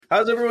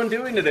How's everyone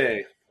doing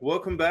today?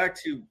 Welcome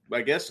back to,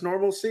 I guess,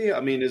 normalcy.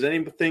 I mean, is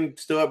anything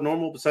still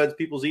abnormal besides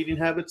people's eating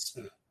habits?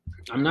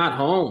 I'm not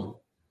home.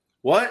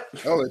 What?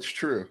 Oh, that's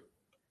true.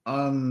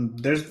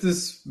 There's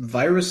this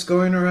virus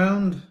going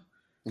around.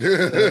 I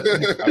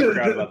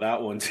forgot about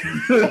that one too.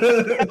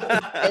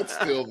 That's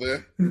still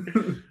there.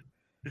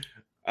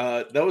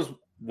 That was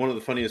one of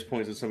the funniest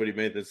points that somebody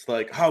made. That's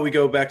like, how we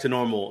go back to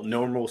normal.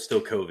 Normal,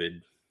 still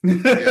COVID.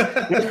 That's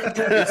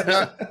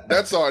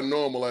our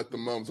normal at the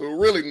moment. So we're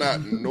really not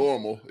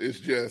normal. It's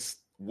just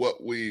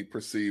what we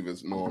perceive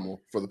as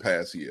normal for the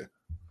past year.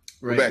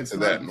 Right, back it's to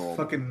not that normal.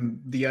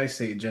 Fucking the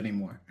Ice Age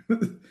anymore.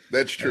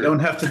 That's true. I don't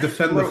have to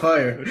defend the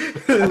fire.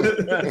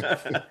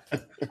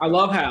 I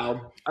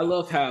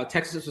love how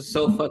Texas was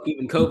so fucking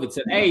even COVID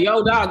said, "Hey,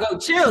 yo, dog, go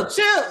chill."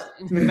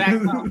 Back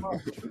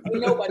home.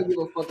 Ain't nobody give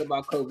a fuck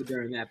about COVID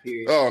during that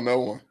period. Oh, no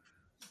one.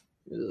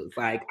 It was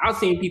like I was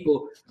seeing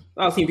people.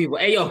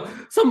 Hey, yo,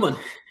 someone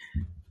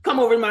come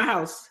over to my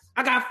house.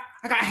 I got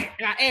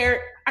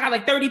air. I got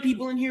like 30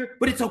 people in here,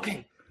 but it's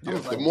okay. Yeah,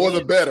 the more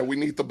the better. We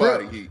need the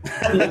body heat.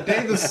 The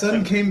day the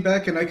sun came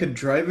back and I could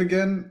drive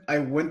again, I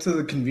went to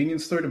the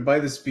convenience store to buy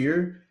this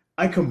beer.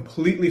 I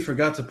completely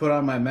forgot to put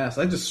on my mask.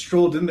 I just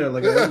strolled in there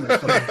like I owned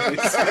that fucking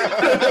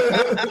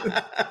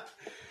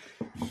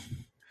place.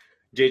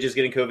 JJ's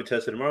getting COVID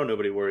tested tomorrow.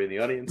 Nobody worry in the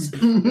audience.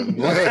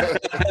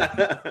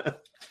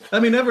 I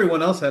mean,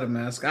 everyone else had a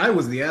mask. I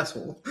was the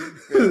asshole.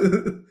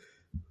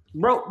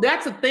 Bro,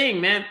 that's a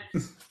thing, man.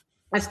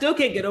 I still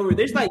can't get over it.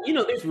 There's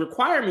there's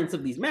requirements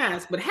of these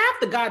masks, but half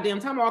the goddamn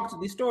time I walk to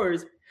these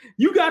stores,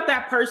 you got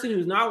that person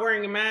who's not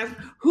wearing a mask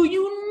who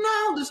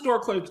the store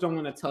clerks don't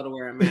want to tell to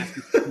wear a mask.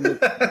 Because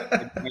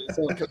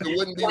it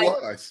wouldn't be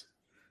wise.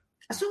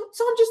 So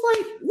I'm just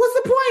like, what's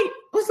the point?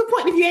 What's the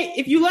point?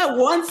 If you let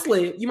one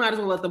slip, you might as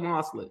well let them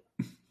all slip.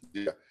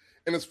 Yeah.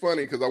 And it's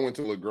funny because I went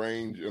to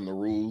LaGrange and the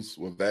rules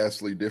were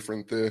vastly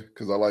different there.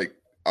 Because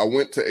I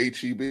went to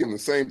HEB and the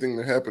same thing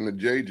that happened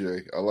to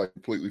JJ. I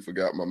completely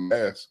forgot my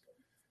mask.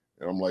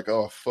 And I'm like,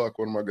 oh, fuck,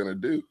 what am I going to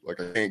do? I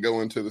can't go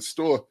into the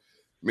store.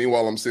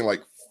 Meanwhile, I'm seeing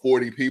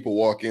 40 people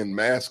walk in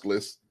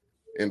maskless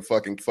in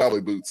fucking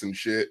flower boots and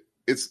shit.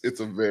 It's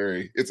a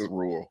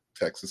rural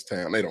Texas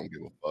town. They don't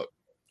give a fuck.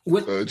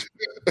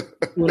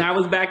 When I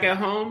was back at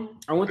home,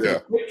 I went to a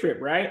quick trip,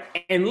 right?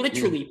 And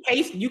literally,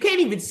 you can't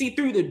even see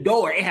through the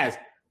door. It has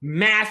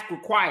mask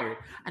required.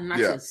 And not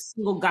a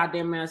single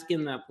goddamn mask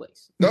in that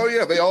place. Oh,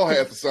 yeah. They all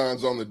had the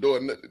signs on the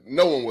door.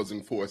 No one was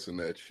enforcing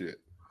that shit.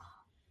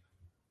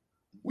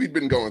 We'd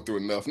been going through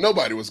enough.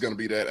 Nobody was going to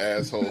be that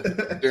asshole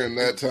during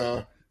that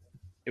time.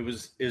 It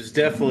was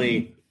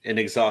definitely an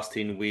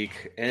exhausting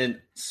week. And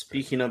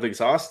speaking of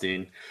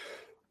exhausting,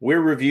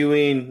 we're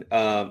reviewing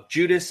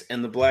Judas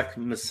and the Black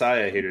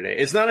Messiah here today.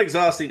 It's not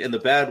exhausting in the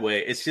bad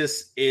way. It's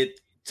just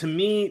to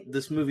me,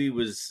 this movie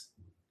was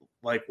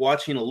like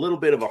watching a little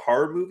bit of a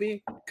horror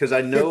movie because I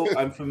know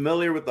I'm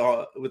familiar with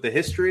the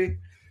history.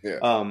 Yeah.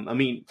 I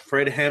mean,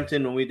 Fred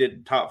Hampton, when we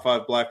did top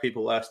 5 Black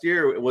people last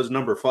year, it was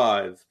number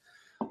 5.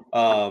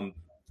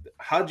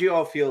 How'd you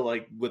all feel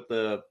with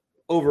the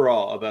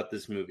overall about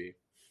this movie?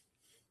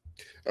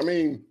 I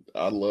mean,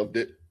 I loved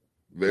it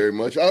very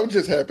much. I was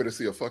just happy to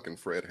see a fucking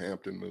Fred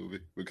Hampton movie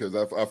because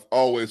I've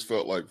always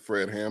felt like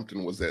Fred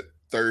Hampton was that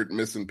third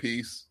missing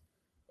piece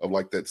of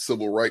that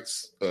civil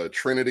rights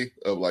trinity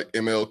of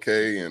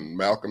MLK and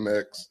Malcolm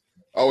X.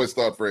 I always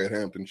thought Fred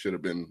Hampton should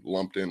have been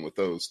lumped in with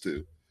those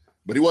two,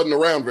 but he wasn't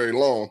around very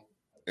long.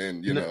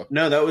 And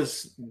no, that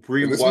was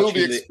this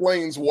movie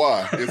explains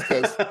why. It's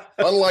because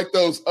unlike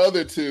those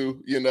other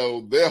two,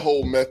 their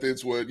whole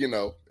methods were,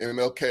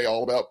 MLK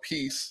all about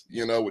peace,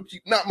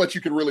 which not much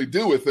you could really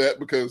do with that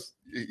because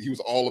he was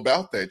all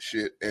about that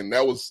shit. And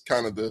that was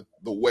kind of the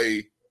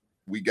way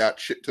we got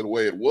shit to the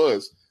way it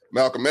was.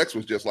 Malcolm X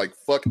was just like,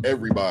 fuck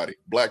everybody.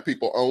 Black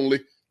people only.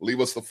 Leave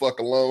us the fuck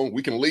alone.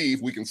 We can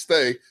leave. We can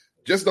stay.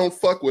 Just don't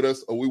fuck with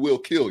us or we will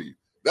kill you.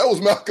 That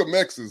was Malcolm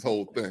X's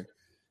whole thing.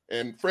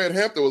 And Fred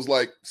Hampton was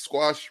like,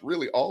 squash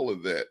really all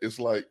of that. It's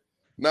like,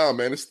 nah,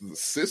 man, it's the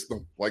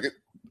system. It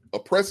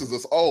oppresses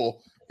us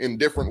all in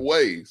different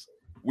ways.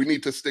 We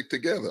need to stick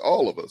together,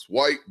 all of us,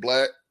 white,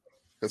 black,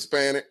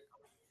 Hispanic,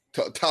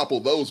 to topple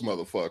those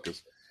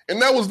motherfuckers.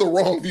 And that was the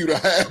wrong view to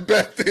have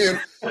back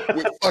then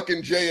with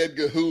fucking J.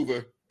 Edgar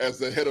Hoover as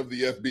the head of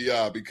the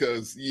FBI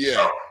because,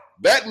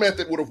 that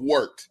method would have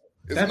worked.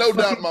 There's no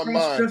doubt in my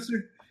mind.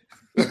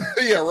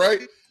 Yeah,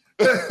 right?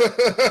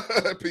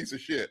 Piece of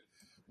shit.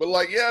 But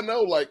I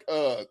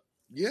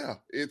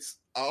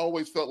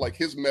always felt like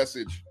his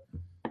message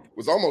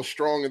was almost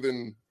stronger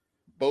than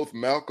both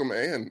Malcolm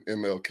and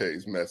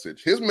MLK's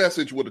message. His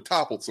message would have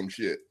toppled some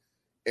shit.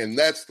 And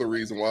that's the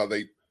reason why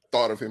they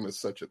thought of him as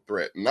such a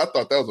threat. And I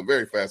thought that was a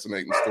very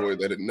fascinating story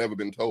that had never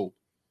been told.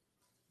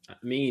 I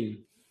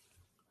mean,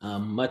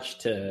 much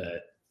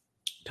to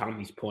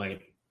Tommy's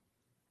point,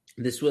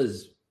 this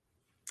was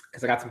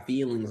because I got some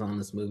feelings on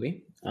this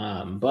movie.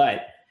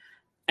 But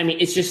I mean,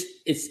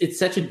 it's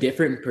such a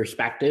different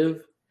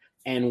perspective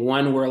and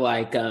one where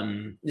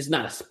this is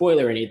not a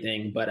spoiler or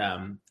anything, but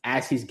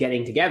as he's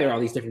getting together all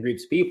these different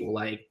groups of people,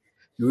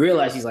 you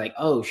realize he's like,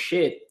 oh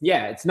shit,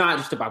 yeah, it's not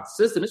just about the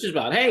system. It's just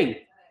about,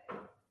 hey,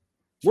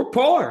 we're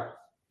poor.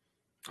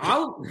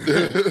 All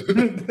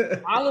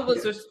of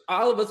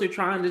us are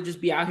trying to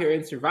just be out here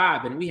and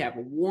survive, and we have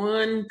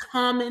one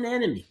common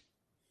enemy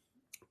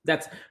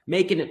that's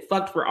making it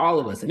fucked for all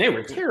of us. And they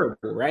were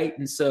terrible, right?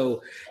 And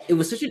so it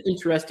was such an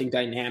interesting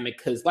dynamic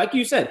because, like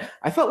you said,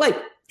 I felt like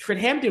Fred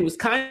Hampton was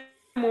kind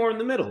of more in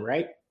the middle,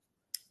 right?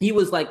 He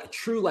was like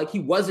true, like he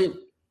wasn't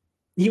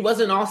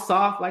all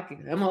soft like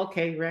I'm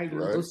okay, right? You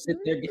know, go sit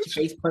there, get your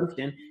face punched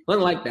in.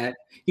 Wasn't like that.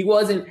 He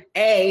wasn't,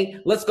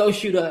 let's go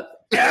shoot up.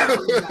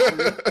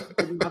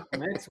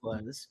 Malcolm X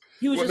was.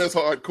 He was just as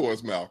hardcore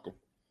as Malcolm.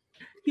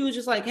 He was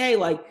just like, hey,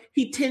 like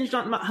he tinged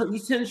on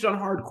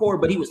hardcore,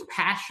 but he was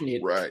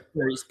passionate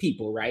for his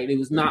people, right? It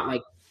was not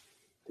like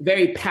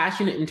very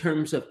passionate in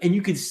terms of, and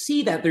you could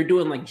see that they're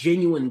doing like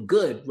genuine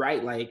good,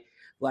 right?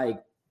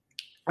 Like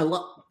I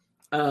love,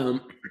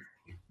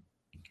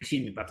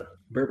 excuse me, about to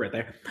burp right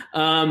there.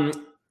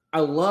 I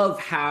love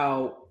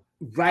how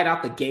right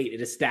out the gate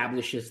it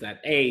establishes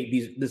that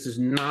this is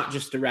not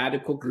just a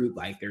radical group.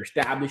 Like they're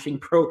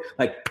establishing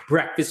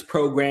breakfast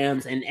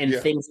programs and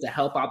things to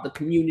help out the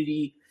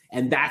community,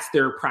 and that's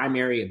their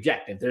primary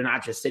objective. They're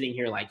not just sitting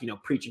here like, you know,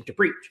 preaching to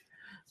preach.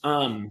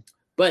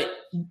 But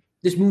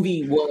this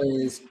movie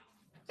was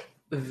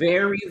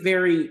very,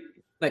 very,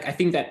 like, I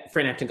think that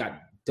Fred Hampton got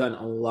done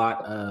a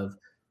lot of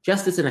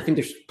justice, and I think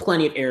there's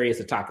plenty of areas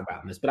to talk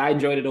about in this, but I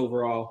enjoyed it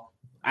overall.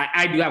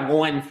 I do have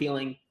one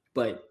feeling,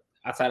 but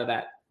outside of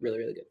that, really,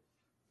 really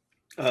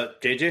good.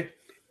 JJ?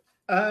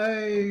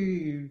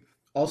 I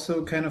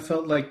also kind of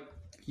felt like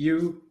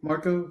you,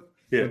 Marco.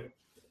 Yeah.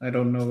 I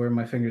don't know where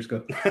my fingers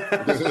go.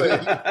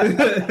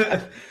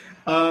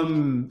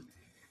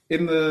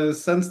 In the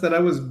sense that I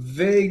was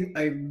vague,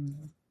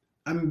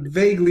 I'm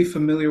vaguely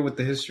familiar with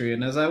the history.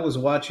 And as I was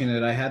watching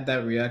it, I had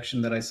that reaction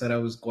that I said I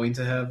was going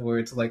to have, where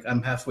it's like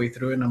I'm halfway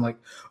through it and I'm like,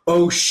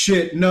 oh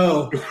shit,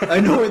 no, I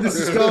know where this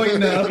is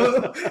going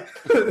now.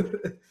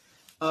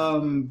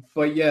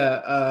 But yeah,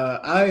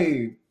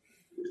 I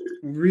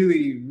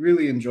really,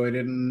 really enjoyed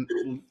it.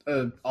 And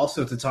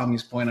also to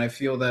Tommy's point, I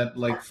feel that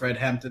like Fred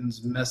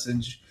Hampton's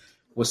message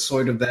was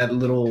sort of that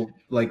little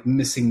like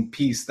missing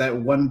piece, that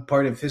one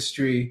part of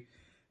history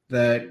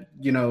that,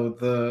 you know,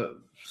 the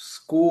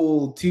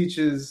school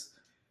teaches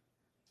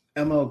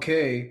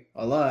MLK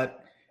a lot,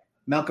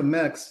 Malcolm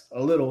X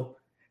a little.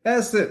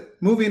 That's it.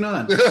 Moving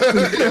on. 2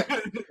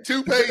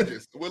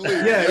 pages. We'll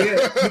leave.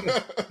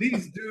 Yeah.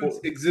 These dudes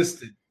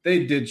existed.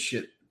 They did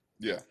shit.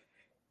 Yeah.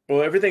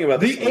 Well, everything about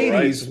the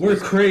 80s were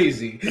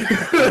crazy.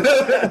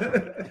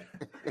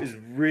 is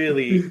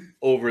really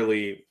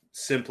overly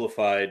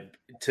simplified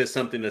to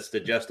something that's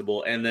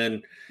digestible. And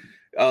then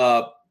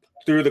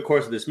through the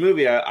course of this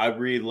movie, I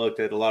re-looked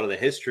at a lot of the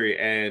history,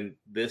 and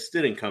this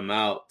didn't come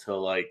out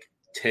till like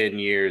 10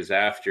 years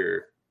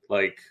after.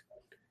 Like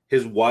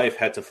his wife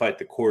had to fight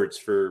the courts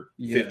for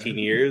 15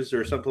 years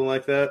or something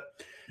like that.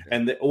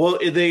 And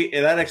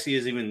that actually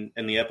is even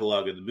in the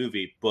epilogue of the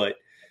movie, but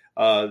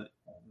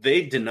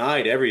they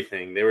denied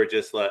everything. They were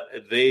just like,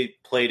 they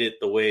played it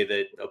the way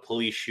that a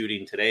police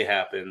shooting today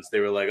happens. They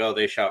were like, oh,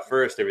 they shot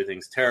first.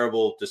 Everything's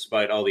terrible,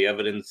 despite all the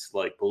evidence,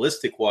 like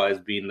ballistic wise,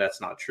 being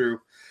that's not true.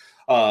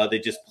 They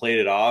just played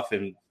it off.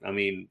 And I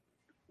mean,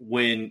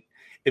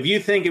 if you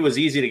think it was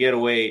easy to get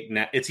away,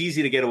 it's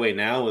easy to get away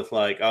now with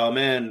like, oh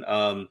man,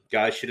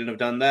 guy shouldn't have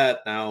done that.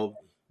 Now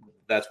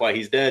that's why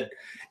he's dead.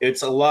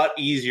 It's a lot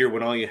easier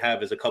when all you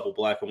have is a couple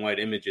black and white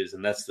images,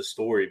 and that's the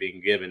story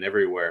being given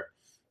everywhere.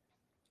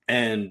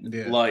 And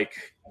like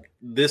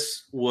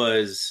this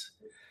was,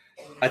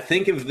 I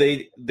think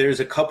there's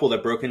a couple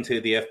that broke into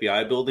the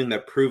FBI building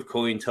that proved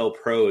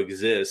COINTELPRO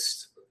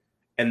exists,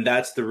 and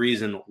that's the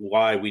reason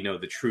why we know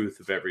the truth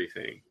of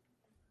everything.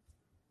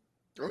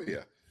 Oh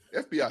yeah,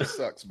 FBI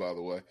sucks. By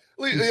the way,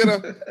 you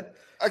know,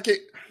 I can't.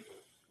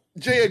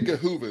 J. Edgar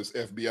Hoover's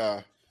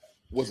FBI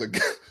was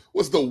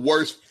the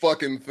worst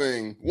fucking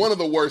thing. One of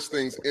the worst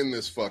things in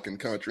this fucking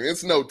country.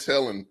 It's no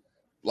telling.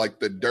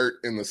 Like the dirt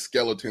and the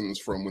skeletons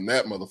from when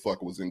that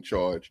motherfucker was in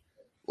charge.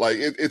 Like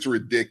it's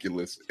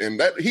ridiculous. And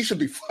that he should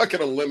be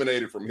fucking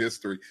eliminated from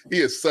history.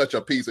 He is such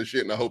a piece of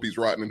shit, and I hope he's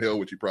rotting in hell,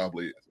 which he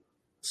probably is.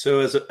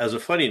 So as a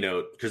funny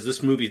note, because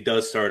this movie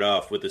does start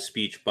off with a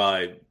speech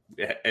by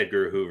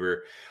Edgar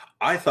Hoover,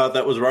 I thought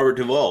that was Robert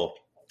Duvall.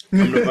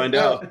 Come to find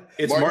out,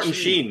 it's Martin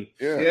Sheen.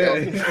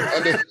 Yeah.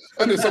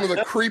 Under some of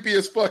the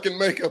creepiest fucking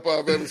makeup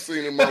I've ever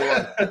seen in my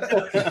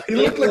life. He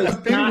looked like a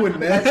penguin,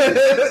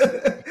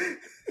 man.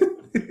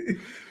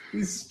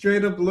 He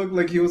straight up looked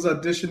like he was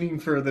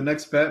auditioning for the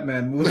next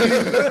Batman movie.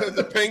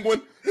 The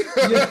Penguin.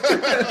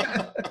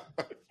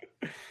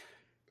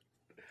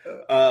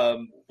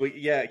 But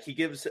yeah, he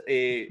gives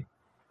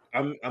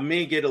I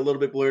may get a little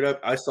bit blurred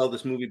up. I saw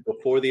this movie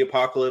before the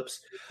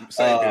apocalypse.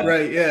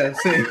 Right, yeah,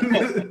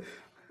 same.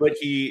 But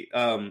he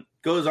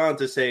goes on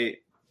to say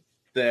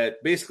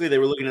that basically they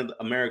were looking at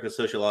America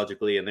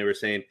sociologically, and they were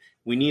saying,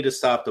 we need to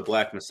stop the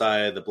Black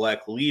Messiah, the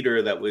Black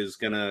leader that was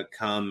going to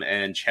come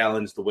and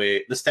challenge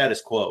the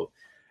status quo.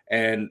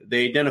 And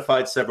they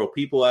identified several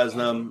people as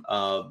them.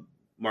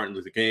 Martin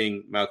Luther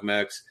King, Malcolm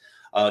X,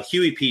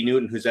 Huey P.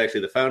 Newton, who's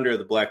actually the founder of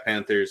the Black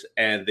Panthers,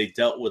 and they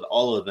dealt with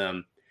all of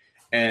them.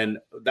 And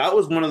that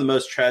was one of the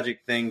most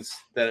tragic things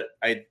that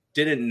I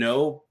didn't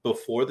know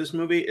before this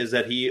movie, is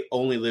that he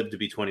only lived to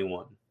be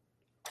 21.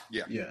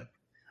 Yeah. Yeah.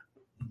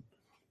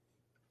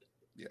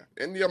 Yeah.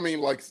 And I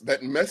mean, like,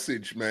 that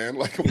message, man,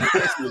 like, of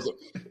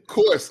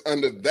course,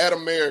 under that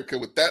America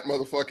with that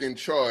motherfucker in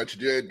charge,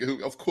 Jed,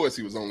 who, of course,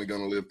 he was only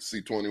going to live to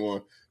see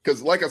 21.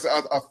 Because, like I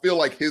said, I feel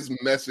like his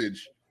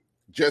message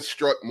just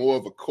struck more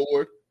of a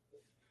chord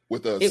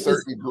with a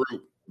certain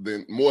group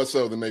than more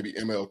so than maybe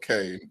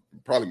MLK,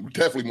 probably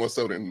definitely more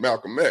so than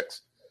Malcolm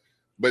X.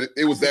 But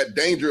it was that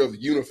danger of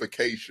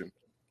unification.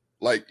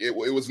 Like, it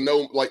was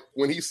no, like,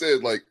 when he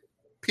said, like,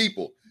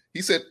 people,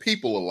 he said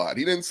people a lot.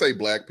 He didn't say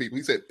black people.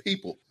 He said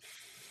people.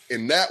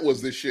 And that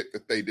was the shit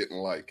that they didn't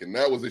like. And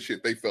that was the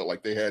shit they felt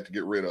like they had to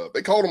get rid of.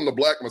 They called him the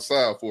Black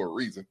Messiah for a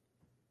reason.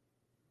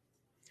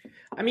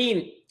 I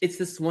mean, it's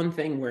this one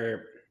thing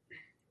where,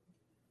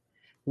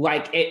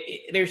 like,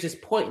 there's this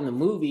point in the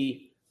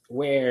movie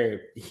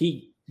where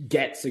he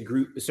gets a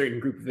certain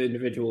group of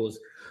individuals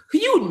who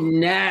you would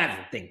never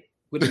think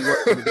would be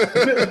working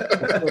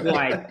with,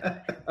 like,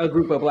 a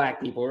group of black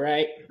people,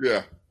 right?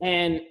 Yeah.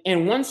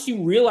 And once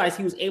you realize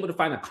he was able to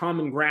find a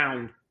common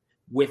ground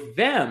with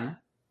them,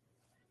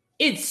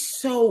 it's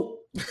so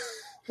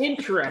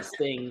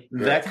interesting.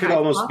 That could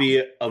almost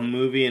be a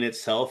movie in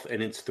itself,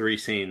 and it's 3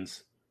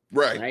 scenes.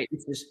 Right.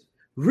 It's just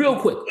real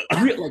quick.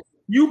 Like,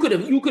 you could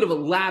have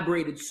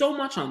elaborated so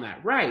much on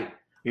that, right?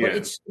 Yeah.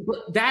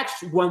 But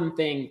that's one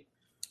thing,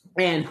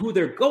 and who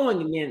they're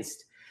going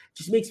against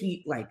just makes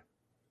me like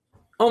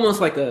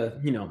almost like a,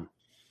 you know,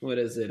 what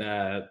is it?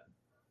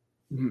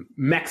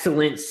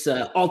 Excellence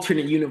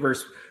alternate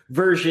universe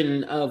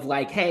version of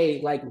like,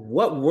 hey, like,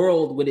 what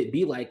world would it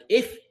be like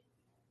if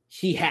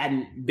he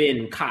hadn't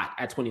been caught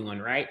at 21,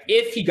 right?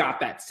 If he got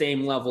that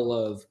same level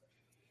of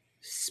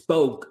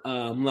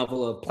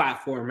level of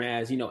platform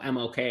as, you know,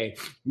 MLK,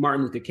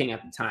 Martin Luther King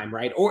at the time,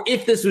 right? Or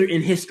if this were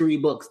in history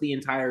books the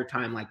entire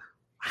time, like,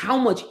 how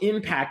much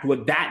impact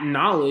would that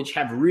knowledge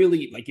have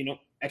really, like, you know,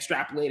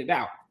 extrapolated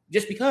out?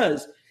 Just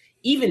because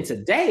even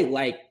today,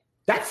 like,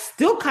 that's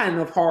still kind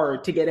of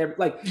hard to get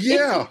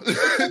yeah.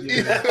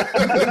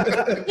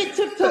 It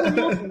took till the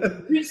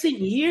most recent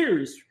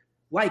years,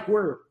 like,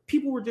 where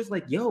people were just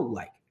like, yo,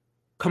 like,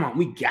 come on,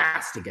 we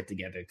got to get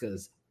together,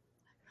 because,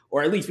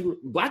 or at least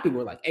black people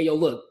were like, hey, yo,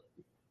 look,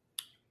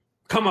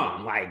 come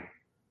on, like,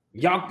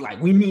 y'all,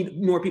 like, we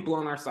need more people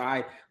on our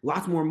side,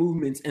 lots more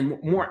movements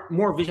and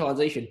more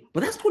visualization.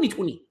 But that's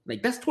 2020.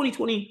 Like, that's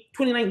 2020,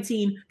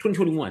 2019,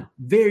 2021.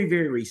 Very,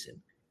 very recent.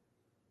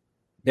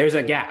 There's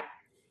a gap.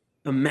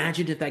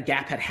 Imagine if that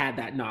gap had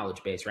that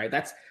knowledge base, right?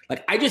 That's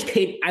like,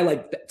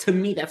 to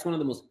me, that's one of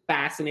the most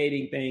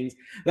fascinating things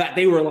that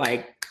they were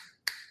like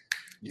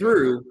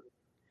through,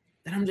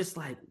 that I'm just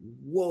like,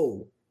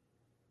 whoa,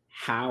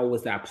 how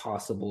was that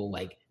possible?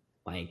 Like,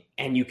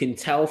 and you can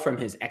tell from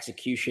his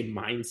execution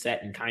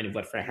mindset and kind of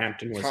what Fred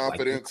Hampton was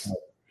confidence.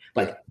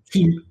 Like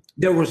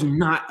there was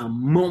not a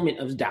moment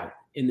of doubt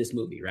in this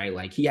movie, right?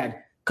 Like, he had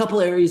a couple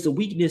areas of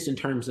weakness in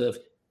terms of,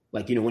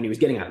 like, you know, when he was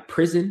getting out of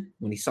prison,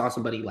 when he saw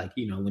somebody, like,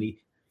 you know, when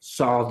he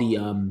saw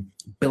the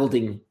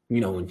building,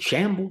 you know, in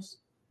shambles,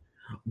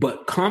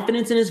 but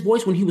confidence in his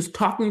voice when he was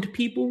talking to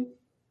people,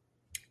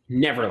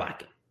 never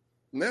lacking.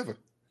 Never.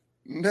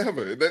 And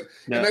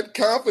that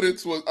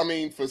confidence was, I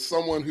mean, for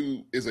someone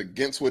who is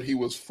against what he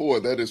was for,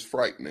 that is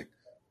frightening,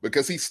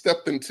 because he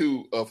stepped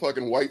into a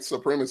fucking white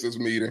supremacist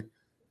meeting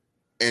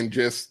and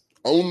just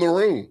owned the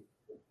room.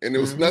 And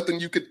there was nothing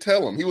you could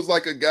tell him. He was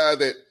like a guy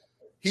that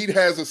he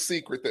has a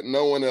secret that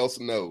no one else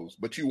knows,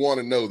 but you want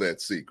to know that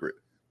secret.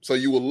 So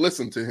you will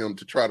listen to him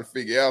to try to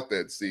figure out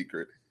that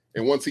secret.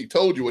 And once he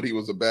told you what he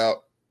was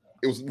about,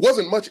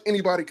 wasn't much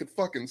anybody could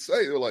fucking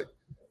say. They're like,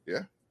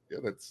 yeah,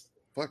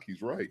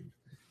 he's right.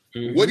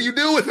 Mm-hmm. What do you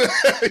do with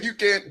that? You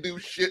can't do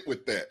shit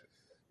with that.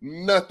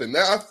 Nothing.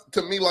 Now,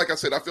 to me, like I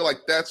said, I feel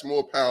like that's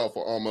more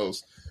powerful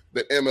almost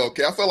than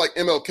MLK. I felt like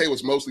MLK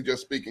was mostly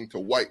just speaking to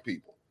white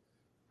people.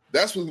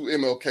 That's who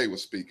MLK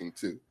was speaking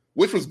to,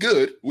 which was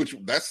good,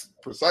 that's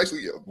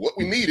precisely what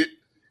we needed.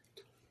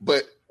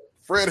 But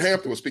Fred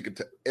Hampton was speaking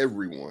to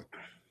everyone.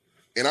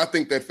 And I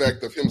think that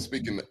fact of him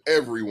speaking to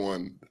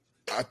everyone,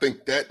 I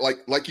think that,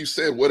 like you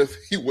said, what if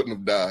he wouldn't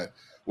have died?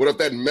 What if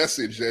that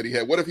message that he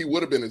had, what if he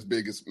would have been as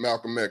big as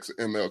Malcolm X or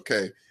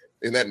MLK,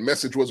 and that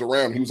message was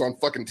around, he was on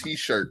fucking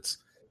T-shirts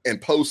and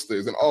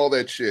posters and all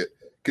that shit.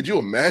 Could you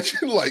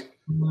imagine? Like,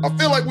 I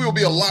feel like we would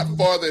be a lot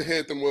farther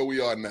ahead than where we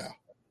are now.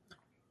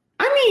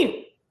 I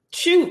mean,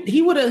 shoot,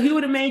 he would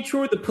have made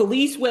sure the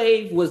police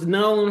wave was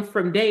known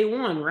from day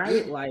one,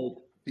 right? Yeah. Like,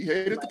 he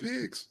hated the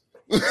pigs.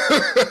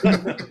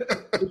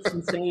 It's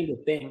insane to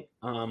think.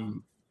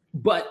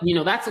 But, you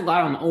know, that's a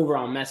lot on the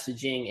overall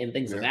messaging and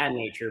things of that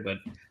nature. But,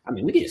 I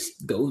mean, we could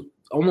just go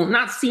almost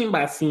not scene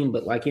by scene,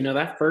 but, like, you know,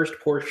 that first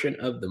portion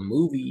of the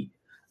movie.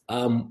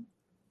 And,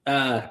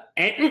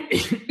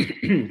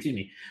 excuse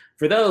me,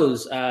 for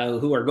those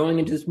who are going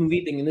into this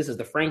movie thinking this is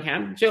the Frank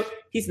Hampton show,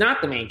 he's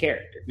not the main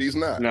character. He's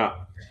not. No.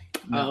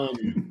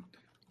 And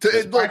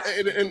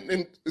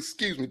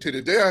excuse me, to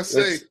the day I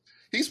say,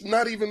 he's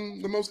not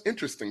even the most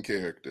interesting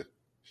character.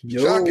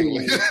 No.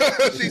 Shockingly,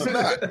 she's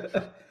not.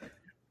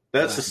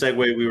 That's the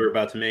segue we were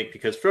about to make,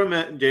 because from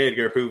J.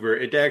 Edgar Hoover,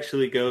 it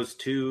actually goes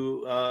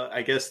to,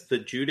 I guess, the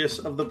Judas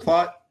of the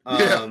plot.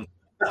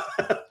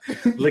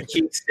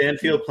 Lakeith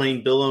Stanfield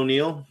playing Bill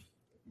O'Neill.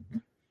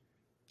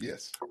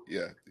 Yes,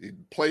 yeah, he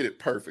played it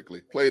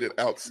perfectly, played it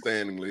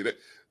outstandingly.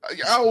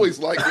 I always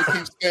liked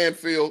Lakeith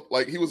Stanfield.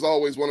 Like, he was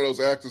always one of those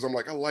actors I'm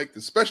like, I like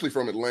this, especially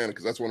from Atlanta,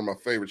 because that's one of my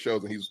favorite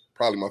shows, and he's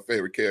probably my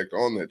favorite character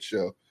on that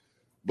show.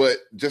 But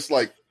just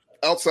like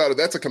outside of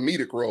that's a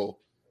comedic role,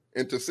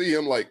 and to see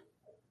him like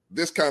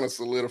this kind of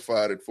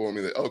solidified it for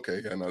me that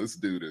okay, I know this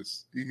dude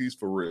is he's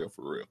for real,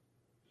 for real.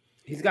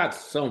 He's got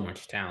so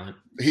much talent.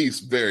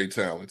 He's very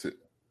talented.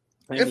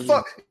 And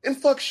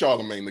fuck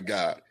Charlemagne the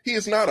God. He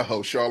is not a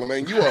hoe,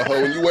 Charlemagne. You are a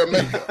hoe and you wear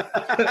makeup.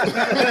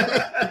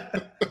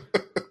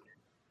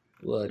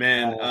 Look,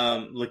 man,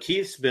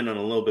 Lakeith's been on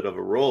a little bit of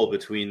a roll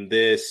between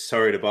this,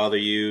 Sorry to Bother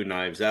You,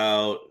 Knives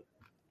Out.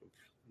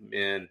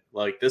 Man,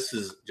 like, this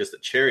is just a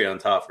cherry on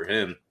top for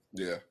him.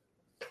 Yeah.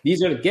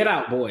 These are the Get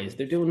Out boys.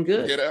 They're doing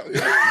good. Get Out,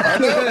 yeah. I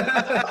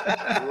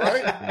know.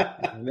 Right?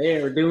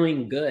 They're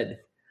doing good.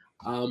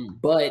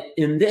 But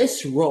in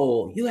this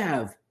role, you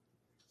have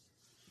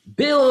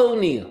Bill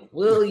O'Neill,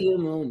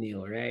 William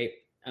O'Neill, right?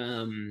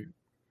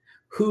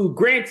 Who,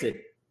 granted,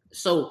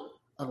 so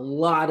a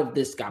lot of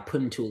this got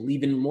put into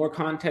even more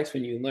context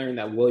when you learn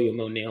that William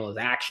O'Neill is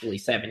actually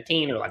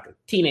 17 or like a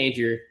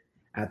teenager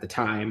at the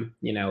time,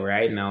 you know,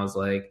 right? And I was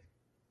like,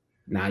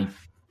 nah,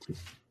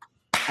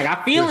 I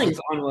got feelings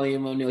on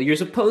William O'Neill. You're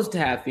supposed to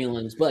have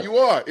feelings, but you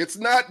are. It's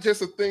not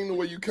just a thing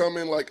where you come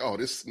in like, oh,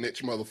 this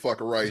snitch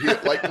motherfucker right here.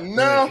 Like,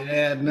 no,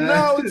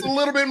 no, it's a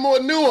little bit more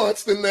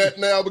nuanced than that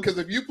now, because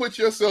if you put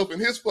yourself in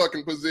his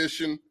fucking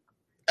position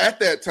at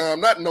that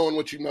time, not knowing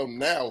what you know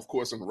now, of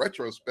course, in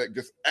retrospect,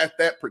 just at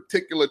that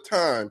particular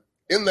time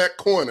in that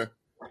corner,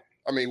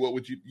 I mean, what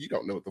would you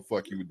don't know what the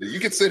fuck you would do. You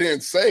could sit here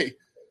and say,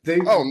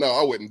 oh, no,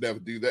 I wouldn't never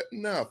do that.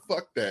 No,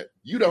 fuck that.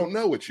 You don't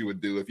know what you would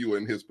do if you were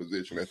in his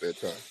position at that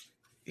time.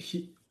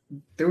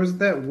 There was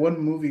that one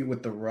movie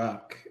with The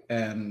Rock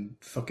and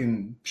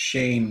fucking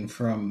Shane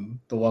from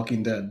The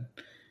Walking Dead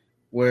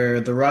where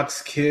The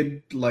Rock's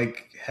kid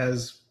like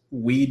has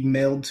weed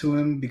mailed to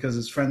him because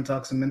his friend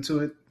talks him into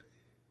it,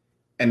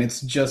 and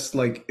it's just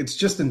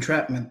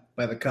entrapment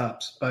by the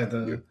cops, by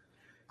the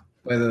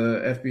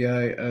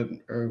FBI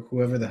or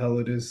whoever the hell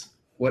it is,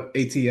 what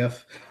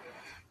ATF,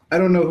 I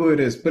don't know who it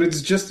is, but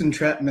it's just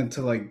entrapment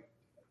to like,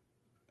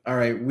 all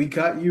right, we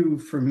got you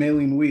for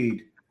mailing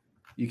weed.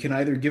 You can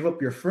either give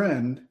up your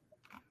friend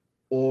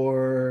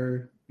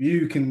or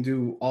you can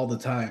do all the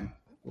time.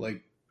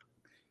 Like,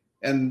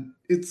 and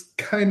it's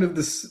kind of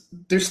this,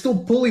 they're still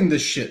pulling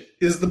this shit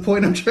is the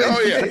point I'm trying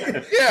to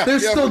make. Yeah. They're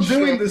still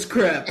doing this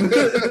crap.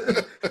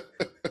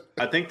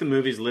 I think the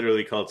movie's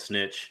literally called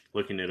Snitch,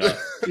 looking it up.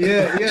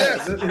 Yeah.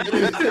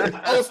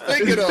 I was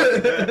thinking of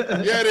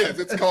it. Yeah, it is.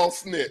 It's called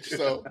Snitch.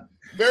 So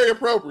very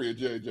appropriate,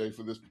 JJ,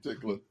 for this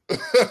particular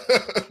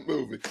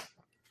movie.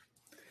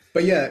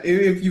 But yeah,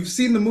 if you've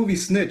seen the movie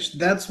Snitch,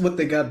 that's what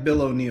they got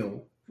Bill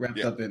O'Neill wrapped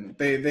up in.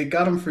 They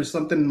got him for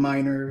something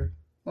minor.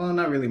 Well,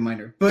 not really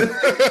minor, but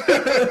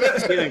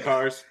stealing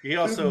cars. He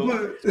also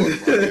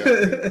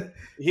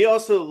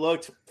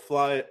looked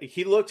fly.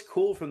 He looked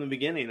cool from the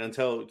beginning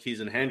until he's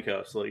in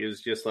handcuffs. Like, it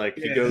was just like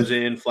he goes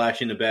in,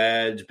 flashing the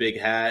badge, big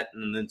hat,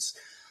 and it's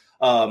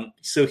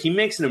so he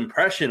makes an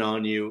impression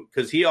on you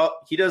because he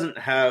doesn't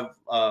have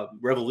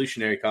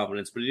revolutionary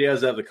confidence, but he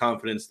does have the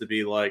confidence to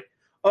be like,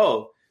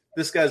 oh,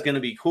 this guy's going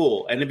to be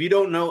cool. And if you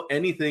don't know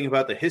anything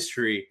about the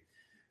history,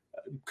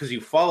 because you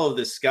follow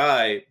this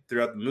guy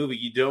throughout the movie,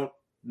 you don't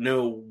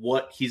know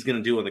what he's going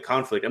to do in the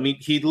conflict. I mean,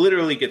 he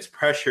literally gets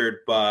pressured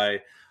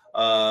by,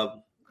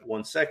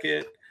 one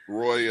second.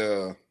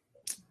 Roy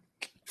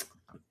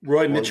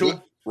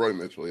Mitchell. Roy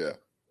Mitchell, yeah.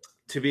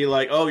 To be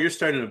like, oh, you're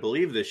starting to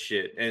believe this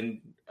shit.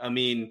 And I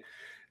mean,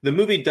 the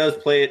movie does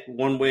play it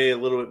one way a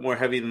little bit more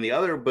heavy than the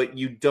other, but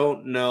you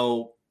don't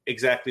know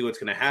exactly what's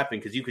going to happen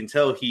because you can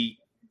tell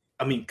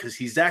because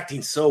he's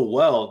acting so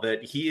well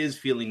that he is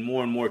feeling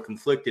more and more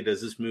conflicted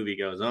as this movie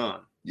goes on.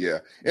 Yeah.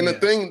 And the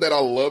thing that I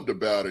loved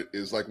about it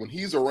is like when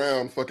he's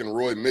around fucking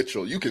Roy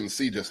Mitchell, you can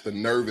see just the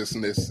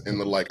nervousness and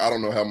the like, I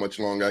don't know how much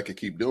longer I can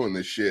keep doing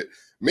this shit.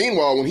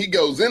 Meanwhile, when he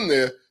goes in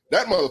there,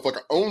 that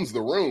motherfucker owns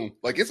the room.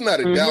 Like, it's not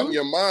a doubt in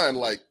your mind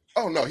like,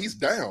 oh no, he's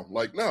down.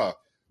 Like, nah,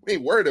 we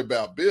ain't worried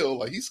about Bill.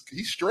 Like, he's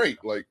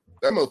straight. Like,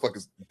 that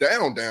motherfucker's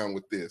down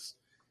with this.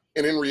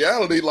 And in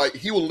reality, like,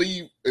 he will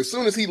leave as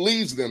soon as he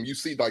leaves them. You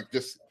see, like,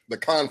 just the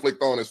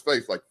conflict on his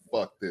face. Like,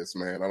 fuck this,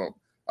 man.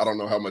 I don't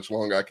know how much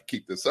longer I can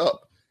keep this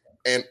up.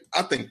 And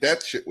I think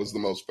that shit was the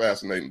most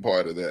fascinating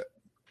part of that.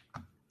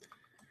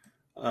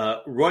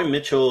 Roy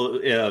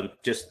Mitchell,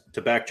 just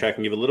to backtrack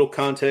and give a little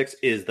context,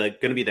 is going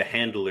to be the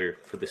handler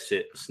for the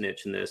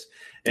snitch in this.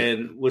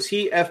 And was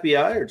he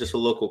FBI or just a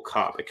local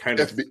cop? It kind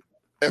of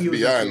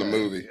FBI in the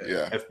movie,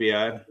 yeah.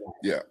 FBI,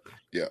 yeah.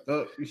 Yeah.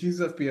 He's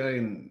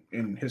FBI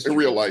in history. In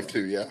real life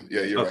too. Yeah.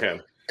 Yeah. You're Okay.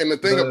 right. And the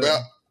thing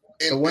about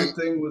the one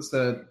thing was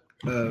that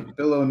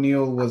Bill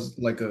O'Neill was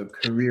like a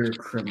career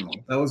criminal.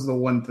 That was the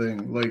one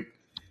thing. Like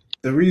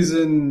the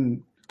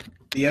reason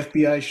the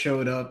FBI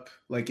showed up,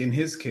 like in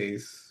his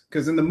case,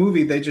 because in the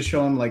movie they just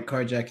show him like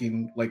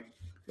carjacking, like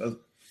at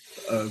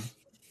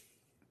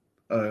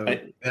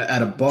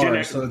a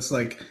bar. So it's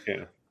like,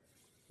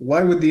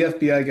 why would the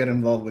FBI get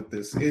involved with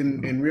this?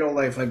 In real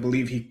life, I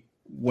believe he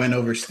went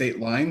over state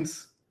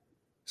lines,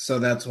 so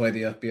that's why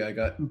the FBI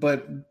got.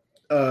 But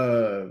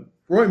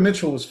Roy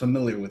Mitchell was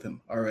familiar with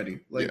him already.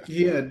 Like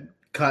he had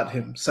caught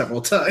him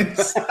several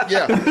times.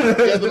 yeah.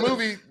 The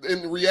movie,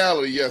 in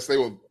reality, yes, they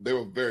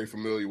were very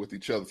familiar with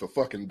each other for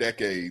fucking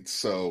decades.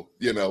 So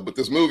but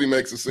this movie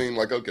makes it seem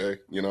like, okay,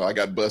 I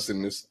got busted,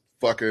 and this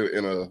fucker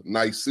in a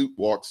nice suit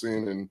walks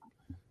in and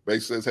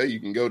basically says, hey, you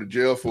can go to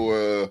jail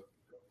for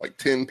like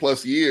 10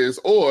 plus years,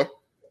 or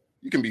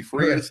you can be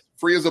free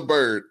as a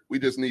bird. We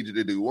just need you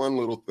to do one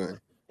little thing.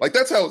 Like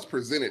that's how it's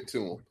presented to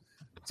him.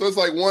 So it's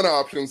like one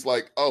option's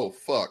like, oh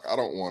fuck, I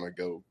don't want to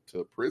go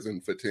to prison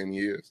for 10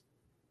 years.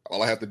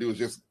 All I have to do is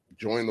just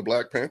join the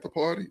Black Panther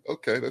Party.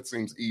 Okay, that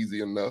seems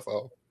easy enough.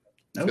 I'll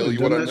tell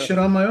you what I know. Shit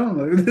on my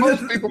own.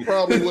 Most people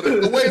probably would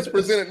have. The way it's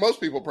presented, most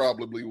people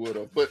probably would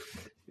have. But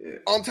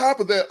on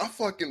top of that,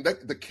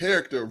 the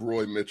character of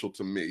Roy Mitchell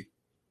to me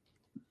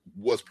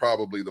was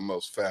probably the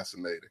most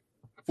fascinating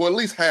for at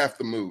least half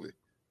the movie.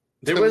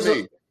 There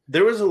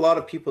was a lot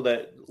of people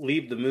that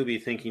leave the movie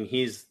thinking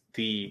he's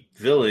the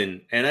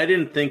villain, and I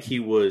didn't think he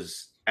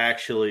was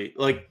actually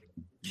like.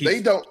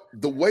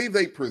 The way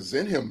they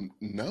present him,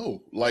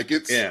 no. Like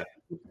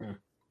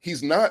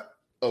he's not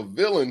a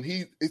villain.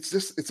 He's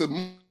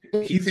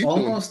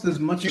almost as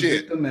much a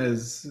victim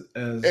as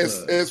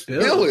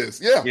Bill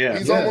is. Yeah.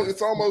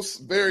 It's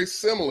almost very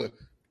similar.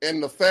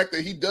 And the fact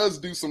that he does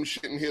do some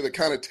shit in here that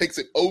kind of takes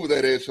it over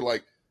that edge to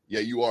like, yeah,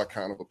 you are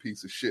kind of a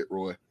piece of shit,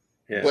 Roy.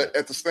 Yeah. But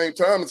at the same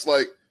time, it's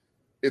like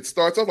it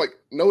starts off like,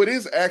 no, it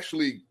is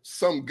actually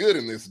some good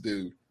in this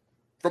dude.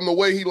 From the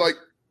way he like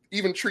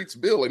even treats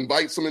Bill,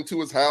 invites him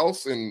into his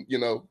house, and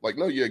like,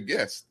 no, you're a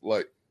guest.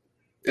 Like,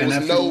 and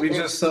after we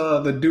just saw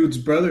the dude's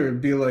brother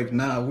be like,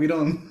 nah, we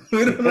don't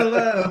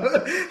allow.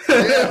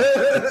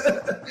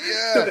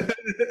 yeah.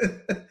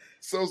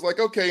 So it's like,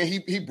 okay,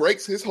 he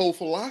breaks his whole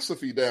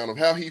philosophy down of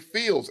how he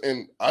feels,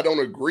 and I don't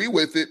agree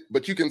with it,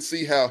 but you can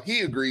see how he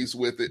agrees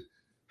with it.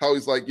 How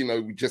he's like,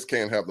 we just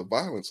can't have the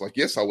violence. Like,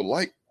 yes, I would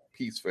like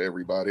peace for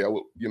everybody. I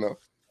would,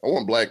 I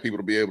want Black people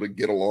to be able to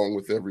get along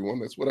with everyone.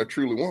 That's what I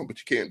truly want, but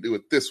you can't do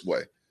it this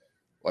way.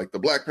 Like the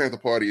Black Panther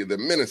Party, they're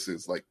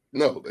menaces. Like,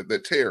 no, they're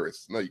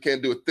terrorists. No, you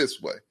can't do it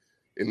this way.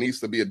 It needs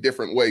to be a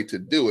different way to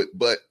do it.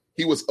 But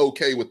he was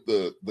okay with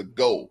the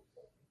goal.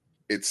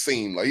 It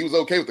seemed like he was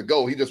okay with the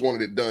goal. He just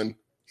wanted it done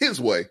his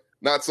way,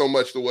 not so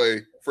much the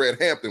way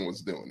Fred Hampton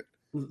was doing it.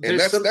 And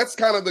that's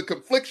kind of the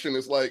confliction.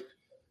 It's like,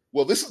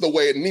 well, this is the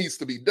way it needs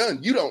to be done.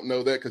 You don't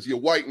know that because you're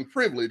white and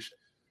privileged.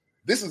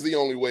 This is the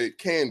only way it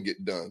can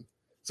get done.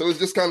 So it's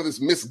just kind of this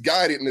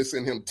misguidedness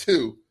in him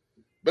too.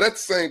 But at the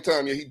same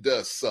time, he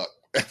does suck.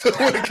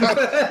 when it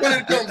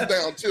comes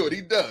down to it,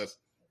 he does.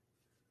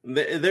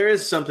 There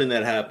is something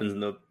that happens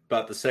in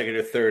about the second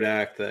or third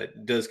act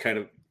that does kind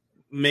of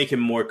make him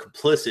more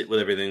complicit with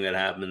everything that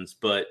happens.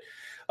 But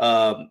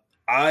I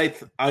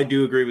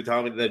do agree with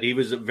Tommy that he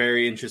was a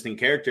very interesting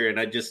character. And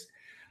I just,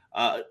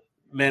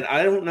 man,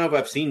 I don't know if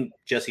I've seen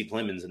Jesse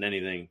Plemons in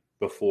anything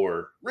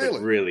before. Really?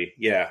 Like, really?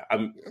 Yeah.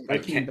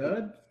 Breaking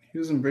Bad? He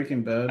was in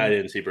Breaking Bad. I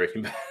didn't see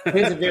Breaking Bad. He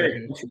has a very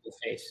interesting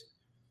face.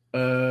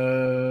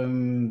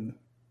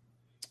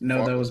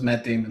 No, that was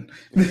Matt Damon.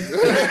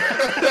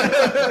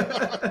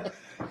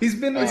 He's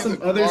been in some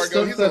other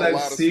stuff that I've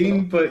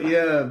seen, but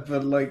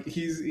like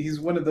he's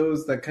one of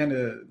those that kind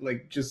of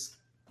like just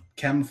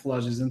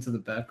camouflages into the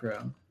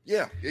background.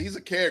 Yeah, he's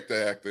a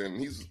character actor, and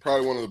he's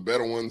probably one of the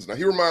better ones. Now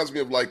he reminds me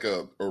of like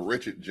a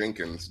Richard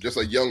Jenkins, just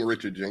a young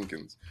Richard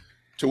Jenkins,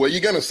 to where you're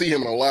gonna see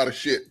him in a lot of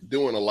shit,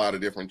 doing a lot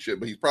of different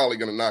shit, but he's probably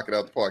gonna knock it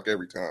out the park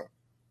every time.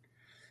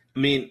 I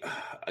mean,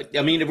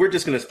 if we're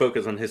just going to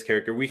focus on his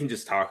character, we can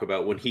just talk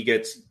about when he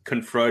gets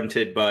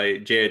confronted by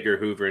J. Edgar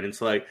Hoover, and it's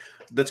like,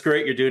 that's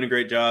great, you're doing a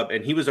great job.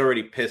 And he was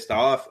already pissed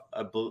off,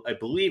 I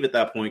believe, at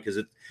that point,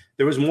 because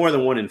there was more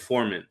than one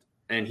informant,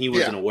 and he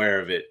wasn't aware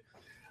of it.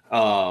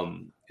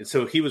 And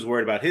so he was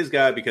worried about his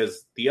guy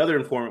because the other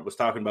informant was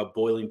talking about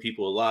boiling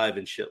people alive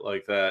and shit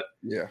like that.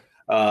 Yeah.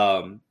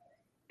 And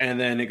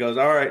then it goes,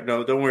 all right,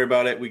 no, don't worry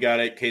about it. We got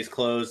it. Case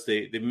closed.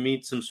 They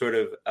meet some sort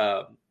of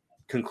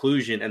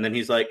conclusion, and then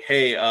he's like,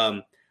 hey,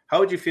 how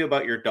would you feel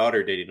about your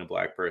daughter dating a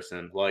Black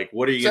person? Like,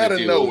 what are you going to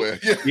do? Nowhere.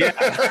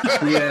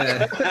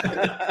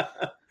 Yeah.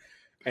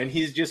 And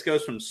he just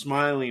goes from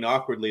smiling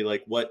awkwardly,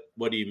 like, what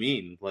do you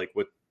mean? Like,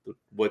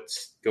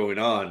 what's going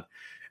on?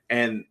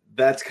 And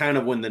that's kind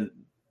of when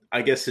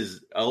I guess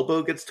his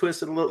elbow gets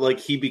twisted a little. Like,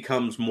 he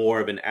becomes more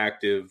of an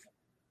active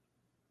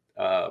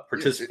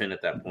participant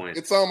at that point.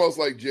 It's almost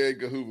like J.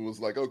 Edgar Hoover was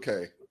like,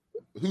 okay,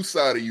 whose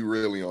side are you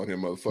really on here,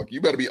 motherfucker?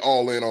 You better be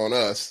all in on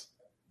us.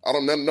 I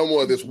don't no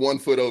more of this 1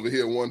 foot over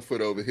here, 1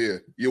 foot over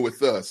here. You're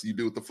with us. You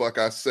do what the fuck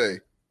I say.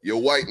 You're a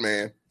white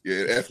man.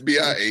 You're an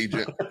FBI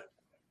agent.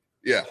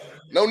 Yeah.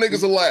 No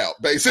niggas allowed,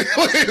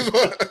 basically.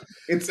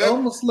 It's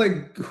almost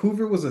like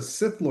Hoover was a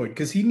Sith Lord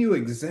because he knew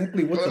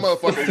exactly what the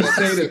fuck to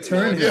say to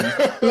turn him.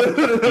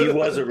 Yeah. He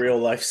was a real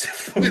life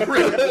Sith Lord.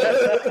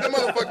 That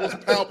motherfucker was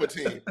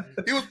Palpatine.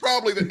 He was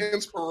probably the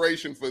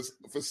inspiration for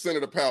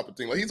Senator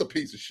Palpatine. Like, he's a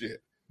piece of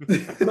shit.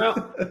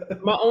 Well,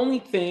 my only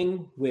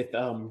thing with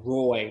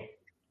Roy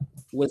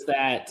was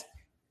that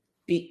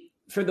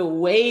for the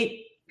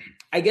way,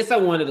 I guess I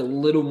wanted a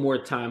little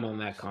more time on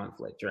that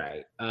conflict,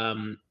 right?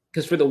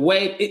 Because for the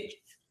way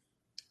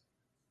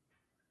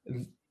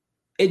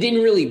it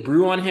didn't really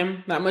brew on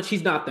him that much.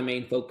 He's not the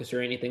main focus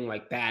or anything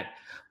like that.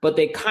 But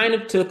they kind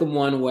of took him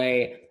one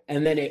way,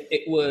 and then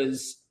it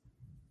was.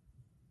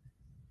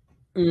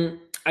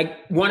 I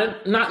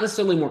wanted not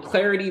necessarily more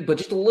clarity, but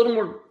just a little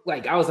more.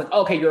 Like, I was like,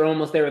 okay, you're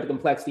almost there with the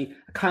complexity.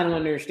 I kind of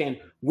understand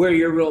where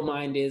your real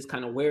mind is,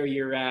 kind of where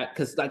you're at,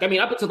 because, like, I mean,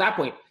 up until that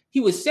point,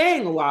 he was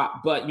saying a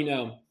lot, but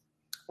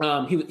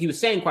he was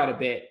saying quite a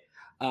bit.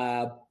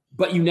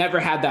 But you never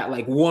had that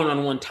like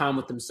one-on-one time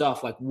with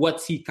himself. Like,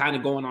 what's he kind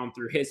of going on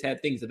through his head,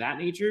 things of that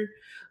nature.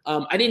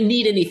 I didn't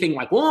need anything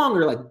like long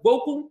or like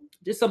vocal,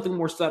 just something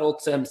more subtle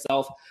to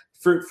himself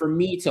for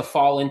me to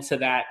fall into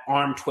that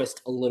arm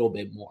twist a little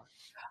bit more.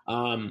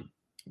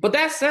 But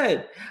that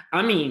said,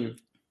 I mean,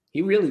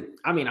 I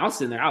was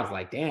sitting there, I was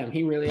like, damn,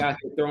 he really out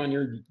here throwing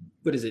your,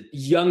 what is it,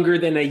 younger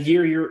than a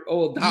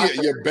year-old daughter.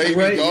 Yeah, your baby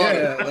Right,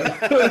 daughter.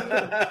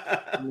 Yeah.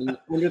 I mean,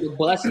 under the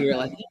bus here,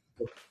 like,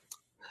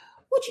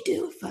 what'd you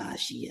do if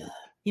she,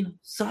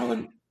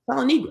 solid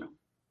Negro?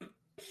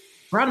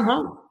 Brought him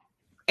home.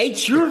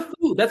 Ate your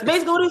food. That's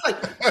basically what it was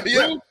like.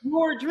 Yeah. Drink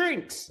more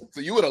drinks.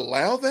 So you would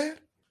allow that?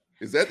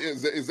 Is that?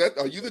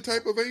 Are you the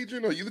type of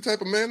agent? Are you the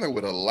type of man that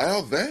would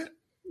allow that?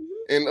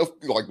 And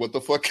like, what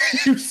the fuck can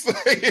you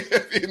say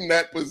in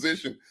that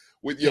position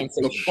with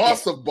the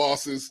boss of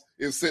bosses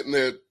is sitting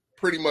there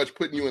pretty much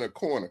putting you in a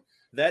corner?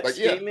 That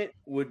statement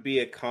would be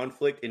a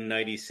conflict in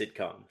 90s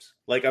sitcoms.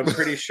 Like, I'm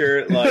pretty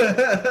sure,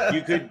 like,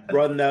 you could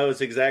run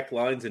those exact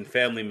lines in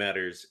Family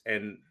Matters,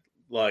 and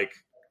like,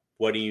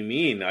 what do you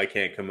mean I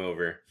can't come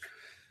over?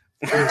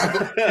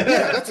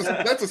 Yeah,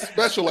 that's a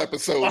special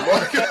episode,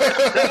 Mark.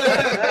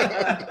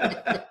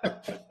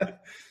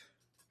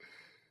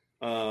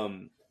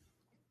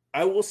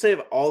 I will say,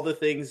 of all the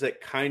things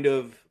that kind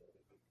of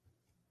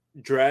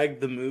drag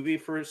the movie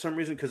for some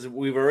reason, because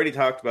we've already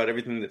talked about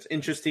everything that's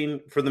interesting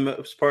for the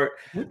most part,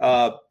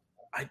 I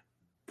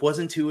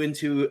wasn't too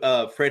into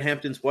Fred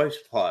Hampton's wife's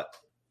plot.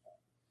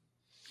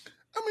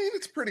 I mean,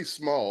 it's pretty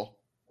small,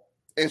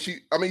 and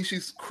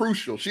she's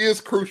crucial. She is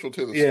crucial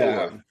to the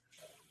story.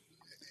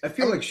 I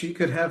feel like she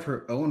could have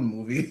her own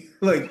movie.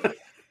 Like,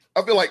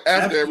 I feel like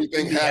after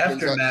everything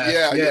happens,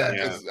 yeah.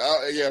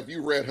 If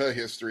you read her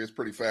history, it's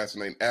pretty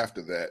fascinating.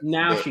 After that,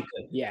 now she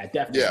could,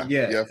 definitely,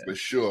 yeah, for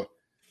sure.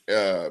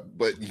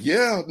 But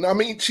yeah, I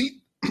mean,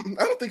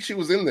 I don't think she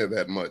was in there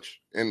that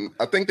much, and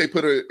I think they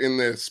put her in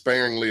there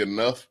sparingly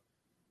enough.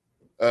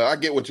 I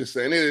get what you're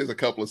saying. It is a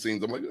couple of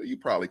scenes. I'm like, you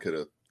probably could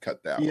have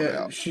cut that one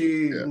out.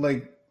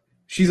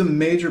 She's a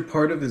major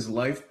part of his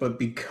life, but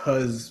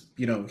because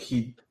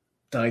he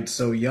died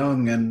so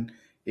young, and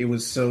it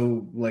was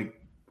so like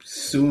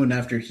soon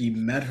after he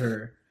met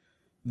her,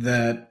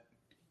 that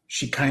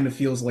she kind of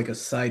feels like a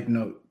side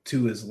note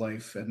to his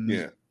life,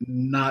 and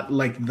not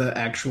like the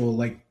actual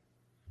like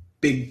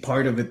big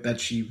part of it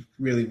that she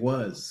really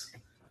was.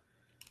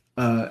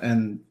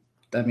 And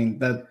I mean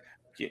that.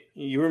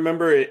 You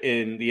remember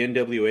in the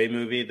NWA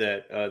movie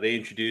that they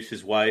introduced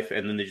his wife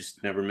and then they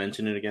just never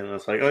mentioned it again. And I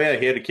was like, oh yeah,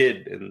 he had a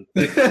kid, and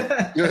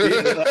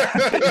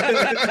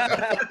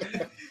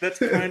that's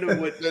kind of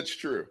what. That's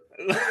true.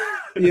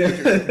 Yeah,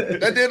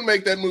 that did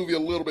make that movie a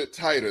little bit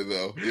tighter,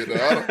 though.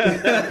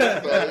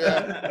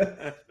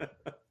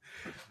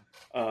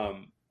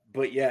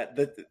 But yeah,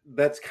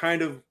 that's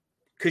kind of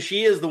because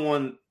she is the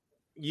one.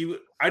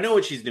 I know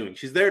what she's doing.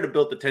 She's there to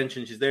build the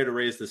tension. She's there to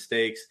raise the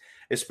stakes,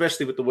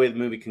 especially with the way the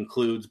movie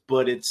concludes.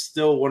 But it's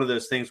still one of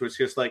those things where it's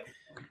just like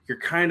you're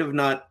kind of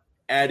not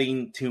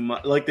adding too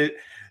much. Like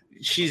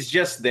she's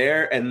just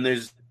there, and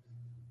there's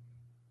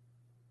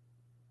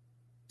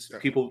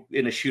people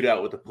in a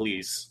shootout with the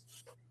police.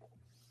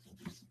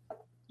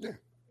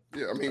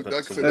 Yeah, I mean,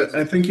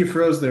 I think you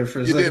froze there for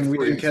a second. We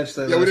didn't catch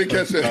that. Yeah, we didn't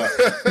catch that.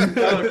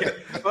 Okay.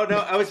 Oh no,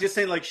 I was just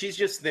saying, like, she's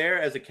just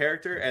there as a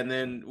character, and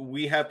then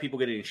we have people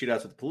getting in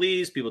shootouts with the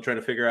police, people trying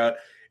to figure out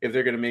if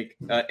they're going to make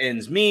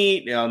ends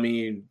meet. I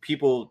mean,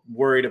 people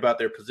worried about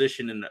their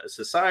position in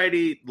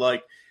society,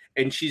 like,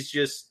 and she's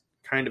just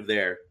kind of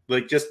there,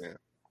 like, just. Yeah.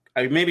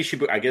 I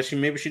guess she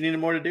needed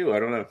more to do. I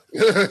don't know.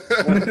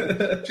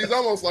 She's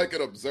almost like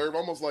an observer,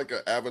 almost like an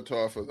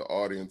avatar for the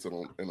audience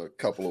in a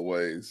couple of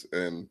ways,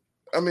 and.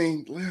 I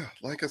mean, yeah,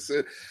 like I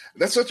said,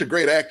 that's such a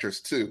great actress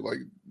too. Like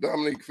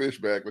Dominique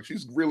Fishback, but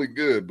she's really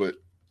good. But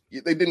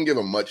they didn't give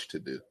her much to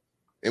do,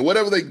 and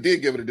whatever they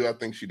did give her to do, I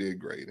think she did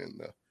great.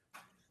 And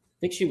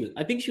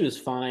I think she was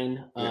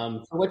fine.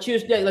 For what she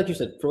was, like you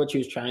said, for what she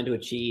was trying to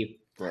achieve.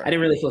 Right. I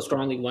didn't really feel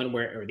strongly one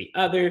way or the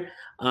other.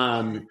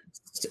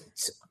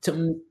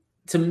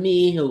 To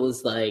me, it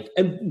was like,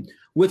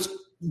 which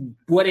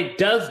what it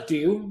does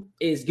do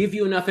is give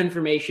you enough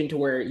information to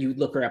where you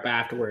look her up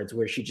afterwards,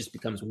 where she just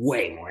becomes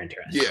way more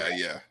interesting.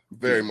 Yeah,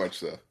 very much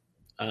so.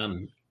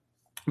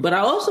 But I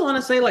also want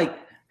to say, like,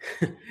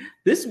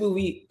 this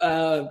movie,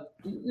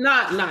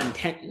 not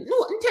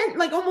intent,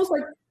 like almost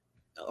like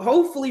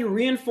hopefully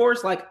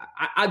reinforce. Like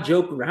I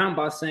joke around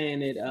by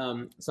saying it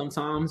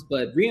sometimes,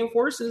 but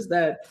reinforces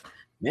that,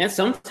 man,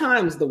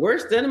 sometimes the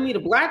worst enemy to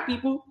black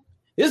people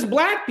is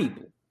black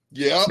people.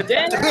 Yeah.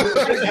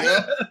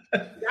 That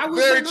was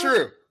very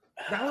true.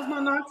 That was my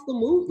knock to the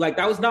move. Like,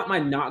 that was not my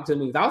knock to the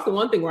move. That was the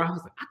one thing where I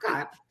was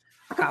like,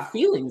 I got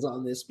feelings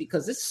on this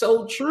because it's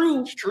so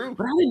true. It's true.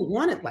 But I didn't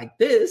want it like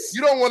this.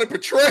 You don't want to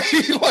portray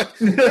like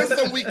that's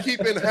something we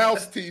keep in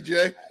house,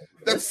 TJ.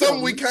 That's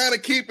something we kind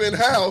of keep in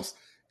house.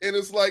 And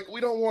it's like,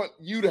 we don't want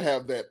you to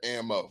have that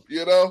ammo,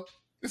 you know?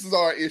 This is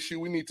our issue.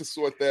 We need to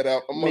sort that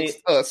out amongst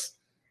us.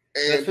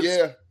 And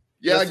I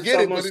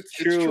get it, but it's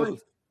true.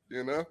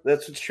 You know,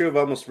 that's what's true of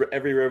almost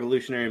every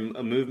revolutionary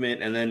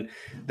movement. And then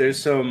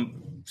there's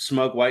some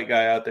smug white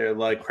guy out there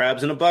like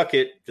crabs in a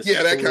bucket.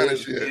 That kind of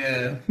shit.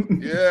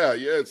 Yeah.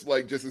 It's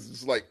like it's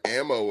just like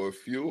ammo or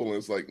fuel. And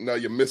it's like, no,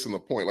 you're missing the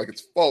point. Like,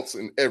 it's faults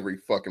in every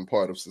fucking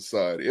part of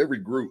society. Every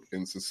group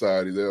in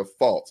society, there are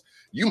faults.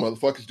 You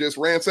motherfuckers just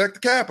ransacked the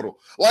Capitol.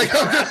 Like,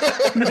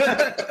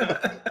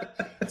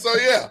 so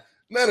yeah,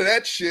 none of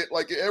that shit.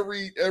 Like,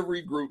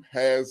 every group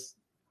has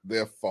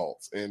their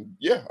faults. And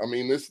I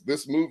mean,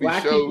 this movie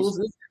Black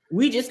shows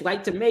we just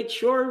like to make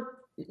sure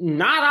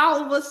not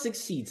all of us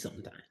succeed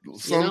sometimes.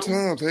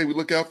 Hey, we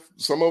look out,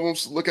 some of them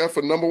look out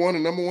for number one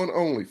and number one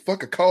only.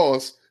 Fuck a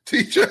cause.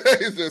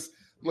 TJ is just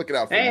looking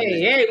out for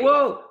me. Hey,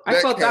 well, I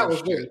thought that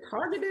was very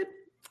targeted.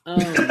 I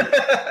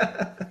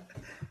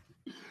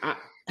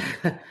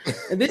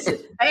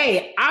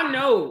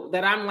know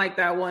that I'm like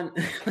that one.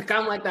 Like,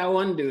 I'm like that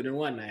one dude in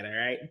One Night, all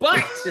right?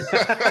 But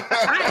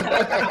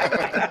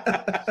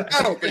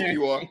I don't think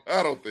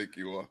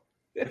you are.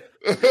 It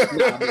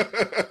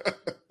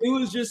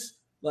was just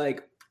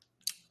like,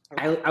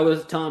 I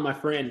was telling my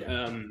friend,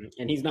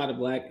 and he's not a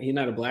black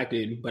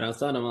dude, but I was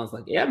telling him, I was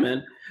like, yeah,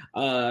 man,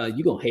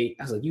 you gonna hate.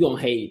 I was like, you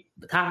gonna hate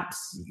the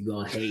cops. You're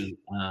gonna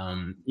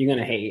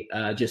hate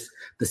just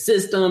the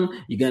system.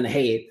 You're gonna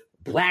hate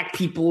black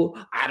people.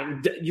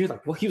 You're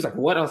like, well, he was like,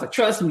 what? I was like,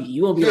 trust me,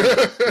 you won't be like,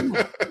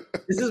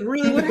 this is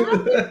really what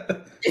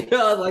happened.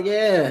 I was like,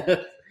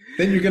 yeah.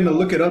 Then you're gonna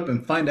look it up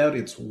and find out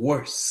it's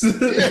worse.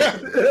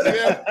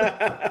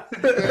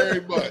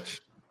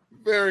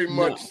 Very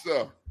much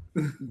so.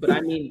 But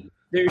I mean,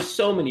 there's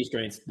so many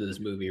strengths to this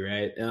movie,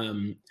 right?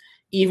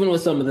 Even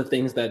with some of the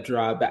things that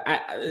draw back,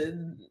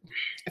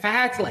 if I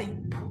had to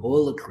like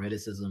pull a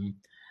criticism,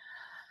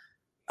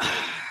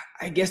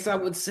 I guess I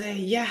would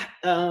say,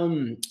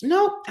 no.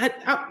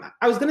 I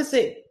was gonna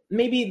say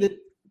maybe the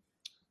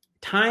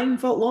time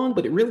felt long,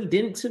 but it really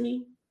didn't to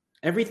me.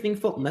 Everything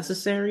felt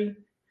necessary.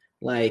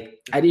 Like,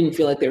 I didn't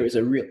feel like there was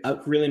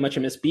really much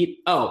of a misbeat.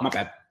 Oh, my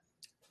bad.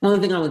 Only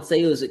thing I would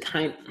say was it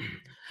kind of,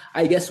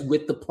 I guess,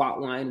 with the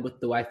plot line with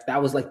the wife,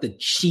 that was like the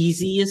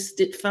cheesiest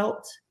it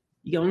felt.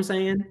 You get what I'm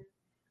saying?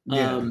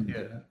 Yeah,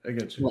 I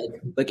get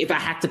you. Like if I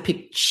had to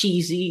pick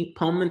cheesy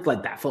moments,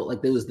 like that felt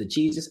like it was the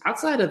cheesiest.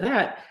 Outside of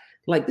that,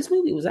 like, this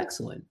movie was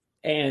excellent,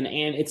 and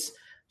it's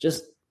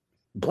just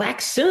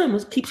black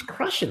cinema keeps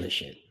crushing the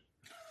shit.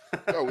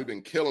 Oh, we've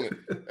been killing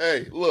it.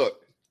 Hey,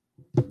 look,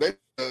 they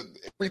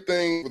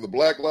everything with the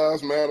Black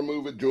Lives Matter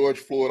movement, George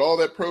Floyd, all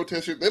that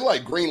protest shit, they're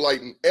like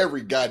greenlighting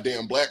every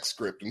goddamn black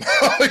script in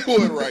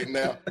Hollywood right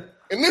now.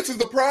 And this is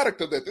the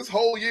product of that. This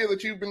whole year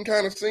that you've been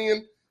kind of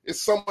seeing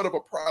is somewhat of a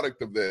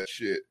product of that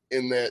shit.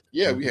 In that,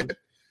 we had,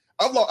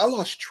 I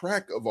lost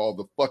track of all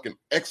the fucking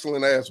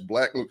excellent ass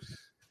black movies.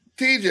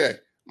 TJ,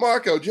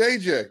 Marco,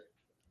 JJ,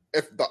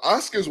 if the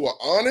Oscars were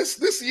honest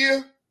this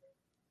year,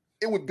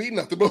 it would be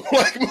nothing but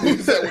black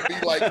movies that would be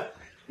like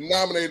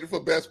nominated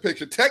for Best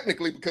Picture,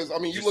 technically, because I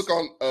mean, you look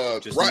on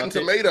Rotten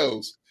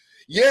Tomatoes.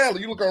 Yeah,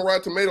 you look on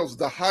Rotten Tomatoes,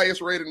 the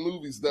highest rated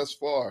movies thus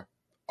far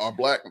are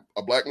black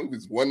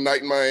movies. One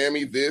Night in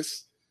Miami, The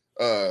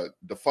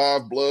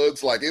Five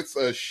Bloods, like, it's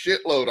a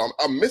shitload.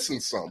 I'm missing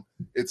some.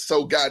 It's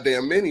so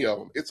goddamn many of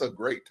them. It's a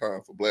great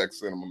time for black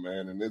cinema,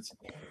 man, and this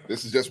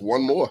is just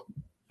one more.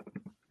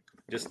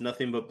 Just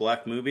nothing but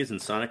black movies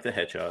and Sonic the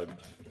Hedgehog.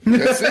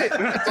 That's it.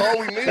 That's all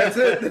we need. That's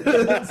it.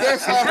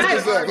 That's how it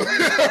is. He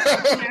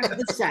has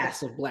the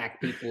sass of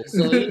black people,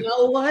 so you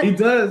know what? He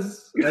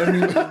does. I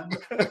mean,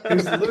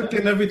 his look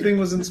and everything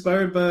was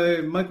inspired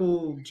by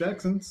Michael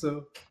Jackson,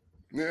 so.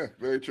 Yeah,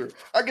 very true.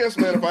 I guess,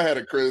 man, if I had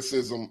a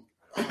criticism,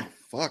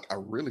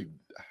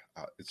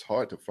 it's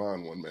hard to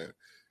find one, man.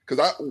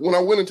 Because when I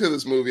went into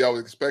this movie, I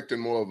was expecting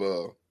more of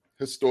a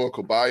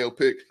historical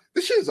biopic.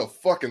 This shit is a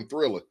fucking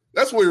thriller.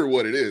 That's really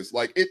what it is.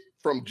 Like, it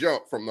from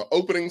the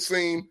opening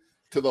scene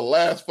to the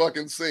last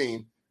fucking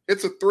scene,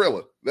 it's a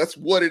thriller. That's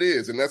what it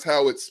is, and that's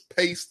how it's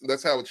paced.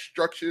 That's how it's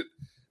structured.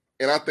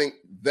 And I think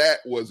that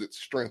was its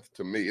strength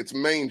to me. Its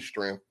main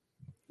strength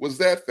was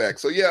that fact.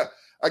 So, yeah,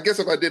 I guess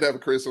if I did have a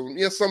criticism,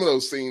 yeah, some of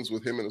those scenes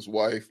with him and his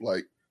wife,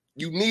 like,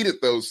 you needed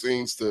those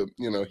scenes to,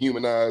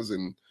 humanize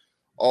and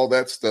all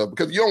that stuff,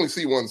 because you only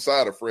see one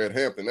side of Fred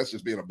Hampton. That's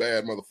just being a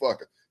bad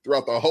motherfucker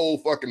throughout the whole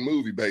fucking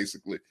movie,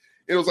 basically.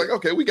 It was like,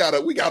 okay, we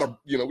gotta, we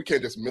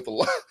can't just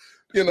mythologize,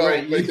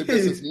 Right. make it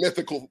this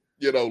mythical,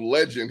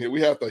 legend here.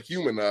 We have to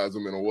humanize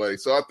him in a way.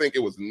 So I think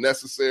it was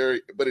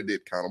necessary, but it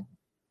did kind of,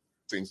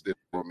 things did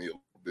for me a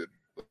little bit.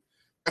 But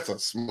that's a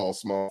small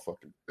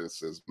fucking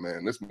criticism,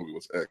 man. This movie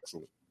was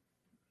excellent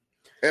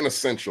and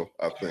essential,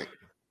 I think.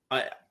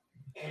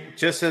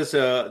 Just as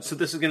so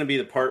this is going to be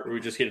the part where we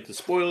just get into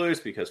spoilers,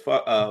 because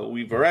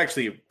we've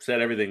actually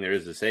said everything there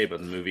is to say about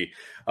the movie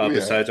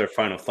besides our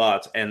final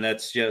thoughts, and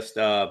that's just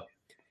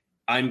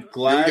I'm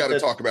glad we got to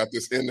talk about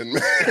this ending.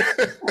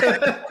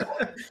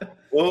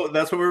 Well,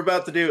 that's what we're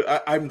about to do.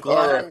 I'm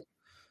glad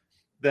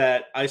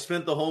that I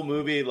spent the whole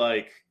movie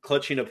like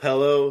clutching a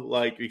pillow,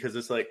 like, because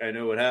it's like, I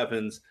know what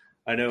happens,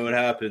 and then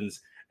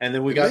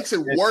it makes it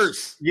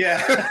worse.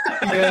 Yeah.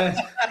 Yeah.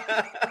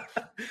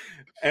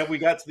 And we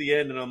got to the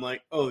end, and I'm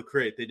like, "Oh,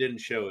 great! They didn't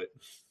show it."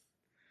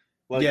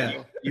 Like,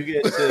 Yeah. you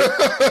get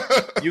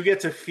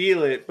to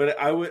feel it, but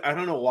I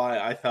don't know why.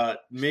 I thought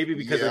maybe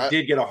because I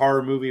did get a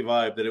horror movie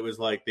vibe that it was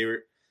like they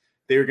were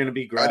going to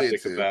be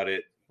graphic about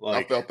it.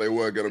 Like, I felt they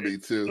were going to be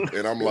too,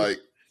 and I'm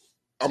like,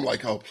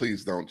 oh,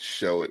 please don't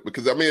show it,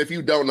 because I mean, if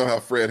you don't know how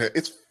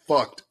it's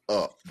fucked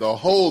up. The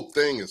whole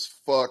thing is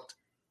fucked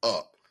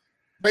up.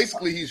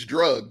 Basically, he's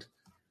drugged,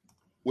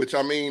 which,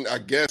 I mean, I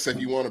guess if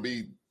you want to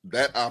be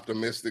that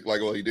optimistic,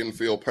 like, well, he didn't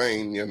feel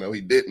pain,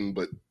 he didn't,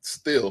 but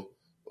still,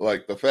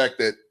 like, the fact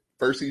that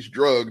first he's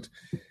drugged,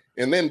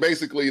 and then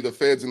basically the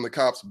feds and the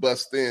cops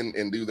bust in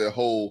and do their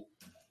whole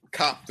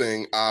cop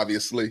thing,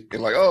 obviously,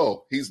 and like,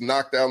 oh, he's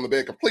knocked down the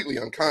bed, completely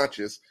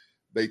unconscious.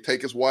 They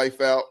take his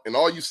wife out, and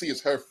all you see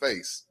is her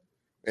face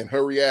and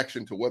her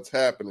reaction to what's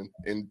happening.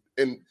 And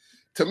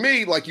to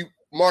me, like,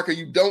 Marco,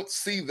 you don't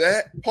see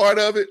that part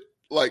of it,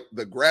 like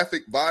the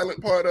graphic,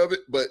 violent part of it,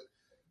 but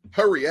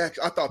her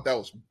reaction, I thought that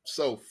was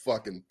so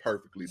fucking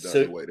perfectly done,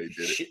 the way they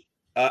did it.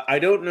 I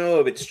don't know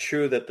if it's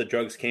true that the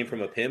drugs came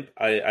from a pimp.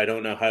 I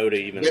don't know how to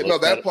even.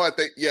 That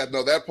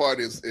part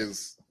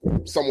is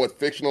somewhat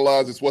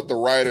fictionalized. It's what the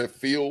writer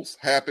feels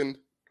happened.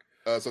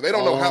 So they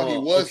don't know how he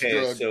was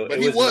drugged, but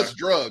he was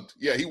drugged.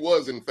 Yeah, he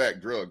was in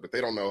fact drugged, but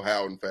they don't know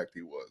how in fact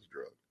he was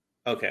drugged.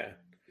 Okay.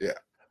 Yeah.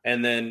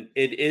 And then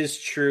it is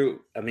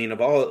true. I mean,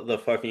 of all the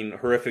fucking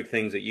horrific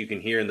things that you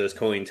can hear in those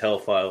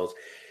COINTEL files,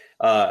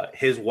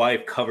 his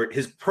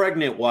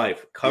pregnant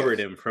wife covered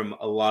him from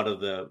a lot of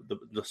the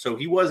so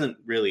he wasn't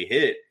really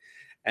hit.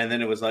 And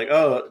then it was like,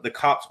 oh, the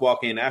cops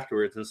walk in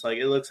afterwards, and it's like,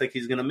 it looks like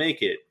he's gonna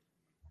make it.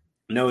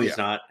 No, he's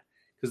not,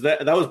 because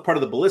that was part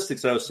of the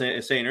ballistics that I was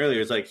saying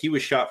earlier. It's like he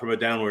was shot from a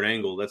downward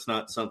angle. That's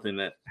not something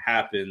that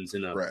happens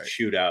in a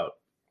shootout.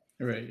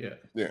 Right.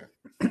 Yeah.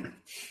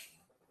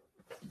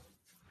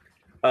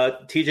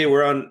 TJ,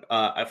 we're on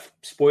a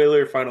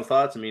spoiler. Final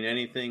thoughts. I mean,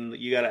 anything that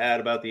you got to add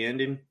about the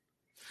ending?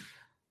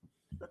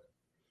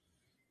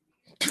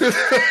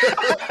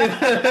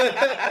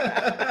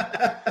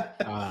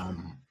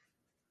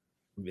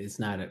 It's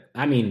not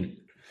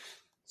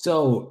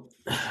so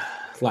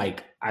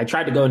like, I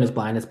tried to go in as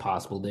blind as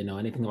possible, didn't know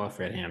anything about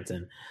Fred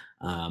Hampton,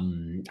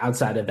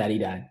 outside of that he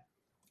died,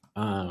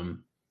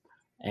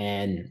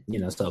 and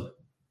so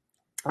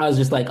I was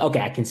just like,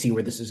 okay, I can see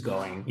where this is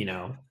going,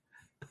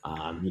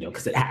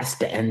 because it has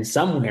to end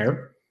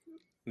somewhere.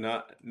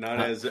 Not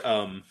as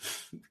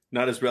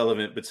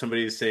relevant, but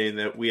somebody's saying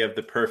that we have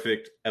the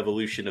perfect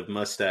evolution of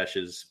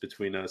mustaches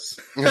between us.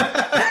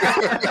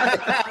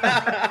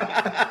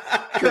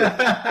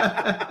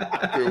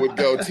 It would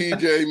go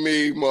TJ,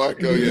 me,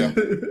 Marco. Yeah.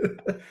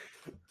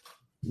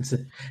 This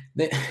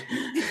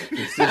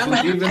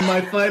isn't even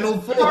my final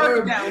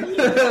form.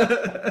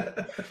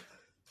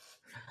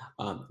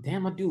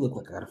 Damn, I do look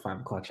like I got a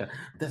 5 o'clock shot.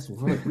 That's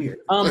really weird.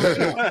 I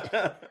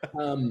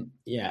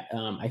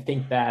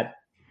think that,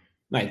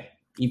 like,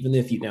 even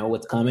if you know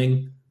what's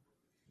coming,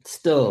 it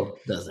still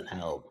doesn't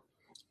help.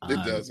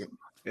 It doesn't.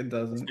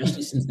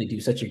 Especially since they do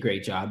such a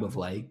great job of,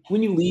 like,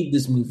 when you leave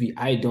this movie,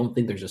 I don't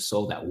think there's a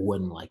soul that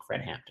wouldn't like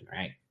Fred Hampton,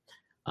 right?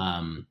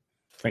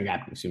 Frank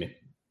Hampton, excuse me.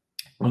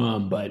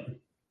 But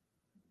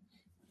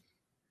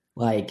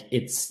like,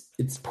 it's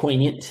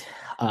poignant.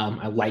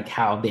 I like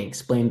how they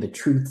explained the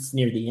truths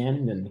near the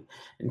end and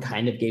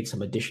kind of gave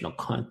some additional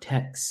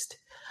context.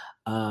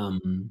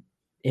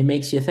 It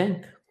makes you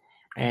think,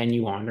 and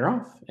you wander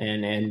off.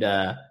 And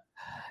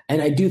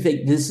I do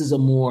think this is a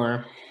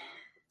more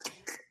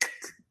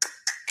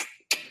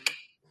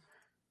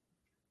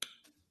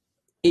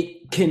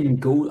it can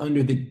go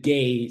under the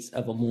gaze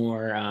of a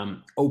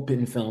more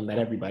open film that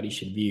everybody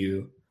should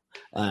view,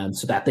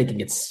 so that they can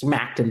get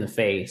smacked in the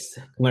face,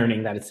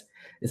 learning that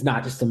it's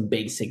not just some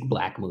basic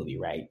black movie,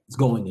 right? It's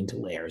going into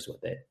layers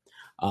with it.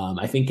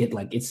 I think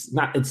it's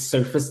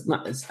surface. I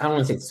don't want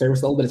to say it's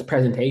surface level, but it's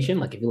presentation.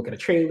 Like, if you look at a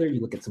trailer,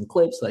 you look at some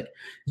clips, like,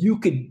 you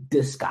could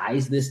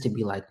disguise this to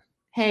be like,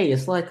 hey,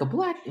 it's like a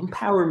black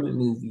empowerment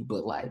movie,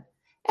 but like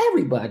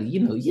everybody,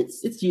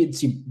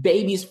 it's your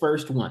baby's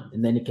first one,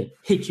 and then it can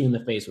hit you in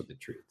the face with the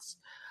truths.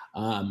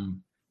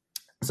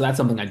 So that's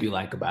something I do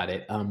like about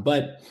it.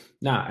 But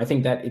I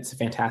think that it's a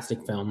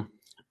fantastic film.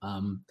 I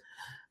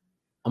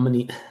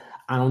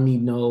don't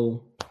need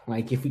no,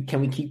 like,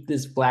 can we keep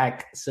this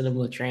black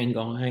cinema train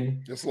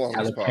going? As long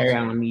Tyler as possible. Perry,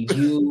 I don't need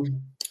you.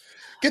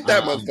 Get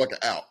that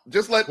motherfucker out.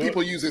 Just let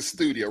people use his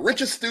studio. Rent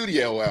your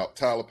studio out,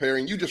 Tyler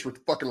Perry, and you just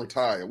fucking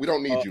retire. We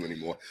don't need you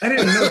anymore. I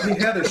didn't know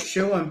he had a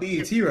show on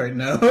BET right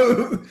now.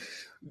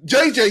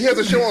 JJ, he has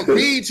a show on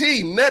BET,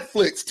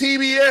 Netflix,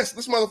 TBS.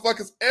 This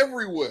motherfucker's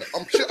everywhere.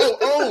 I'm sure.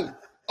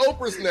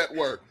 Oprah's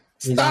network.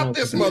 Stop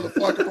this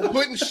motherfucker from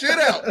putting shit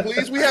out,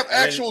 please. We have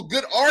actual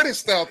good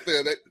artists out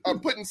there that are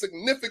putting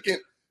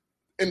significant,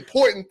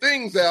 important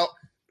things out.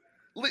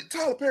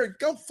 Tyler Perry,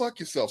 go fuck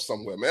yourself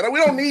somewhere, man. We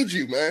don't need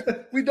you, man.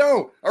 We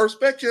don't. I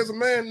respect you as a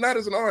man, not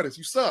as an artist.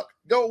 You suck.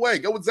 Go away.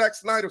 Go with Zack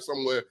Snyder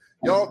somewhere.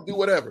 Y'all do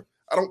whatever.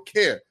 I don't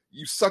care.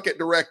 You suck at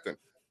directing.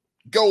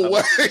 Go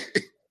away.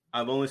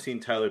 I've only seen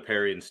Tyler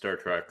Perry in Star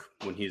Trek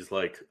when he's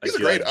like he's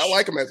great. I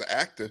like him as an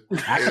actor.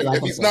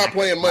 If he's not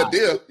playing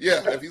Madea,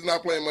 if he's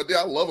not playing Madea,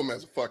 I love him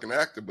as a fucking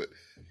actor. But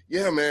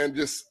yeah, man,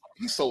 just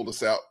he sold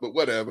us out. But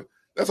whatever.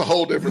 That's a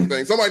whole different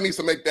thing. Somebody needs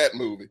to make that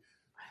movie.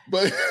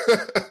 But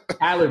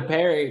Tyler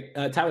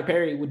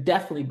Perry would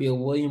definitely be a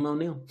William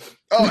O'Neill.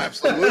 Oh,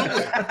 absolutely.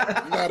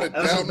 Not a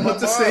doubt in my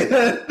mind. Say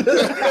that.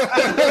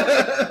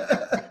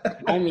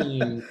 I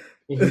mean,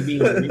 if you're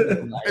being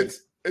real, like,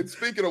 And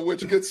speaking of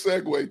which, good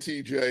segue,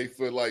 TJ,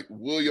 for like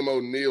William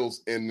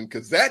O'Neill's ending,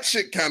 because that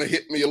shit kind of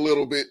hit me a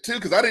little bit too.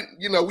 Because I didn't,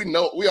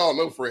 we all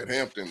know Fred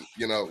Hampton,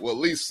 well, at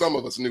least some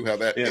of us knew how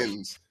that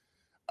ends.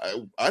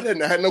 I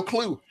had no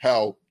clue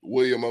how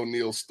William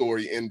O'Neill's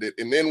story ended.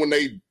 And then when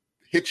they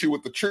hit you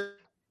with the truth.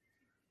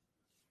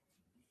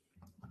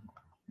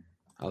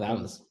 Oh, that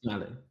was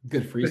not a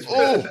good freeze.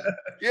 Oh,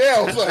 yeah.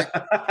 I was like,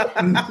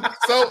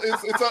 so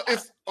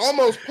it's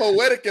almost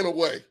poetic in a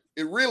way.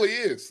 It really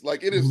is.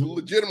 Like, it is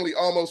legitimately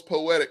almost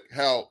poetic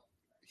how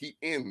he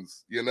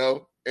ends,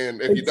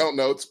 And if you don't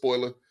know, it's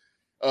spoiler.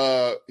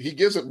 He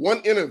gives it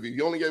one interview.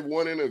 He only gave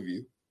one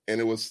interview, and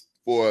it was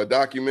for a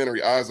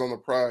documentary, Eyes on the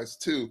Prize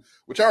 2,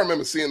 which I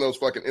remember seeing those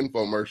fucking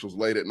infomercials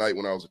late at night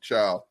when I was a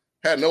child.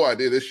 Had no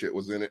idea this shit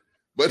was in it.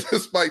 But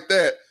despite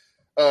that,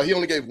 he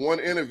only gave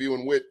one interview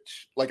in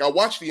which, like, I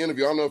watched the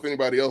interview. I don't know if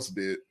anybody else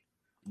did,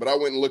 but I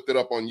went and looked it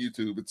up on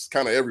YouTube. It's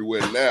kind of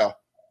everywhere now.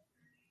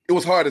 It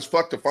was hard as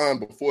fuck to find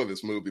before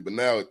this movie, but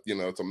now,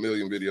 it's a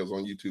million videos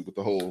on YouTube with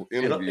the whole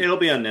interview. It'll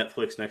be on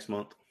Netflix next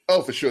month.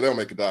 Oh, for sure. They'll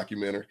make a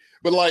documentary.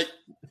 But, like,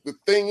 the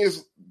thing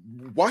is,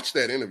 watch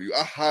that interview.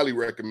 I highly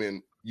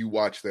recommend you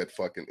watch that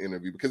fucking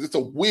interview because it's a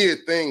weird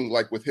thing,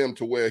 like, with him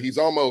to where he's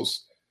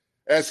almost,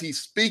 as he's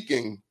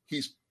speaking,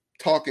 he's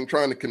talking,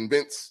 trying to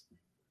convince,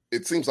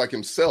 it seems like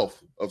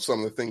himself of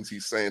some of the things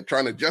he's saying,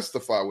 trying to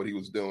justify what he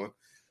was doing.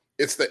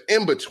 It's the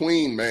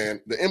in-between,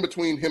 man. The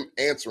in-between him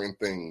answering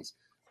things,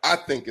 I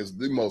think, is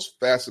the most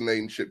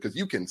fascinating shit because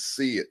you can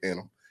see it in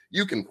him.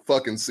 You can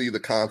fucking see the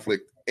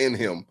conflict in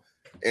him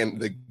and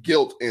the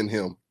guilt in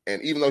him.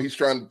 And even though he's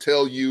trying to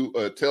tell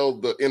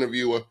the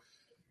interviewer,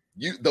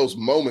 those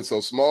moments,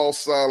 those small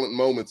silent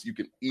moments, you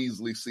can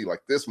easily see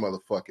like this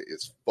motherfucker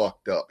is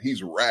fucked up.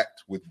 He's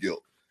racked with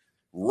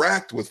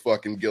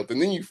fucking guilt. And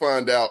then you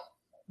find out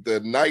the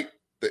night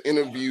the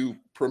interview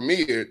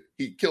premiered,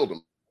 he killed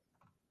him.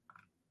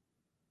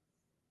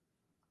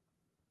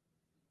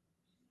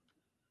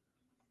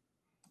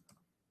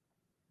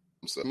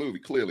 So movie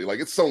clearly, like,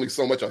 it's only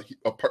so much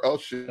oh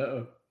shit.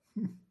 Uh-oh.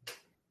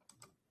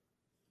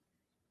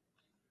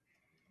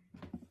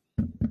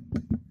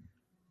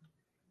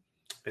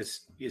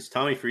 Is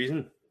Tommy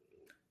freezing?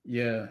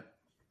 Yeah,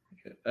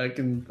 I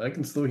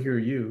can still hear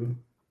you.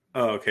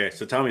 Oh, okay.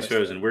 So Tommy's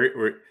frozen.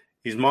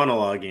 He's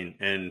monologuing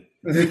and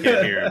we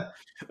can't hear him.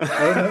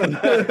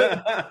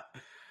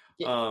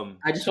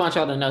 I just want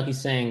y'all to know he's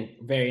saying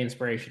very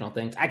inspirational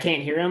things. I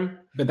can't hear him,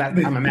 but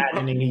I'm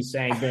imagining he's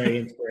saying very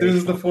inspirational. This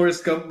is the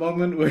Forrest Gump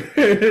moment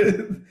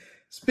where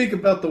speak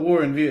about the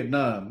war in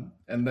Vietnam,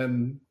 and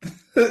then.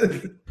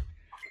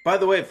 By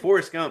the way,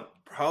 Forrest Gump,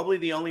 probably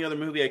the only other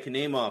movie I can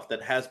name off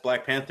that has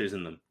Black Panthers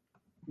in them.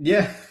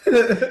 Yeah.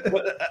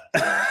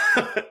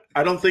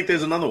 I don't think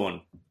there's another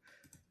one.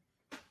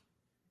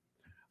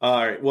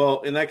 All right.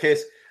 Well, in that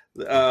case,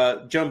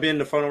 jump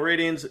into final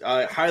ratings.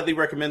 I highly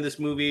recommend this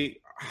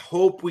movie.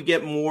 Hope we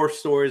get more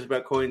stories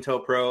about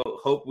COINTELPRO.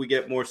 Hope we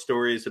get more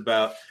stories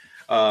about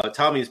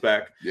Tommy's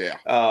back. Yeah.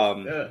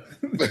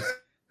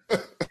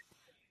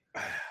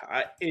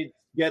 It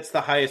gets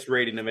the highest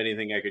rating of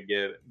anything I could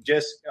give.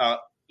 Just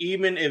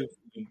even if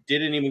you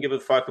didn't even give a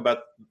fuck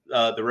about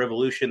the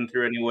revolution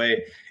through any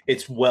way,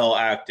 it's well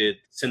acted.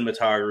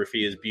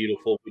 Cinematography is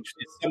beautiful, which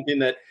is something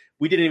that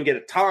we didn't even get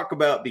to talk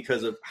about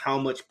because of how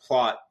much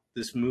plot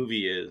this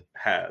movie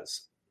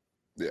has.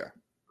 Yeah.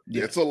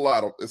 Yeah, it's a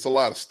lot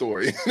of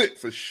story in it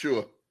for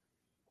sure.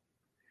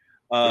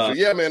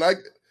 Yeah, man. I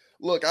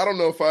don't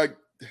know if I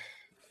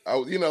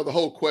the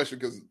whole question,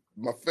 because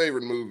my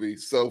favorite movie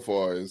so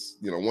far is,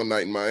 One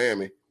Night in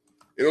Miami.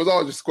 It was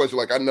always just a question,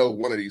 like, I know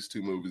one of these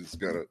two movies is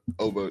going to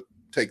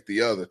overtake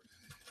the other.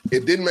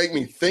 It didn't make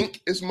me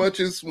think as much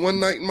as One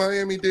Night in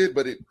Miami did,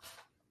 but it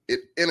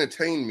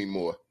entertained me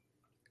more.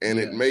 And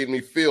it made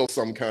me feel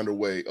some kind of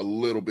way a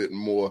little bit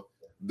more.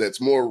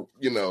 That's more,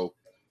 I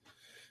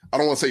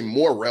don't want to say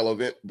more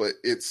relevant, but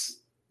it's,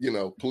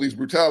 police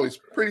brutality is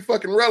pretty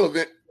fucking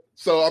relevant.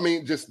 So, I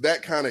mean, just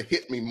that kind of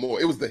hit me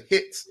more. It was the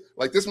hits.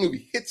 Like, this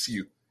movie hits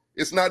you.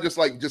 It's not just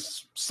like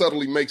just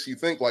subtly makes you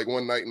think like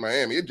One Night in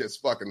Miami. It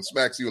just fucking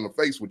smacks you in the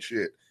face with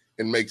shit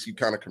and makes you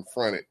kind of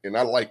confront it. And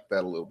I like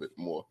that a little bit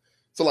more.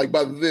 So, like,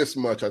 by this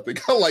much, I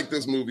think I like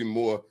this movie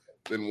more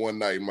than One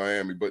Night in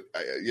Miami. But,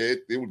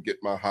 it would get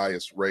my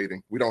highest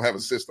rating. We don't have a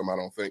system, I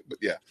don't think. But,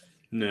 yeah.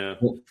 No.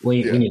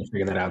 We need to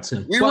figure that out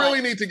soon. We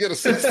really need to get a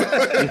system.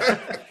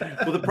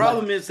 Well, the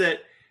problem is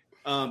that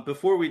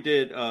before we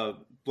did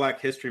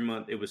Black History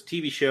Month, it was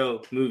TV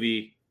show,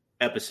 movie,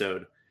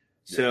 episode.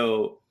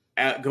 So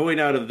going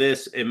out of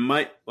this, it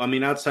might,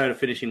 outside of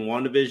finishing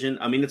WandaVision,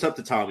 it's up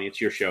to Tommy. It's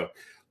your show.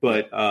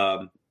 But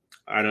I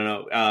don't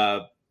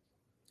know.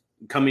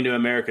 Coming to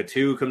America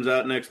 2 comes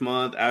out next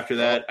month. After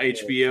that,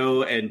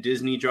 HBO and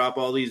Disney drop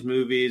all these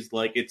movies.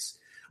 Like,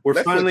 we're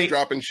Netflix finally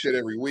dropping shit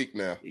every week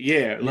now.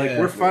 Yeah,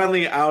 we're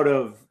finally out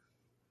of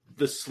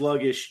the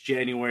sluggish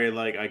January.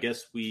 Like, I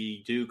guess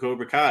we do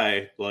Cobra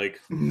Kai. Like,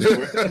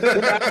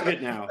 we're out of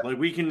it now. Like,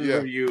 we can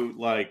review.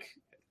 Like,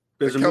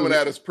 there's coming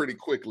at us pretty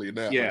quickly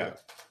now. Yeah.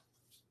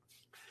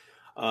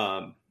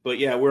 But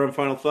yeah, we're on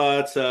final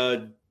thoughts.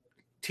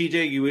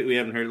 TJ, we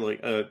haven't heard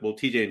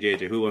TJ and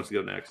JJ. Who wants to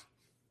go next?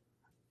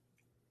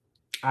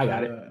 I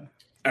got it.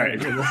 All right.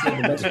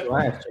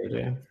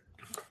 JJ.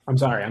 I'm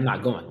sorry, I'm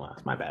not going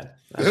last. My bad.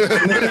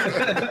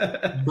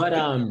 But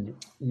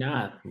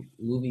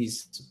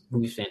movies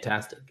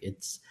fantastic.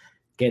 It's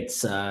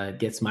gets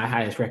my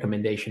highest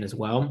recommendation as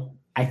well.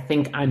 I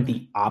think I'm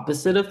the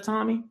opposite of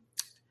Tommy.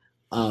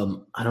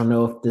 I don't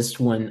know if this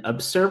one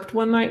usurped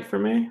one night for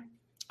me.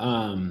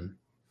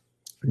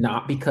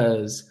 Not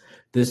because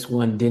this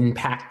one didn't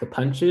pack the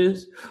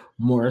punches,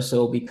 more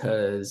so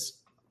because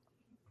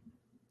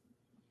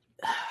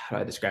how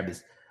do I describe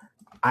this?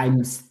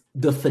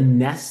 The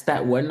finesse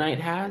that One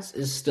Night has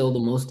is still the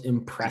most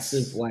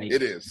impressive. Like,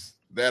 it is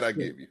that I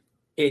give you.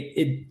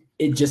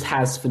 It just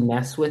has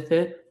finesse with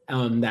it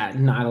that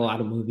not a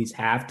lot of movies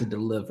have to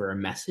deliver a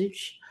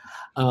message.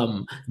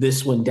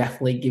 This one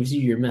definitely gives you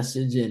your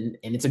message, and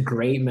it's a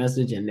great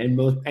message, and I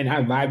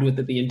vibed with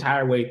it the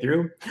entire way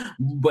through.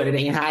 But it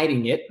ain't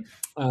hiding it.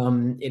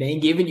 It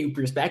ain't giving you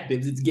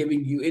perspectives. It's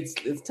giving you. It's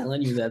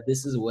telling you that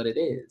this is what it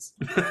is.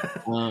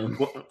 Well,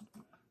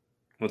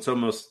 it's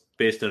almost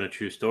based on a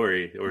true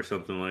story or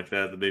something like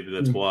that. Maybe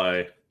that's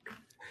why.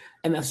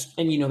 And that's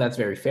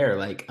very fair.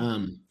 Like,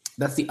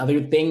 that's the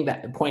other thing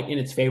that point in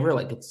its favor.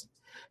 Like,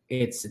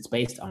 it's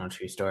based on a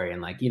true story,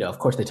 and like, of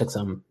course they took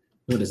some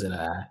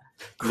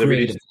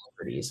creative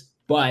liberties,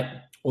 but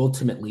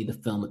ultimately the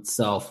film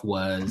itself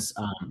was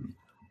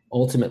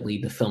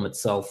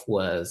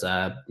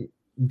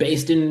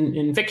based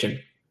in fiction,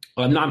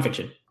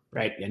 nonfiction,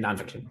 right? Yeah,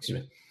 nonfiction.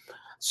 Excuse me.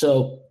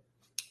 So,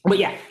 but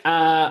yeah.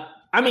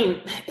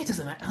 It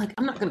doesn't matter. Like,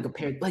 I'm not going to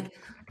compare. Like,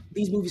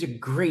 these movies are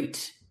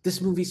great.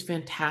 This movie's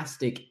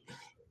fantastic.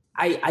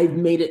 I've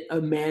made it a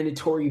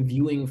mandatory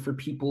viewing for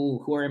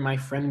people who are in my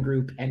friend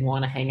group and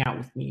want to hang out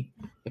with me.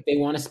 If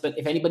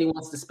anybody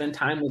wants to spend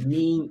time with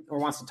me or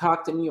wants to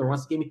talk to me or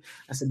wants to give me,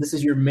 I said, this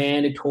is your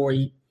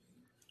mandatory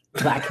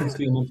Black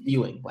History Month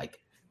viewing. Like,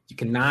 you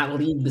cannot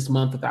leave this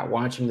month without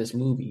watching this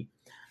movie.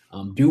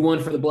 Do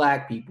one for the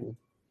Black people.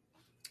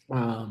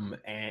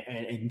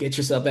 And get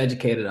yourself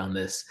educated on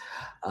this.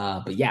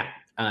 But yeah,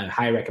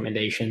 high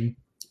recommendation.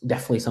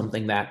 Definitely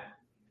something that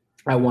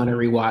I want to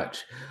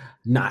rewatch.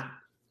 Not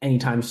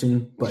anytime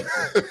soon, but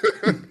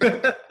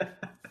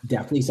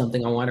definitely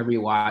something I want to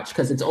rewatch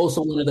because it's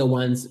also one of the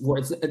ones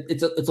where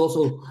it's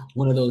also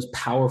one of those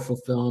powerful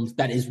films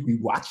that is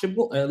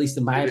rewatchable, at least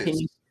in my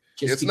opinion.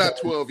 It's not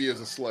 12 Years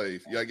a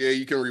Slave. Yeah,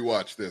 you can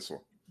rewatch this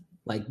one.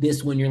 Like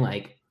this one, you're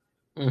like,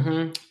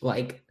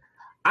 like.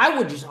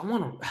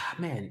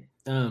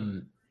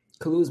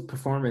 Kalu's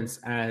performance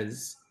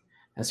as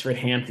Fred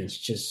Hampton's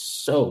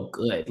just so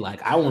good.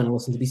 Like, I want to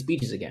listen to these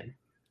speeches again.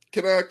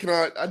 I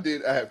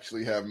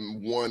actually have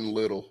one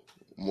little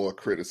more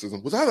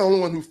criticism. Was I the only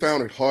one who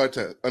found it hard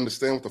to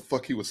understand what the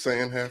fuck he was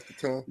saying half the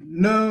time?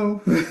 No.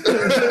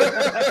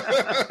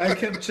 I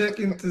kept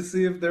checking to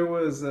see if there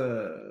was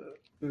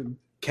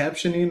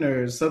captioning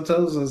or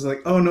subtitles. I was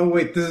like, oh no,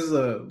 wait, this is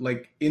a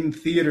in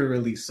theater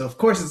release, so of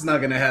course it's not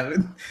gonna have it.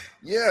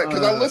 Yeah,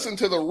 because I listened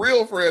to the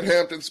real Fred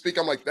Hampton speak.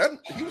 I'm like, that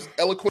he was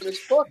eloquent as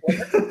fuck.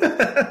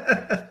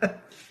 I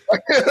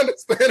can't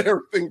understand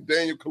everything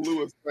Daniel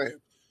Kaluuya is saying.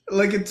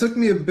 Like, it took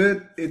me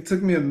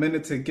a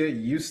minute to get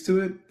used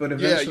to it, but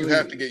eventually, you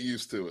have to get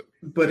used to it.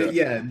 But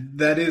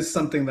that is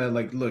something that,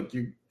 like, look,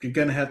 you're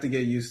gonna have to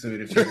get used to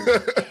it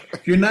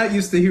if you're not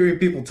used to hearing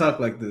people talk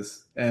like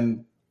this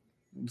and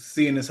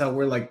seeing as how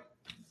we're like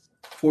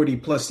 40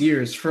 plus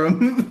years from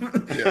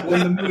when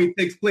the movie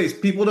takes place.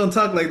 People don't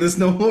talk like this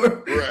no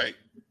more. Right.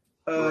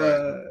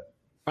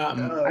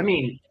 I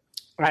mean,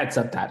 I had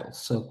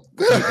subtitles, so.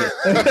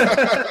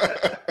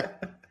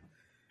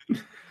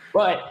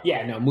 But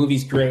yeah, no,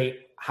 movie's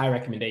great. High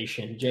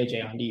recommendation.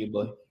 JJ, on to you,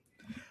 boy.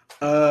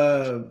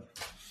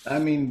 I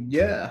mean,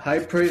 yeah, high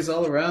praise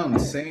all around.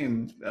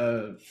 Same.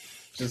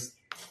 Just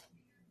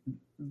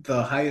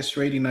the highest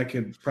rating I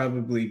could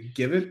probably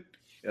give it.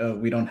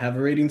 We don't have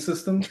a rating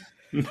system,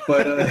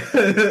 but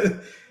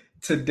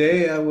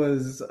today I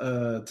was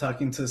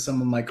talking to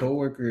some of my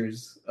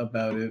coworkers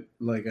about it.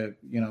 Like,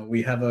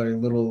 we have our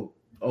little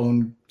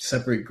own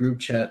separate group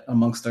chat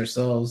amongst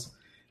ourselves.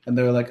 And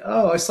they were like,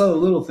 "Oh, I saw the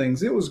little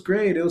things. It was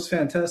great. It was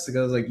fantastic."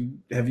 I was like,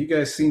 "Have you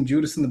guys seen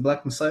Judas and the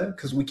Black Messiah?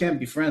 Because we can't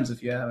be friends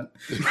if you haven't."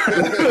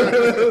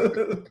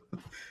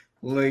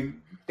 Like,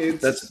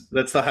 that's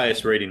the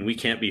highest rating. We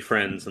can't be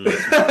friends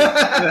unless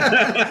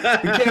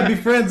we can't be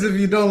friends if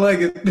you don't like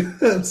it.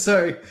 I'm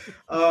sorry,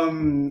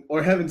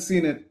 or haven't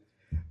seen it.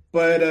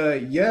 But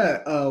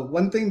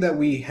one thing that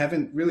we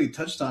haven't really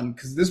touched on,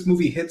 because this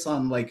movie hits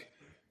on like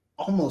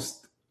almost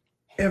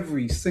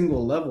every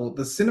single level.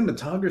 The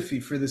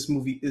cinematography for this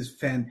movie is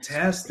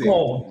fantastic.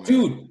 Oh,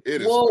 dude,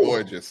 it is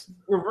gorgeous.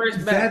 Reverse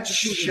back. That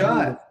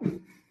shot,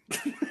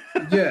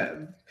 yeah,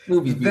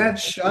 that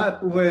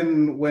shot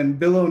when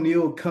Bill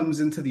O'Neill comes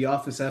into the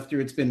office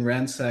after it's been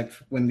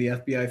ransacked, when the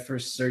FBI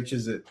first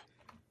searches it.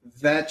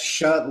 That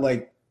shot,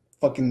 like,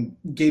 fucking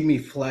gave me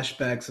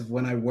flashbacks of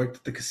when I worked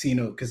at the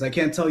casino, because I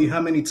can't tell you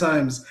how many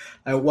times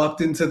I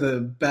walked into the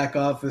back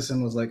office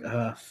and was like,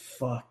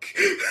 fuck.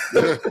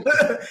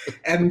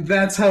 And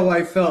that's how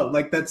I felt,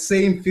 like that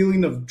same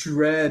feeling of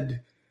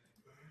dread.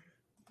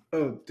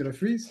 Oh, did I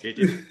freeze?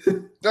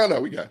 No,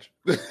 we got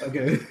you.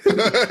 Okay.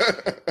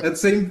 That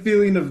same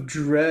feeling of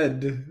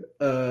dread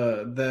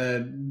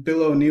that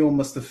Bill O'Neill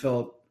must have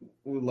felt,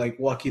 like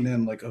walking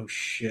in, like, oh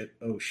shit.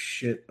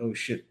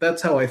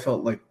 That's how I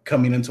felt like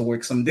coming into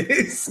work some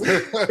days.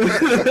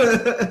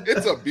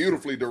 It's a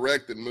beautifully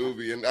directed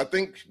movie, and I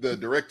think the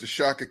director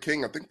Shaka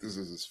King, I think this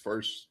is his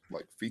first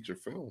like feature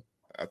film.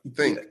 I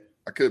think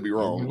I could be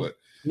wrong, but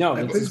no,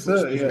 I think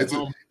so. Yeah.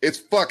 It's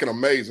fucking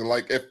amazing.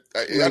 Like, if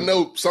I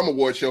know some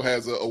award show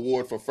has an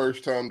award for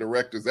first time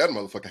directors, that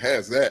motherfucker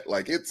has that.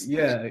 Like, it's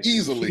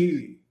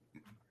easily.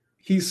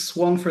 He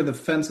swung for the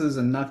fences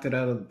and knocked it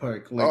out of the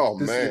park. Like,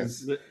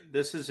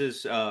 this is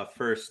his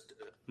first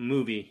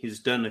movie. He's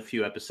done a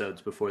few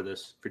episodes before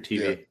this for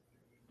TV. Yeah.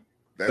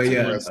 That's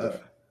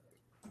impressive.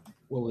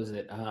 What was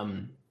it?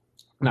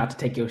 Not to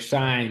take your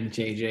shine,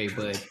 JJ,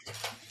 but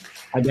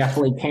I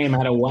definitely came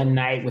out of one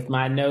night with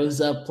my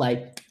nose up,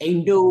 like,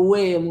 ain't no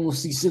way I'm gonna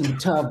see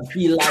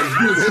cinematography like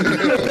this.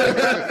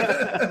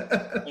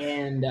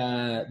 And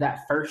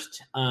that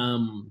first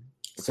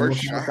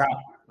shot,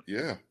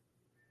 yeah.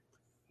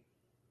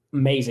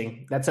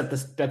 Amazing. That set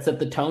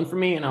the tone for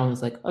me, and I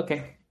was like,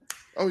 okay,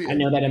 oh yeah, I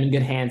know that I'm in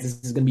good hands. This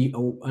is gonna be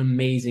an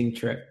amazing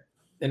trip.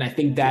 And I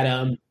think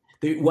that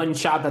the one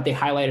shot that they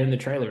highlighted in the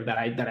trailer that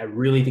I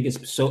really think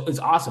is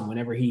awesome.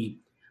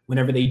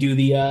 Whenever they do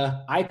the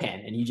eye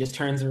pan and he just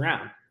turns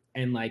around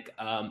and like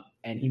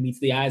and he meets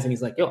the eyes and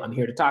he's like, "Yo, I'm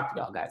here to talk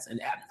to y'all guys." And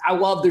I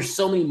love, there's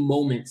so many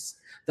moments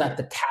that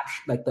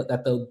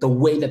the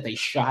way that they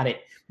shot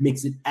it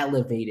makes it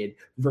elevated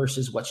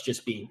versus what's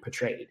just being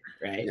portrayed,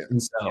 right? Yeah.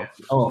 And so,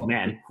 oh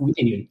man, we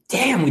didn't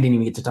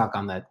even get to talk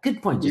on that.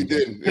 Good point, Jim. We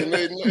didn't.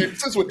 And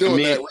since we're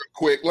doing that real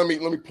quick, let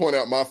me point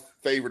out my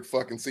favorite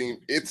fucking scene.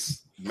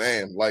 It's,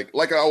 man, like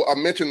I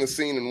mentioned the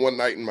scene in One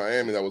Night in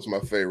Miami. That was my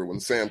favorite, when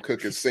Sam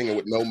Cooke is singing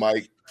with no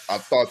mic. I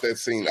still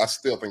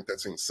think that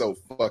scene's so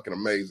fucking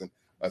amazing.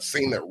 A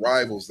scene that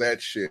rivals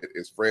that shit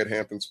is Fred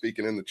Hampton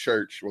speaking in the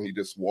church when he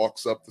just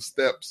walks up the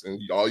steps and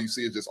all you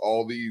see is just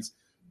all these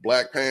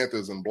Black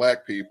Panthers and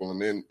black people,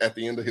 and then at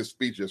the end of his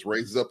speech just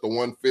raises up the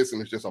one fist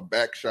and it's just a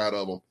back shot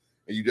of him,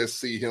 and you just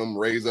see him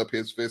raise up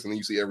his fist and then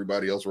you see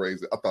everybody else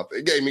raise it. I thought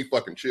it gave me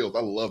fucking chills.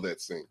 I love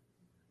that scene.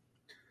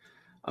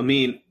 I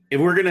mean,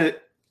 if we're gonna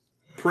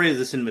praise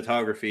the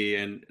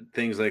cinematography and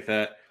things like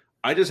that,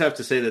 I just have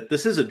to say that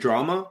this is a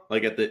drama.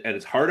 Like, at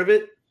its heart of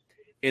it,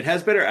 it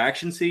has better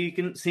action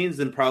scenes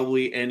than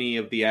probably any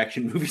of the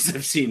action movies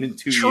I've seen in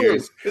 2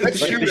 years. That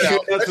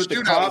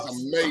shootout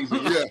is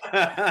amazing.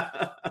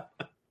 Yeah.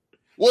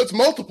 Well, it's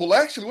multiple,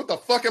 actually. What the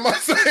fuck am I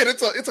saying?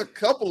 It's a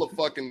couple of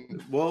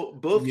fucking. Well,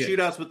 both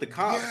shootouts with the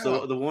cops.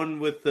 Yeah. The one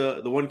with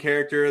the one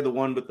character, the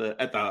one with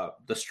at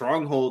the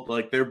stronghold.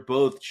 Like, they're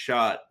both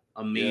shot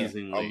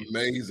amazingly. Yeah,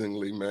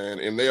 amazingly, man.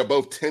 And they are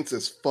both tense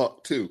as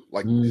fuck too.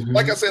 Like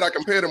I said, I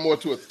compared it more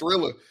to a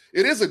thriller.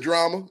 It is a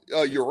drama.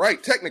 You're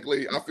right.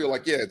 Technically, I feel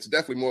like, it's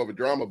definitely more of a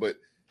drama, but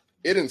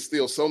it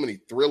instills so many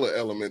thriller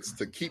elements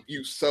to keep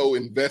you so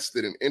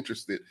invested and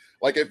interested.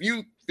 Like, if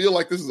you feel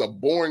like this is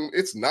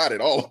it's not at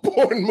all a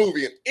boring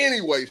movie in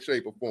any way,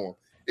 shape, or form.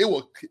 It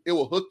will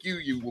hook you.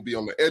 You will be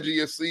on the edge of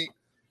your seat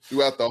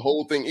throughout the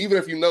whole thing, even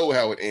if you know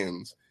how it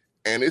ends.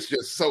 And it's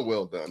just so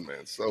well done,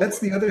 man. So that's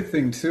the other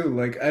thing too.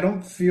 Like, I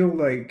don't feel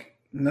like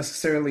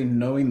necessarily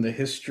knowing the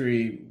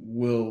history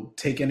will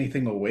take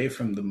anything away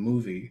from the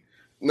movie.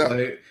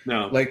 No,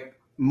 Like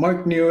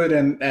Mark knew it,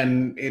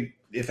 and it,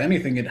 if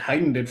anything, it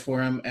heightened it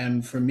for him.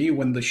 And for me,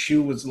 when the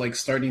shoe was like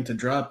starting to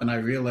drop, and I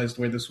realized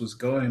where this was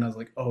going, I was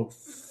like, "Oh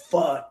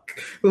fuck!"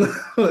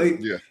 Like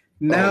yeah.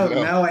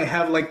 now I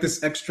have like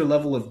this extra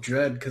level of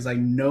dread because I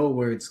know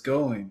where it's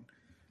going.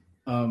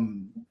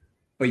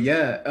 But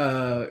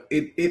yeah,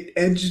 it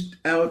edged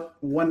out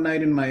One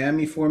Night in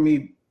Miami for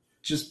me,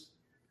 just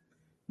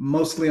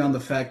mostly on the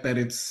fact that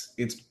it's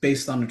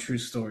based on a true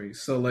story.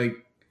 So like,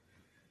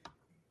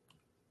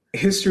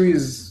 history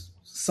is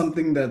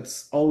something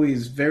that's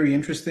always very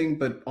interesting,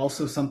 but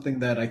also something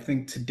that I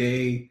think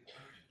today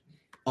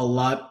a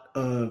lot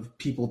of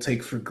people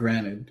take for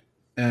granted.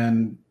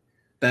 And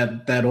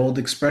that old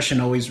expression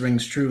always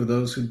rings true: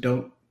 those who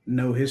don't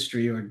know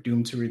history are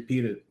doomed to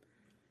repeat it.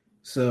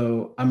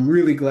 So I'm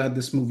really glad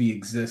this movie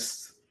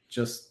exists.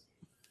 Just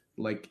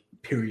like,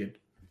 period.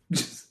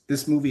 Just,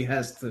 this movie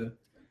has to.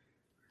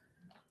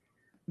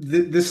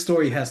 This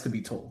story has to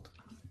be told.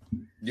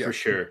 Yeah, for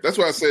sure. That's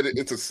why I said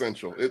it's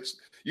essential.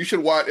 You should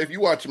watch, if you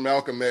watch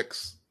Malcolm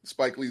X,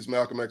 Spike Lee's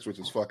Malcolm X, which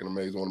is fucking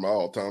amazing, one of my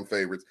all-time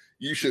favorites.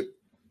 You should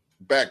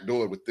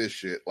backdoor it with this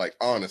shit. Like,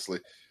 honestly,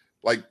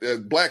 like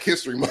Black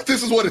History Month.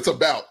 This is what it's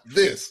about.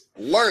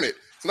 Learn it.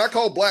 It's not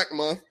called Black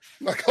Month.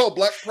 It's not called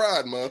Black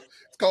Pride Month.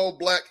 It's called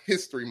Black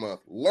History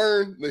Month.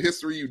 Learn the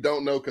history you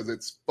don't know, because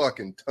it's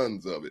fucking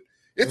tons of it.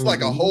 It's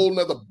like a whole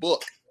nother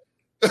book.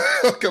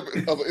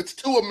 It's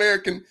 2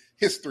 American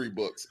history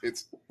books.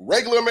 It's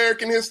regular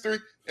American history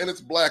and it's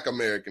Black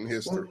American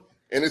history.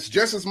 And it's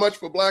just as much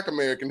for Black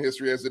American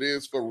history as it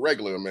is for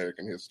regular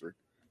American history.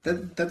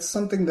 That's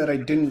something that I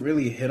didn't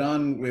really hit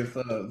on with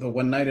the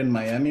One Night in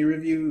Miami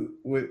review.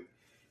 With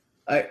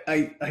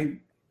I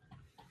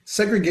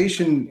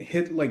segregation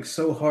hit like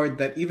so hard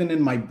that even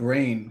in my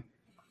brain,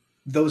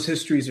 those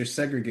histories are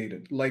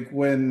segregated. Like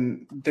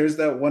when there's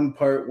that one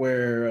part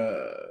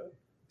where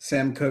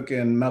Sam Cooke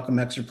and Malcolm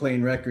X are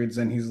playing records,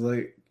 and he's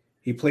like,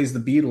 he plays the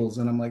Beatles,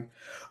 and I'm like,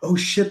 oh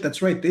shit,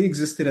 that's right, they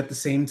existed at the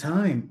same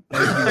time.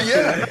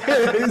 Yeah,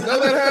 no,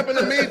 that happened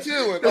to me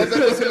too. And I was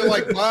listening to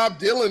like Bob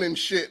Dylan and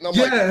shit, and I'm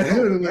like,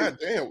 oh, god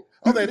damn,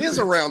 oh, that is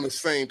around the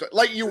same time.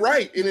 Like, you're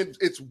right, and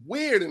it's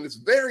weird and it's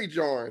very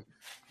jarring,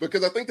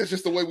 because I think that's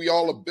just the way we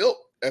all are built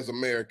as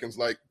Americans.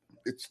 Like,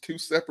 it's 2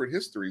 separate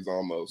histories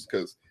almost,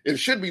 because it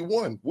should be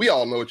one. We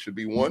all know it should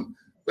be one,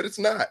 but it's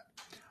not.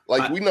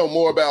 Like, we know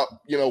more about,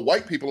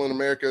 white people in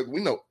America.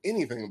 We know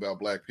anything about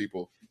Black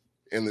people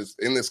in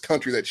this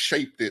country that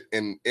shaped it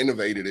and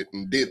innovated it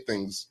and did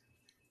things.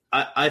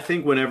 I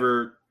think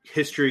whenever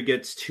history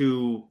gets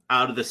too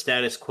out of the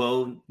status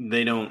quo,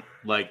 they don't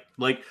like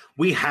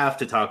we have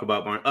to talk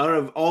about Martin. Out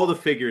of all the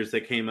figures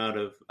that came out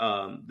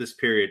of this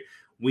period,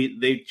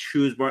 they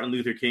choose Martin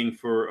Luther King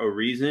for a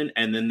reason,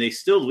 and then they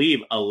still leave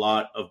a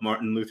lot of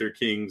Martin Luther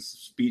King's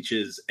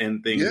speeches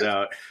and things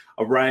out.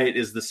 A riot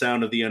is the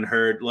sound of the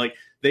unheard. Like,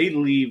 they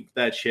leave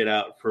that shit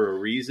out for a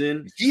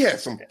reason. He had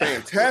some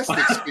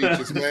fantastic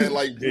speeches, man.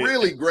 Like,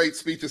 really great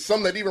speeches.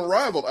 Some that even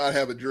rivaled I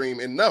Have a Dream.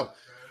 And no,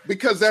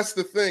 because that's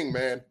the thing,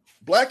 man.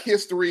 Black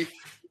history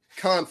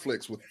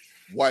conflicts with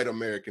white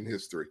American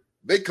history.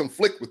 They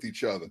conflict with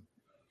each other.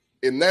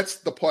 And that's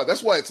the part.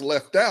 That's why it's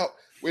left out.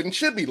 When it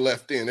should be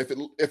left in. If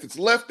it's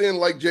left in,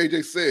 like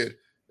JJ said,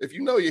 if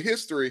you know your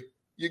history,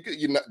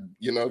 you're not,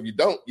 if you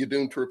don't, you're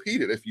doomed to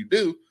repeat it. If you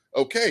do,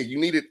 okay, you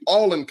need it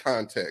all in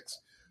context.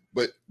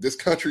 But this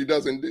country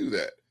doesn't do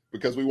that,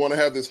 because we want to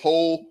have this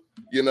whole,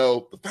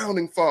 the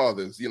founding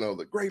fathers,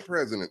 the great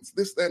presidents,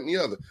 this, that, and the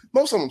other.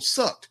 Most of them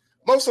sucked.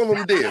 Most of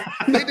them did.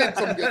 They did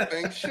some good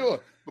things,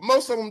 sure, but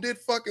most of them did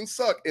fucking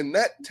suck, and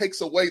that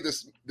takes away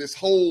this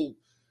whole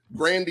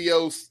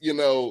grandiose,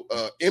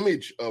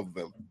 image of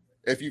them.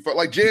 If you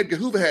like, J. Edgar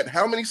Hoover had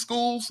how many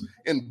schools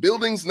and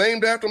buildings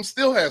named after him?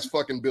 Still has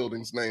fucking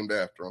buildings named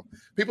after him.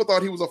 People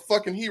thought he was a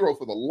fucking hero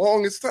for the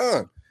longest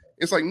time.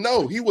 It's like,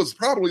 no, he was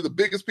probably the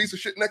biggest piece of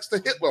shit next to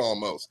Hitler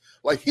almost.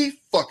 Like, he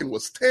fucking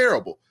was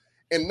terrible.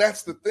 And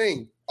that's the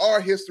thing. Our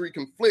history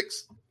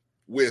conflicts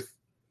with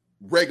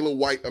regular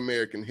white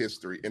American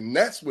history. And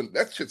that's when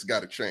that shit's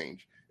got to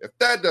change. If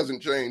that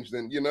doesn't change,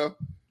 then,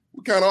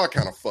 we kind of are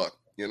kind of fucked,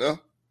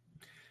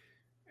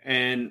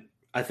 And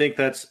I think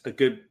that's a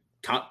good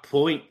top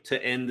point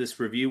to end this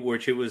review,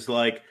 which it was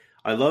like,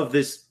 I love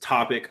this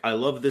topic. I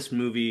love this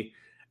movie.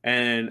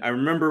 And I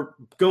remember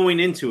going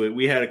into it,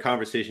 we had a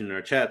conversation in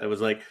our chat that was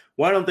like,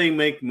 why don't they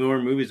make more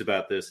movies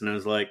about this? And I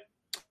was like,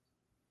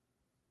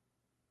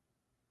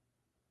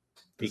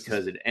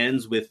 because it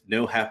ends with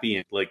no happy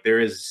end. Like, there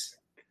is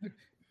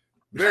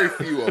very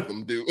few of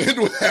them do end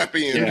with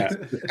happy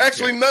endings. Yeah.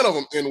 Actually, none of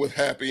them end with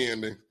happy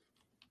ending.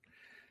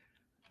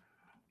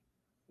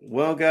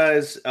 Well,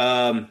 guys,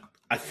 I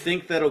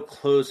think that'll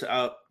close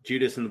out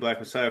Judas and the Black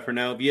Messiah for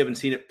now. If you haven't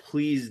seen it,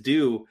 please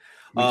do.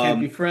 We can't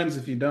be friends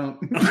if you don't.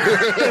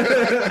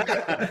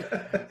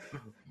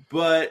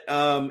 But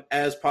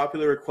as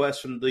popular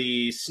request from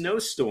the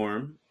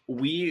snowstorm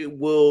we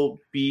will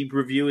be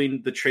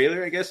reviewing the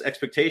trailer, I guess,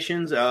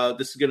 expectations.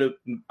 This is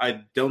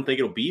I don't think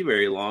it'll be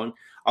very long.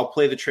 I'll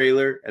play the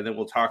trailer, and then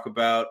we'll talk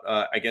about,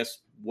 I guess,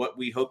 what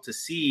we hope to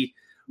see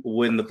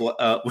when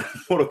when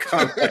Mortal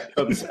Kombat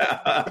comes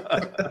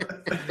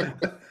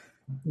out.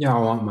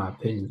 Y'all want my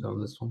opinions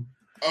on this one?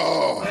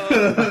 Oh,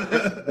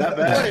 not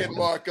bad. Play it,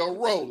 Marco.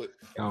 Roll it.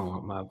 Y'all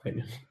want my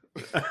opinion?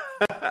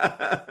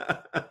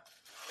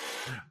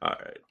 All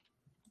right.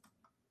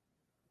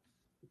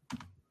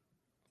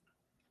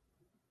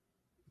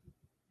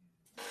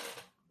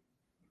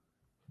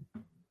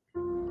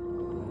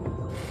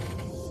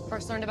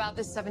 First learned about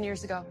this 7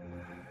 years ago.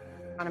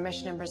 On a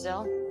mission in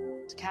Brazil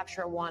to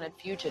capture a wanted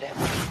fugitive.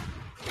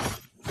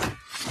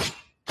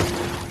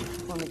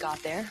 When we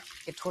got there,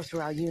 it tore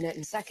through our unit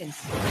in seconds.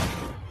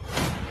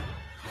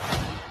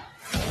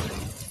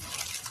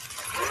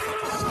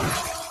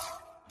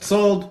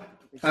 Sold.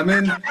 I'm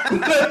in. It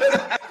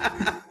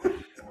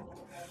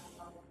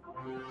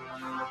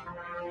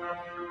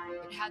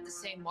had the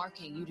same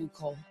marking you do,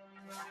 Cole.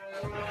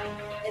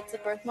 It's a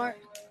birthmark.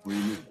 What do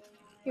you mean?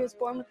 He was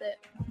born with it.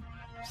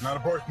 It's not a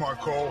birthmark,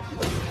 Cole.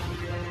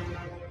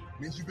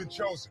 It means you've been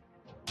chosen.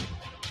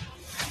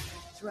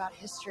 Throughout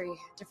history,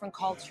 different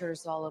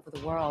cultures all over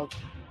the world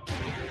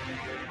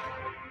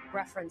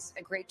reference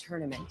a great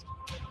tournament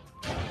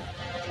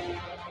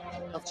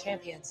of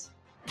champions.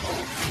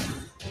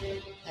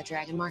 That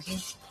dragon marking?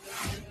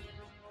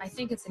 I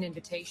think it's an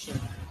invitation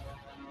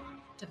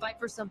to fight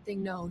for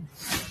something known.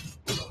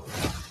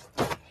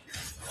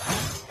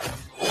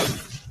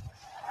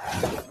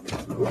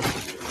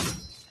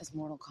 As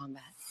Mortal Kombat.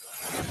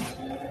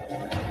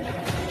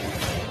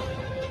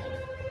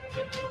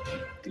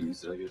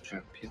 These are your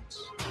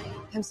champions.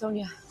 I'm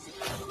Sonya.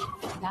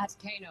 That's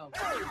Kano.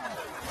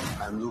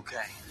 I'm Liu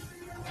Kang.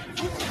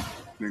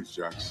 Name's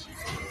Jax.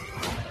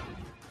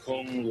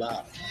 Kung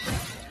Lao.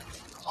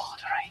 Lord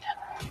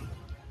Raiden.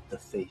 The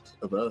fate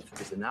of Earth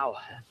is in our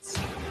hands.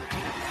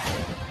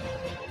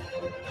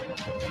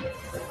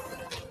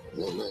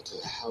 No matter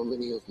how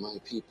many of my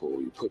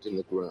people you put in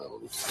the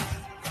ground,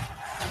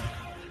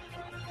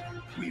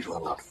 We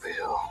will not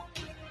fail.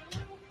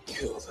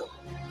 kill them.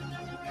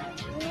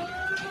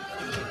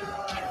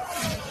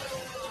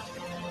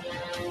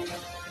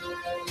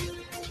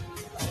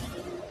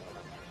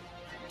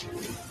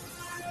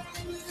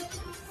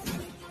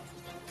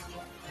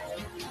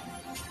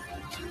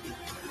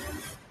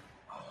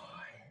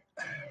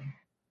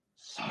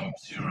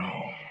 Sub-Zero.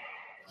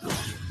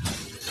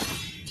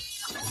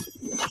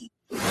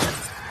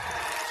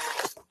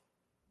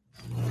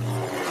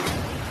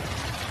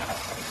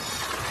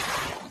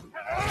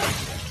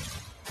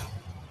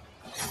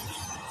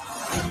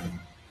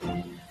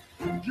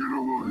 Get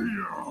over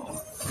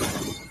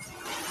here!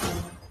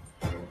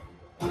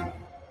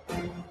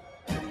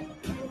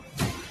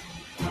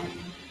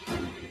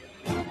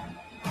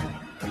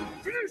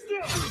 Finish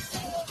them!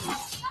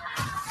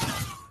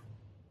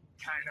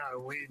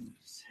 Kano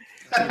wins.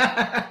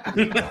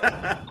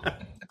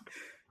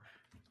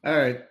 All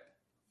right.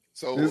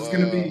 So This is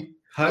going to be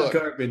hot look.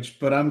 garbage,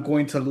 but I'm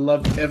going to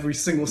love every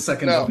single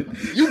second No, of it.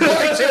 you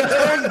bite your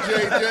tongue,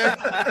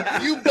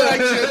 JJ. You bite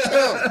your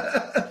tongue.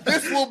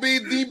 This will be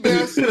the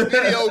best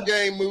video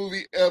game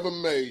movie ever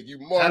made. You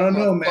mark I don't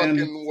know, my man.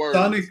 fucking words.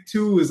 Sonic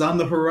 2 is on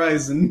the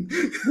horizon.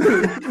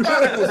 And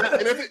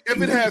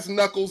if it has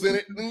Knuckles in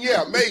it, then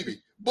yeah,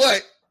 maybe.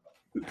 But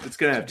It's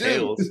gonna have Dude.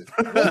 tails.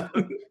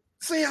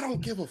 see, I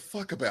don't give a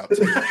fuck about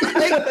Tails. I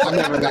hate I'm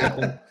never fucking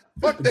laughing. Tails.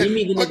 Fuck Give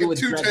me the that nigga fucking with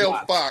two-tailed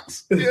dreadlocks.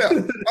 fox. Yeah,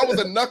 I was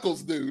a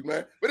Knuckles dude,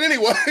 man. But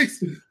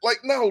anyways, like,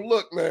 no,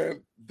 look,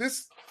 man.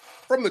 This,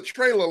 from the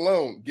trailer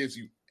alone, gives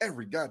you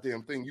every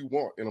goddamn thing you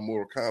want in a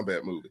Mortal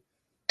Kombat movie.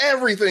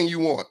 Everything you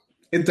want.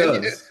 It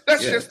does.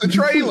 That's Yeah. just the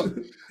trailer.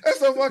 That's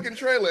the fucking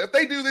trailer. If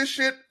they do this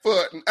shit for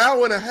an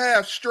hour and a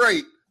half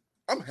straight,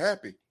 I'm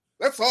happy.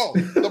 That's all.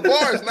 The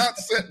bar is not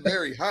set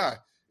very high.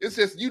 It's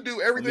just you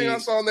do everything I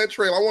saw in that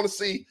trailer. I want to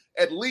see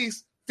at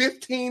least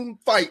 15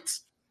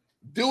 fights.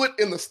 Do it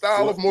in the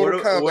style of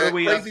Mortal what are Kombat,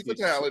 we crazy up to?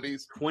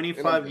 fatalities.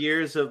 25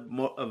 years of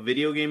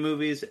video game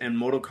movies, and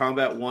Mortal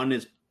Kombat 1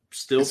 is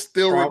still It's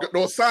still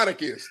no,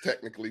 Sonic is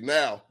technically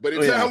now, but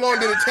it's, Oh, yeah. how long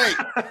did it take?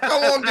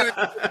 How long did it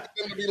take for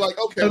them to be like,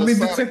 okay, I well, mean,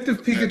 Sonic-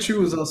 Detective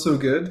Pikachu is also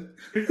good.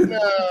 No.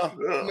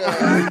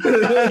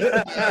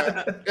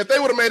 If they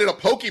would have made it a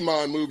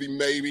Pokemon movie,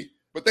 maybe.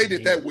 But they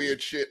did that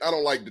weird shit. I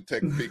don't like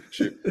Detective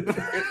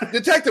Pikachu.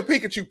 Detective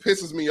Pikachu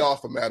pisses me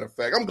off, a matter of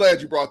fact. I'm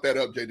glad you brought that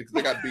up, JD, because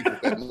they got beef with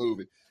that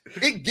movie.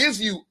 It gives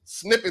you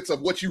snippets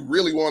of what you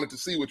really wanted to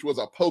see, which was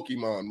a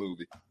Pokemon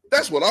movie.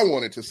 That's what I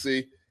wanted to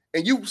see.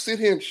 And you sit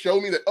here and show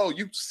me that, oh,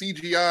 you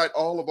CGI'd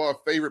all of our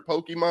favorite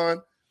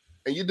Pokemon,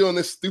 and you're doing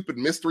this stupid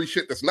mystery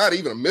shit that's not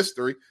even a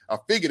mystery. I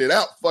figured it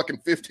out fucking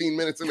 15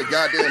 minutes in the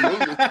goddamn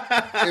movie.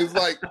 It's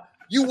like,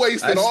 you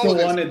wasted I all still of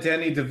this. wanted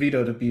Danny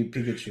DeVito to be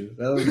Pikachu.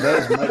 That was my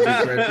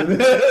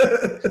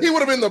big He would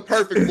have been the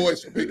perfect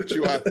voice for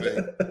Pikachu, I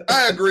think.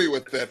 I agree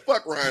with that.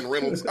 Fuck Ryan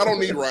Reynolds. I don't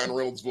need Ryan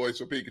Reynolds' voice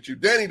for Pikachu.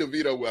 Danny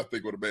DeVito, I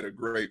think, would have made a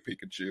great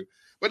Pikachu.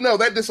 But no,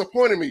 that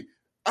disappointed me.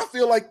 I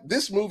feel like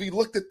this movie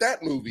looked at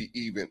that movie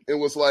even and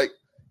was like,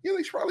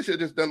 they probably should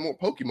have just done more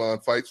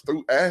Pokemon fights,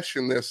 threw Ash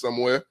in there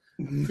somewhere.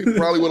 People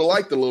probably would have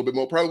liked it a little bit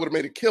more, probably would have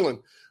made a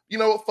killing. You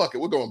know what? Fuck it.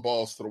 We're going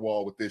balls to the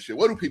wall with this shit.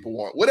 What do people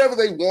want? Whatever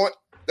they want,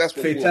 that's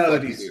what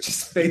fatalities.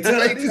 Just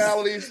fatalities.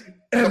 Fatalities.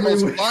 The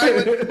most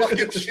violent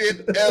fucking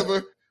shit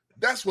ever.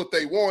 That's what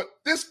they want.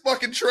 This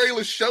fucking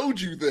trailer showed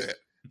you that.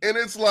 And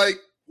it's like,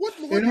 what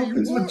more it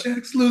opens with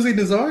Jax losing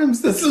his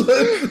arms. That's I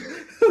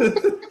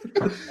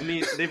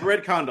mean, they've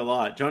retconned a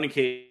lot. Johnny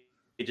Cage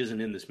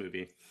isn't in this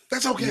movie.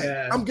 That's okay.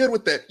 Yeah. I'm good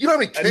with that. You know how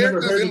many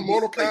characters in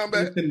Mortal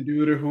Kombat? Ethan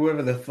Dude or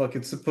whoever the fuck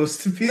it's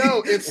supposed to be.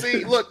 No, and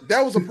see, look,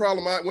 that was a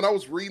problem. When I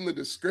was reading the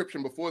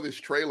description before this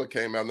trailer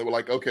came out, and they were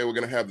like, "Okay, we're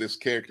gonna have this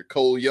character,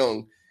 Cole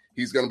Young.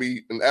 He's gonna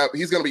be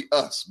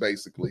us,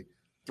 basically,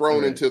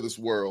 thrown into this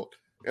world."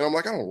 And I'm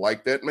like, I don't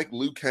like that. Make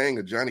Liu Kang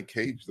or Johnny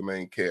Cage the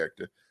main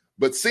character.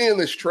 But seeing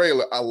this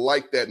trailer, I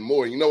like that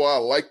more. You know why I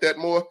like that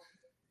more?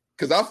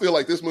 Because I feel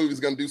like this movie is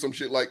gonna do some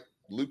shit like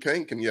Liu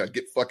Kang can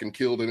get fucking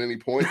killed at any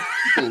point.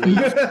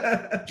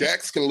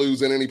 Jax can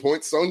lose at any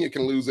point. Sonya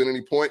can lose at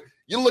any point.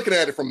 You're looking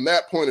at it from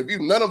that point of view.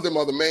 None of them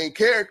are the main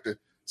character.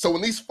 So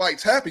when these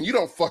fights happen, you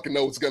don't fucking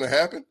know what's going to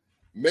happen.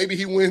 Maybe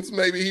he wins,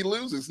 maybe he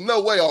loses.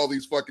 No way all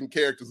these fucking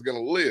characters are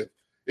going to live.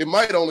 It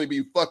might only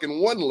be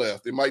fucking one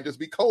left. It might just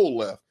be Cole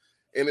left.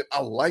 And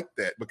I like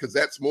that because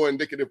that's more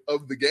indicative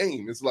of the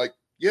game. It's like,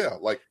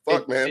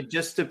 fuck, man. It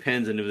just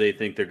depends on if they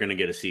think they're going to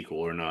get a sequel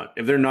or not.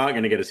 If they're not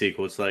going to get a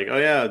sequel, it's like, oh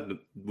yeah,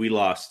 we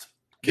lost.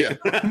 Yeah.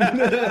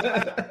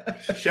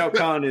 Shao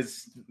Kahn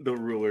is the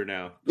ruler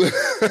now.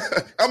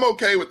 I'm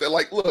okay with that.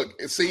 Like,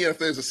 look, see, if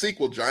there's a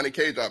sequel, Johnny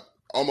Cage, I'm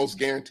almost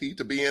guaranteed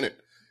to be in it.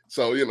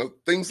 So,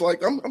 things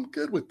like I'm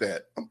good with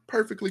that. I'm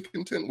perfectly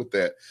content with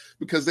that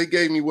because they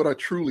gave me what I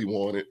truly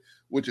wanted,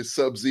 which is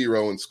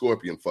Sub-Zero and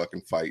Scorpion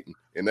fucking fighting,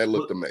 and that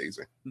looked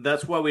amazing.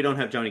 That's why we don't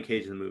have Johnny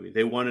Cage in the movie.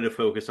 They wanted to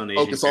focus on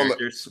Asian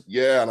characters.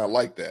 Yeah, and I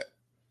like that.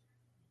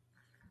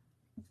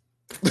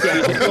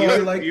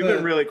 Yeah, you've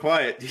been really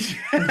quiet.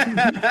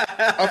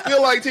 I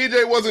feel like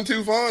TJ wasn't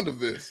too fond of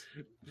this.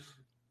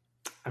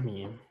 I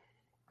mean,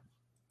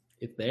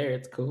 it's there.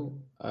 It's cool.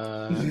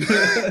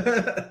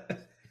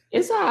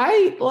 It's all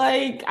right.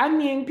 Like, I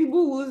mean,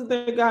 people lose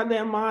their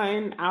goddamn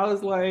mind. I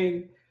was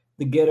like,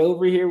 the Get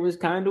Over Here was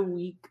kind of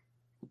weak.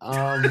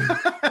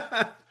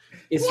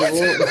 It's a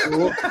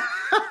little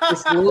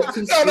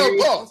too serious. No,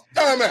 pause.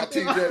 Time out,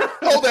 TJ.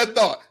 Hold that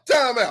thought.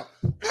 Time out.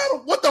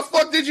 What the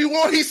fuck did you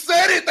want? He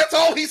said it. That's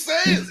all he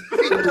says.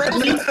 He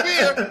throws his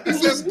spear. He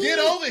says, "Get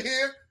over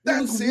here."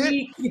 That's it.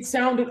 Weak. It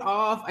sounded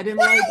off. I didn't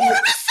like it.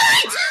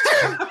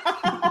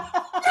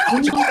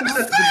 What you want him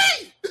to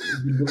say?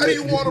 How do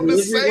you want him to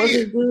say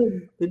it?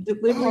 The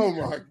delivery. Oh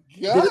my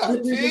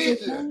god,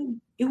 TJ.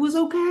 It was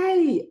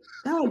okay.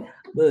 No,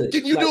 but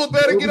can you do it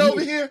better? Get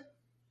over here.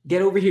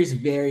 Get Over Here is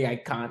very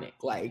iconic.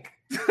 Like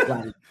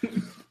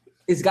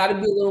it's got to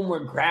be a little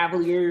more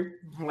gravelier.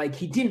 Like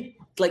he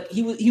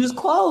was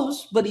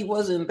close, but he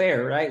wasn't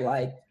there, right?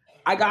 Like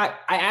I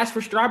asked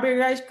for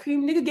strawberry ice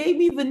cream, nigga gave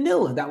me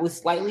vanilla that was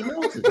slightly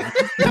melted.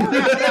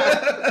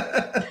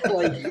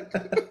 like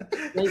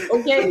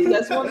okay,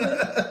 that's one thing.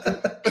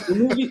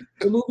 The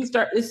movie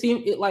started. It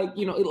seemed it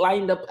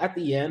lined up at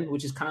the end,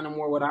 which is kind of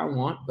more what I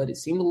want, but it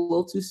seemed a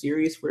little too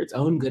serious for its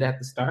own good at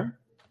the start.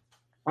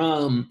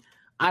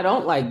 I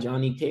don't like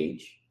Johnny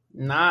Cage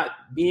not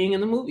being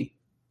in the movie.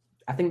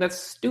 I think that's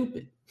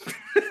stupid.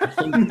 I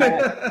think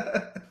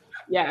that,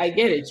 yeah, I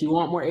get it. You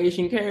want more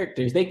Asian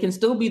characters. They can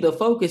still be the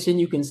focus, and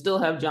you can still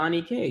have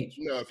Johnny Cage.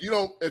 No, if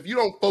you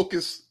don't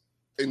focus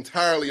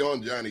entirely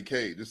on Johnny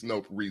Cage, there's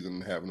no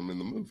reason having him in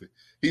the movie.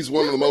 He's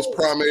one of the most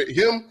prominent.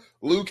 Him,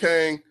 Liu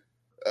Kang,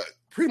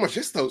 pretty much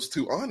just those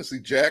two. Honestly,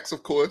 Jax,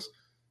 of course.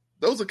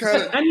 Those are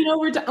kind of. I mean,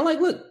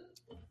 look.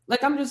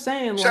 Like I'm just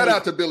saying. Shout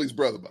out to Billy's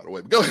brother, by the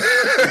way. Go ahead.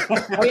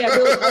 Oh yeah,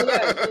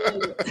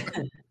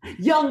 Billy.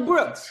 Young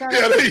Brooks.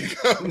 There you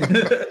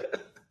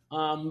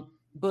go.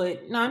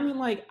 But no, I mean,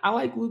 like I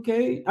like Luke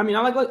Cage. I mean,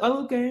 I like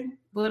Luke Cage,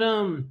 but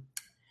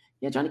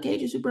yeah, Johnny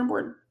Cage is super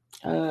important.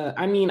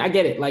 I mean, I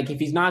get it. Like if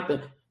he's not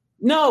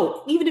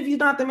even if he's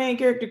not the main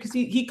character, because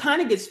he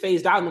kind of gets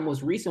phased out in the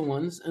most recent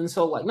ones, and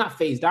so like not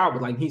phased out,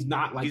 but like he's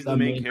not like he's the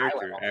main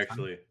character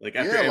actually. Like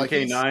after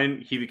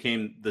MK9, he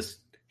became this.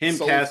 Him,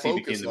 Cassie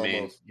became the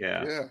main.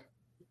 Yeah.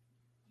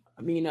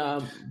 I mean,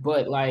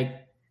 but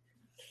like,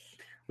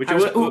 which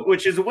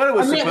is what it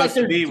was supposed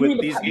to be with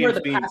these games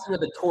being the passing of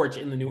the torch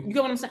in the new. You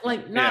get what I'm saying?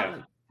 Like,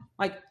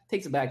 like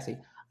takes a backseat.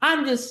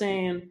 I'm just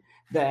saying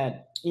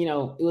that it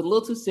was a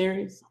little too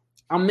serious.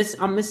 I'm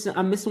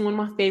missing one of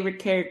my favorite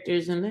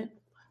characters in it.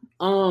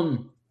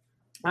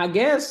 I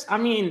guess. I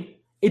mean,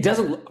 it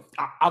doesn't.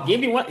 I'll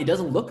give you one. It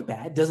doesn't look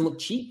bad. It doesn't look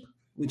cheap,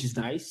 which is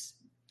nice.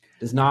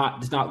 Does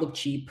not look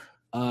cheap.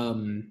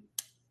 See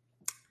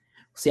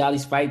how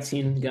these fight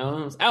scenes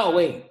go. Oh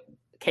wait,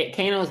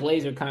 Kano's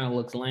laser kind of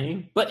looks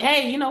lame, but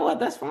hey, you know what?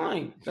 That's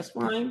fine. That's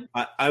fine.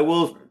 I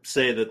will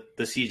say that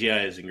the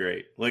CGI isn't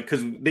great, like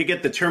because they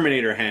get the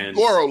Terminator hands.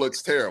 Goro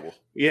looks terrible.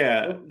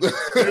 Yeah,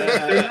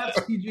 they're not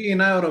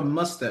CGing out a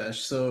mustache,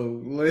 so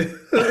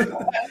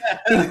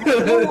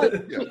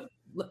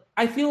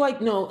I feel like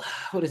no.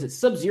 What is it?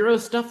 Sub-Zero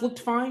stuff looked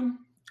fine.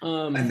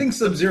 I think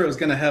Sub-Zero is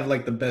gonna have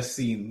like the best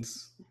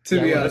scenes. To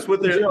be honest,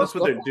 that's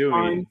what they're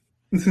doing.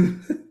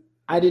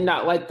 I did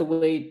not like the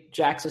way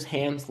Jax's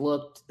hands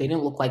looked. They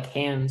didn't look like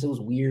hands. It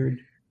was weird.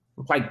 It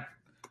looked like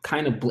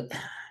kind of.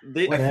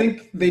 I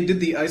think they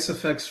did the ice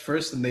effects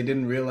first, and they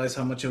didn't realize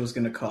how much it was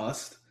going to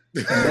cost.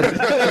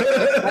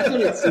 That's what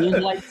it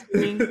seemed like to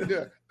me.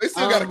 Yeah, they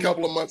still got a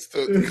couple of months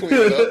to clean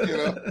it up. You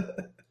know,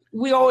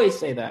 we always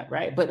say that,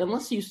 right? But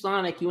unless you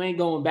Sonic, you ain't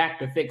going back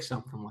to fix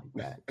something like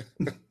that.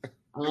 It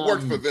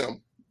worked for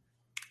them.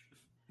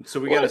 So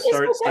we got to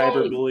start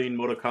cyberbullying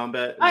Mortal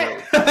Kombat.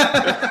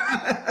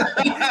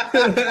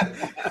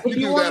 If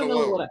you want to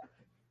know what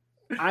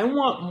I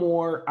want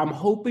more, I'm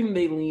hoping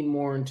they lean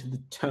more into the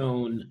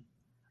tone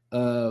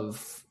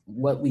of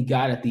what we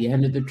got at the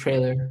end of the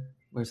trailer,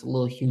 where it's a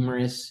little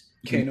humorous.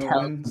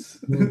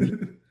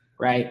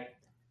 Right?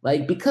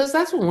 Like, because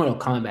that's what Mortal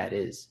Kombat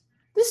is.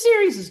 This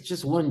series is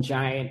just one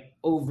giant,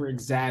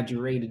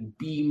 over-exaggerated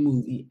B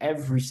movie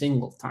every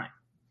single time.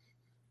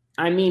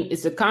 I mean,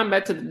 it's a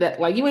combat to the death.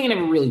 Like, you ain't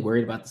never really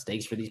worried about the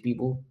stakes for these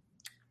people.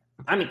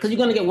 I mean, because you're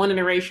going to get one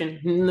iteration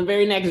in the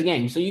very next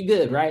game. So you're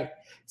good, right?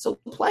 So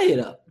play it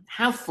up.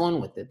 Have fun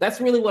with it. That's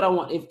really what I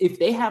want. If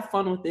they have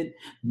fun with it,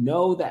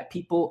 know that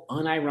people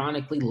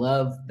unironically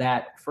love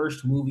that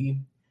first movie.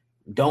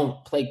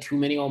 Don't play too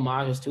many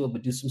homages to it,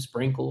 but do some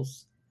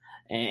sprinkles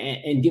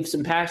and give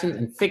some passion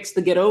and fix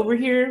the get over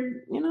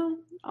here. You know?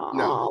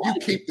 No, you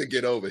keep the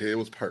get over here. It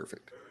was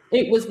perfect.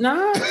 It was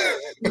not.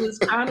 It was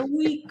kind of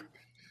weak.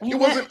 It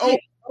wasn't. Oh, I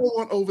don't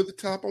want over the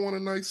top. I want a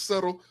nice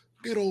subtle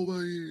get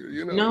over here.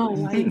 You know. No,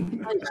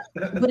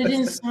 but it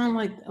didn't sound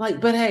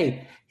like. But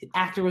hey, the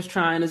actor was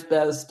trying his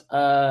best.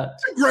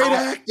 Great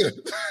actor.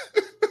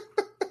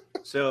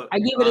 So I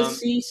give it a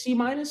C, C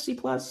minus, C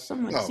plus,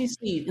 something like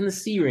C in the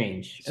C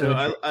range. So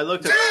I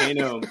looked at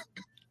Kano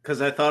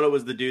because I thought it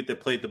was the dude that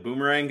played the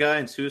boomerang guy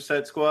in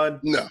Suicide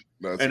Squad. No,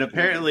 and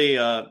apparently,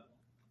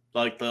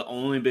 like the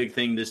only big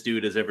thing this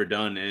dude has ever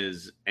done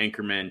is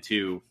Anchorman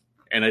 2.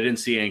 And I didn't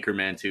see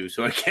Anchorman 2,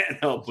 so I can't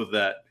help with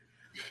that.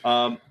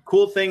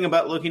 Cool thing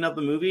about looking up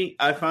the movie,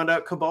 I found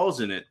out Cabal's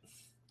in it.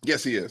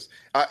 Yes, he is.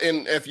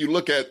 And if you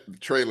look at the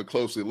trailer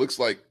closely, it looks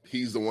like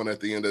he's the one at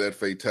the end of that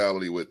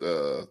fatality with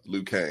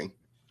Liu Kang.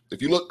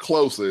 If you look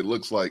closer, it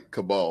looks like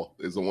Cabal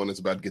is the one that's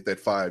about to get that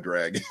fire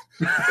dragon.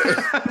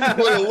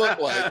 What it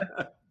looked like.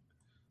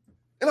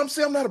 And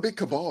I'm not a big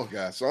Cabal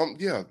guy, so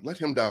let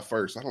him die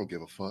first. I don't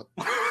give a fuck.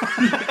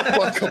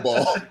 Fuck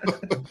Cabal.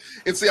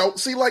 And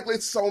see, like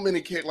it's so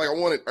many kids. Like I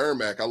wanted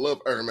Ermac. I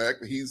love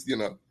Ermac. He's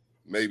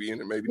maybe in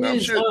it, maybe not.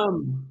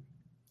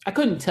 I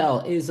couldn't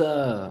tell. Is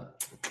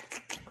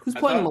who's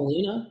playing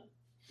Melina?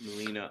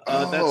 Melina.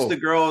 That's the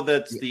girl.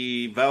 That's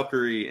the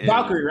Valkyrie.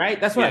 Valkyrie,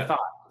 right? That's what I thought.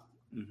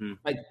 Mm-hmm.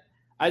 Like,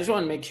 I just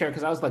want to make sure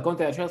because I was like going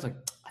through that trailer. I was like,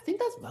 I think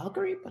that's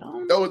Valkyrie, but I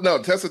don't know.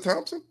 No, Tessa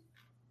Thompson.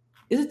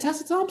 Is it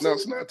Tessa Thompson? No,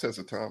 it's not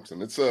Tessa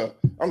Thompson. It's I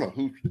don't know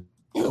who.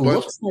 It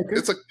looks like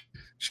her.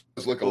 She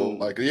was looking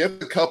like her. You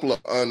have a couple of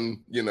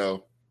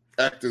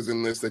actors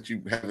in this that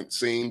you haven't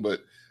seen, but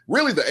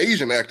really the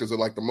Asian actors are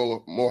like the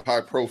more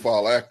high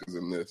profile actors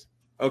in this.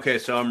 Okay,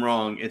 so I'm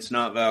wrong. It's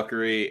not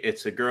Valkyrie.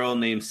 It's a girl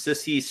named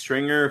Sissy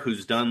Stringer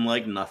who's done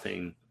like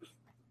nothing.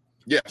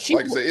 Yeah,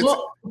 like I say,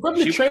 from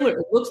the trailer,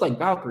 it looks like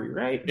Valkyrie,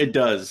 right? It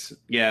does,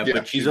 yeah.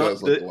 But she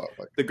does look a lot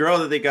like the girl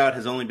that they got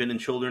has only been in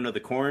Children of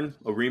the Corn,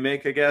 a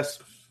remake, I guess.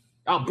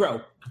 Oh,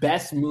 bro,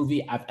 best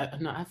movie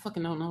I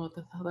fucking don't know what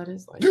the hell that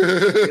is like.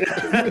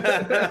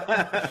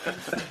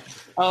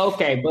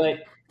 Okay,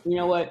 but you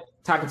know what?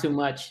 Talking too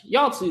much,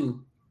 y'all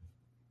too.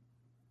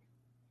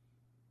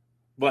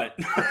 What?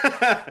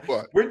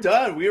 We're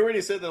done. We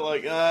already said that.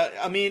 Like,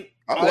 I mean,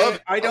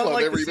 I don't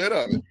like every bit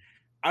of it.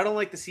 I don't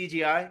like the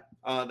CGI.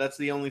 That's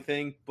the only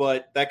thing,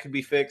 but that could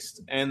be fixed.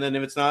 And then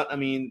if it's not, I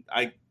mean,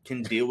 I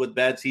can deal with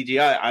bad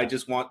CGI. I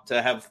just want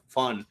to have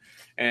fun,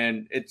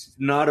 and it's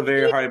not a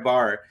very high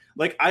bar.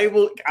 Like I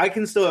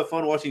can still have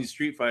fun watching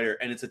Street Fighter,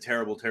 and it's a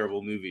terrible,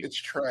 terrible movie. It's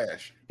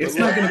trash. It's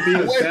not going to be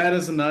as bad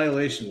as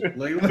Annihilation.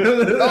 Like,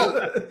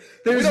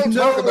 there's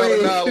no way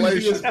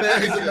Annihilation. As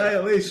bad as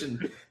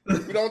Annihilation.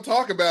 We don't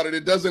talk about it.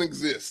 It doesn't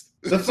exist.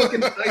 The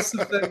fucking ice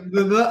effect,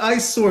 the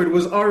ice sword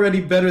was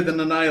already better than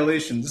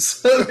Annihilation.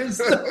 So there's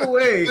no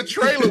way. The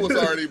trailer was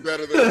already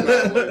better than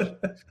Annihilation.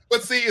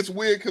 But see, it's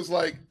weird because,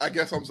 like, I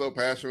guess I'm so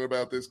passionate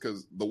about this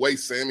because the way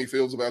Sammy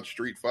feels about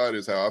Street Fighter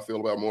is how I feel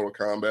about Mortal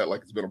Kombat.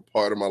 Like, it's been a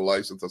part of my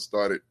life since I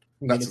started.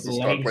 Not since I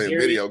started playing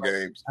video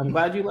games. I'm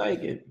glad you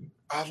like it.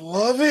 I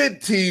love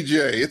it,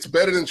 TJ. It's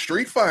better than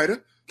Street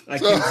Fighter. I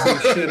can't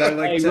say shit. I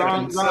like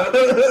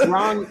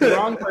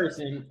wrong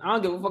person. I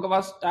don't give a fuck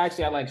about.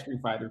 Actually, I like Street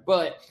Fighter,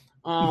 but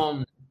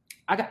I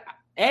got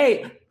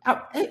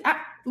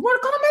Mortal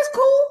Kombat's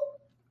cool.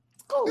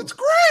 cool. It's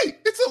great.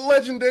 It's a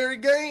legendary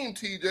game,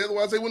 TJ.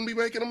 Otherwise, they wouldn't be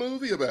making a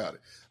movie about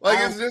it. Like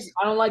it's just.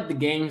 I don't like the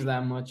games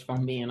that much, if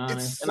I'm being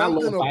honest. And I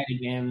love fighting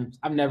games.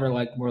 I've never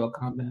liked Mortal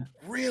Kombat.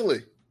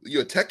 Really?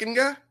 You a Tekken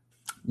guy?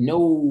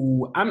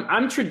 No,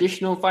 I'm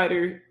traditional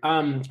fighter.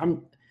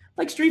 I'm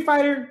like Street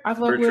Fighter. I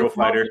love Virtual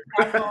Fighter.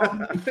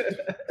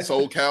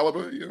 Soul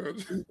Calibur. You know?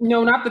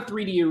 No, not the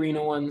 3D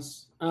arena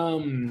ones.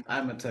 I'm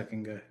a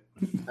Tekken guy.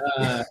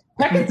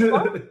 Tekken's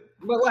fun,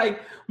 but like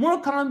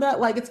Mortal Kombat,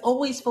 like it's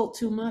always felt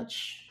too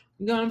much.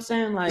 You know what I'm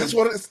saying? Like that's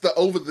what it's the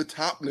over the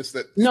topness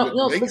that.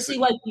 But see,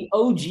 like the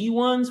OG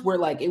ones where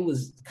like it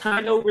was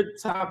kind of over the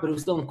top, but it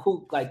was still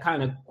cool, like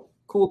kind of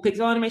cool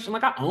pixel animation.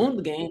 Like I owned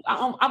the game.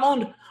 I've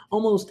owned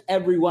almost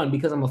every one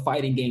because I'm a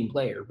fighting game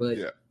player. But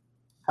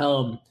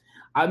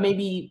I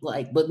maybe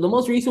like, but the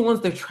most recent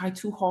ones they try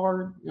too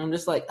hard. And I'm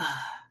just like, I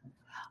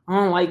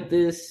don't like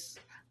this.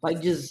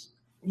 Like, just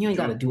you ain't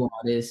got to do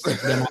all this. Like,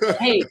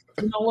 hey,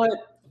 you know what?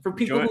 For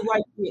people who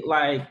like it,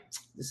 like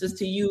this is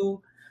to you.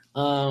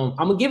 I'm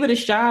gonna give it a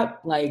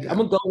shot. Like I'm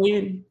gonna go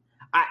in.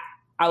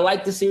 I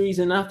like the series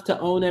enough to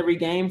own every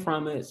game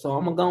from it, so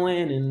I'm gonna go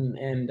in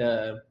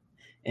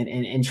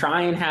and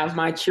try and have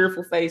my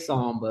cheerful face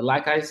on. But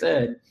like I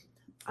said,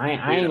 I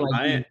ain't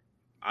like.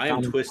 I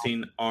am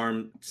twisting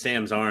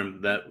Sam's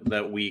arm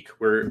that week.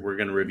 We're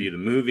going to review the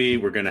movie.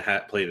 We're going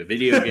to play the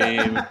video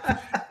game.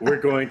 We're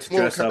going to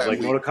dress up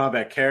like Mortal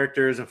Kombat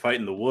characters and fight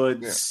in the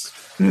woods.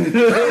 Yeah.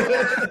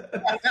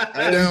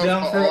 I'm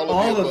down for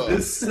all of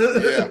this.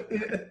 Yeah.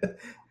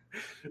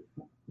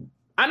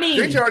 I mean,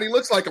 JJ already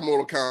looks like a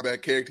Mortal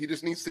Kombat character. He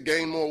just needs to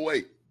gain more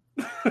weight.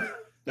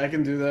 I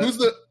can do that. Who's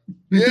the?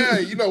 Yeah,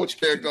 you know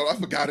which character. I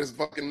forgot his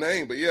fucking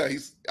name, but yeah,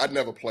 I'd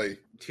never play.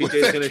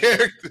 TJ's gonna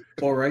character.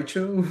 All right,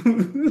 Joe.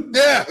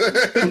 Yeah,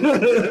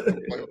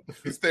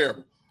 he's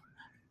terrible.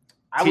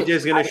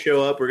 TJ's gonna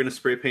show up. We're gonna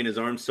spray paint his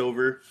arm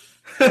silver.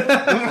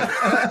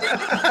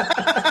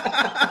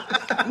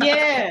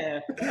 Yeah.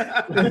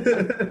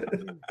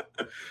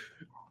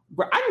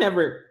 Bro, I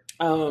never.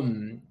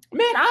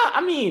 Man,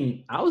 I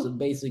mean, I was a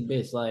basic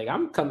bitch. Like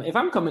if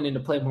I'm coming in to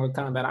play Mortal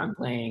Kombat, I'm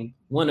playing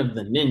one of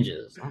the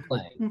ninjas. I'm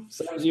playing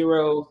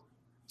Sub-Zero,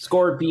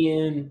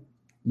 Scorpion,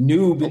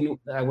 Noob, and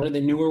one of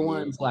the newer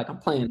ones. Like I'm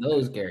playing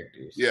those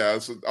characters. Yeah,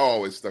 I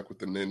always stuck with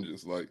the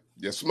ninjas. Like,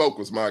 Smoke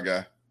was my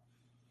guy.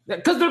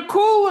 Because they're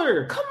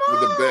cooler. Come on.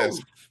 They're the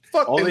best.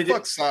 Fuck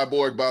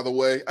Cyborg, by the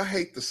way. I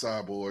hate the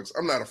Cyborgs.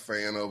 I'm not a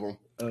fan of them.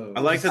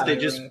 I like that they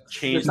just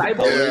changed the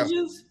Cyborg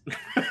ninjas?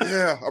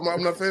 Yeah, I'm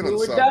not a fan of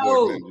the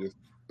Cyborg ninjas.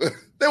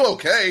 They were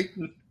okay.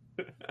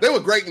 They were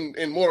great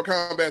in Mortal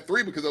Kombat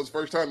 3 because that was the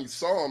first time you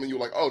saw them and you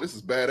were like, oh, this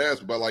is badass.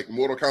 But by like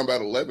Mortal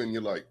Kombat 11,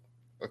 you're like,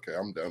 okay,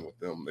 I'm done with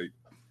them.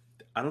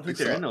 I don't think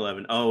they're in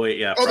 11. Oh, wait,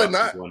 yeah. Oh, they're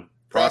not?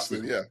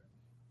 Frosted, yeah.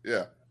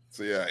 Yeah.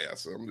 So,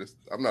 So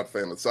I'm not a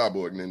fan of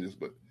Cyborg ninjas,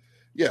 but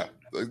yeah,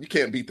 you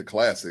can't beat the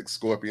classics.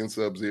 Scorpion,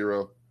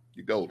 Sub-Zero,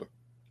 you're golden.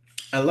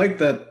 I like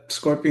that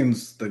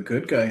Scorpion's the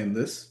good guy in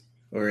this.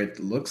 Or it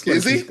looks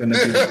like he's going to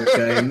be the good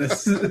guy in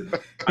this.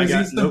 Because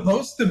he's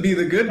supposed to be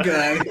the good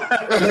guy.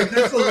 Like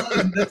that's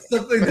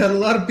something that a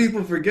lot of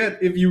people forget.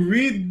 If you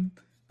read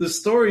the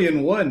story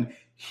in 1,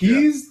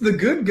 he's the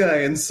good guy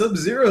and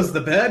Sub-Zero's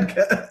the bad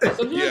guy.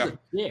 Sub-Zero's a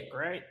dick,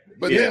 right?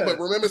 But but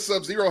remember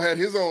Sub-Zero had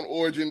his own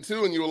origin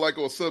too, and you were like,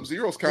 "Oh,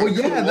 Sub-Zero's kind of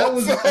cool." Yeah, that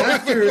was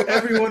after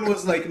everyone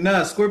was like,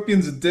 "Nah,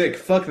 Scorpion's a dick.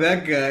 Fuck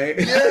that guy."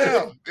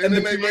 Yeah, and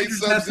then they made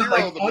Sub-Zero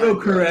like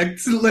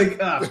autocorrect, like,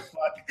 fuck,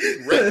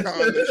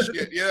 retcon this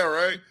shit. Yeah,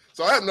 right.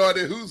 So I have no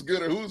idea who's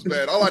good or who's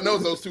bad. All I know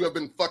is those two have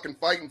been fucking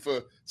fighting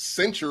for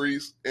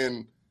centuries,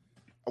 and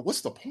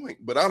what's the point?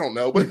 But I don't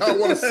know. But I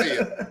want to see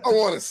it. I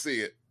want to see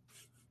it.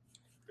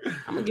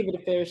 I'm gonna give it a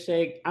fair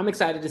shake. I'm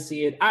excited to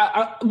see it.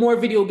 More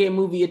video game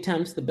movie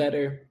attempts, the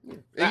better.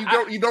 And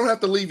you don't have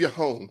to leave your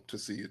home to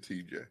see it,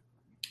 TJ.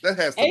 That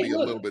has to be a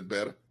little bit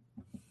better.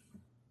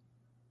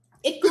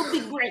 It could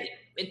be great.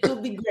 It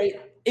could be great.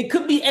 It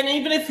could be, and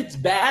even if it's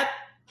bad,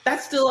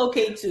 that's still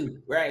okay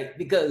too, right?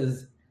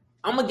 Because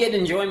I'm gonna get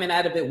enjoyment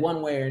out of it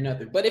one way or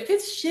another. But if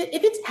it's shit,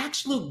 if it's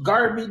absolute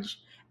garbage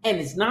and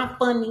it's not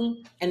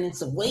funny and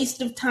it's a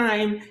waste of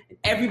time and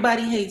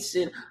everybody hates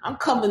it, I'm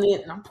coming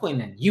in and I'm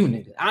pointing at you,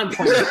 nigga. I'm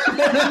pointing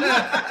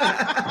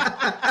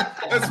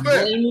That's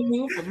fair. Blaming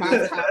you for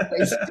my time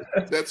wasted.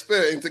 That's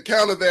fair. And to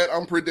counter that,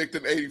 I'm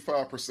predicting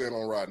 85%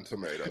 on Rotten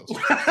Tomatoes.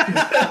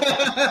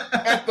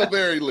 At the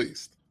very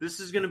least.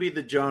 This is going to be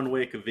the John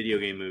Wick of video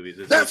game movies.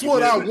 That's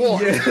what I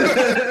want.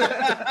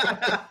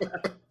 Yeah.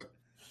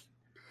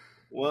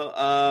 Well,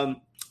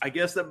 I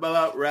guess that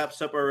about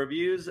wraps up our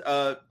reviews.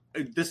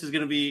 This is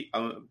going to be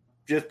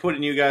just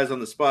putting you guys on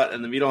the spot,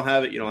 and if you don't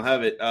have it, you don't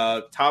have it.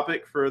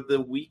 Topic for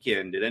the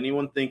weekend. Did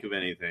anyone think of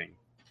anything?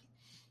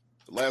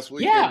 Last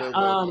weekend?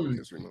 Top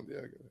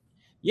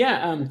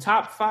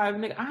 5.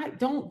 Nigga, I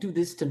don't do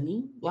this to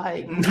me.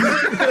 Like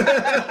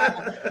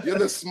you're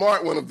the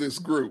smart one of this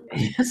group.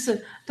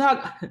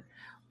 Dog,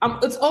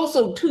 It's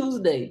also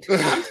Tuesday.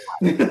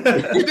 we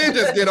did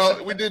just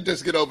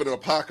get over the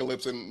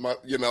apocalypse, and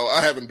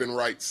I haven't been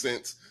right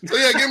since. So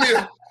yeah, give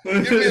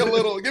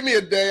me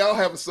a day. I'll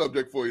have a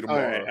subject for you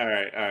tomorrow. All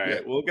right. Yeah.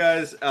 Well,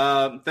 guys,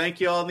 thank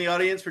you all in the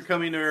audience for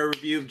coming to our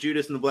review of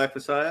Judas and the Black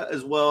Messiah,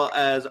 as well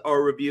as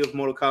our review of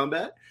Mortal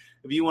Kombat.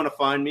 If you want to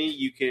find me,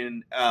 you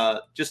can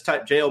just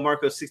type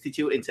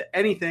JLMarco62 into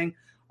anything.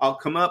 I'll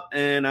come up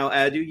and I'll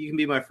add you. You can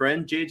be my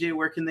friend. JJ,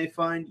 where can they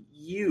find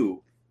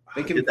you?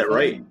 They can get that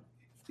right.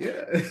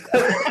 Yeah.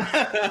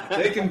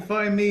 They can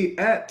find me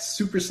at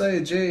Super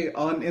Saiyan J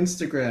on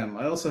Instagram.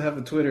 I also have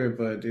a Twitter,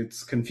 but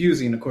it's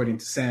confusing according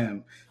to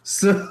Sam.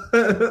 So,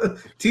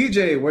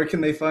 TJ, where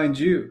can they find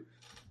you?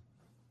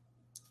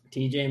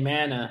 TJ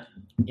Mana,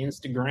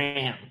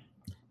 Instagram.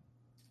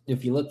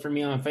 If you look for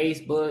me on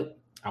Facebook,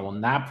 I will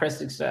not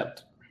press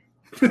accept.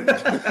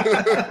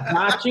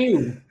 Not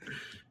you.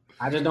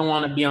 I just don't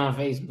want to be on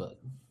Facebook.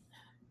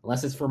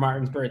 Unless it's for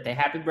Martin's birthday.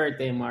 Happy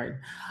birthday, Martin.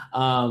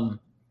 What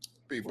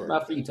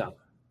about for you, Tom?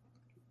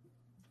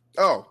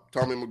 Oh,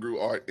 Tommy McGrew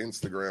art,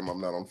 Instagram. I'm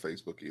not on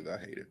Facebook either. I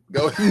hate it.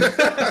 Go ahead.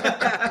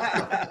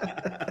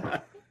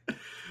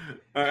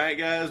 All right,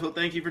 guys. Well,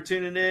 thank you for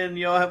tuning in.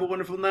 Y'all have a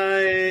wonderful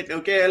night.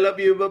 Okay, I love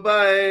you.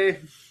 Bye-bye.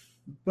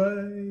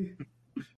 Bye.